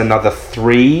guys another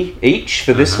 3 each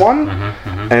for this one.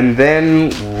 And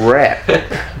then rep.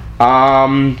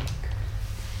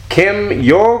 Kim,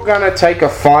 you're going to take a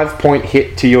 5-point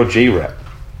hit to your G-rep.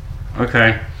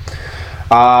 Okay.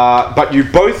 But you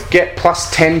both get plus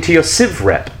 10 to your Civ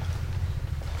rep.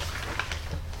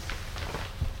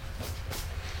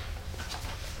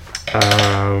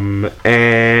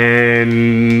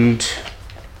 And...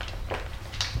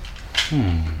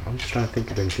 I'm just trying to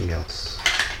think of anything else.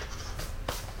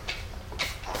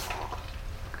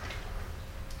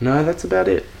 No, that's about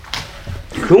it.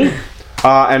 Cool.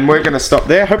 And we're going to stop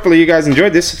there. Hopefully you guys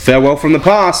enjoyed this. Farewell from the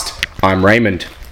past. I'm Raymond.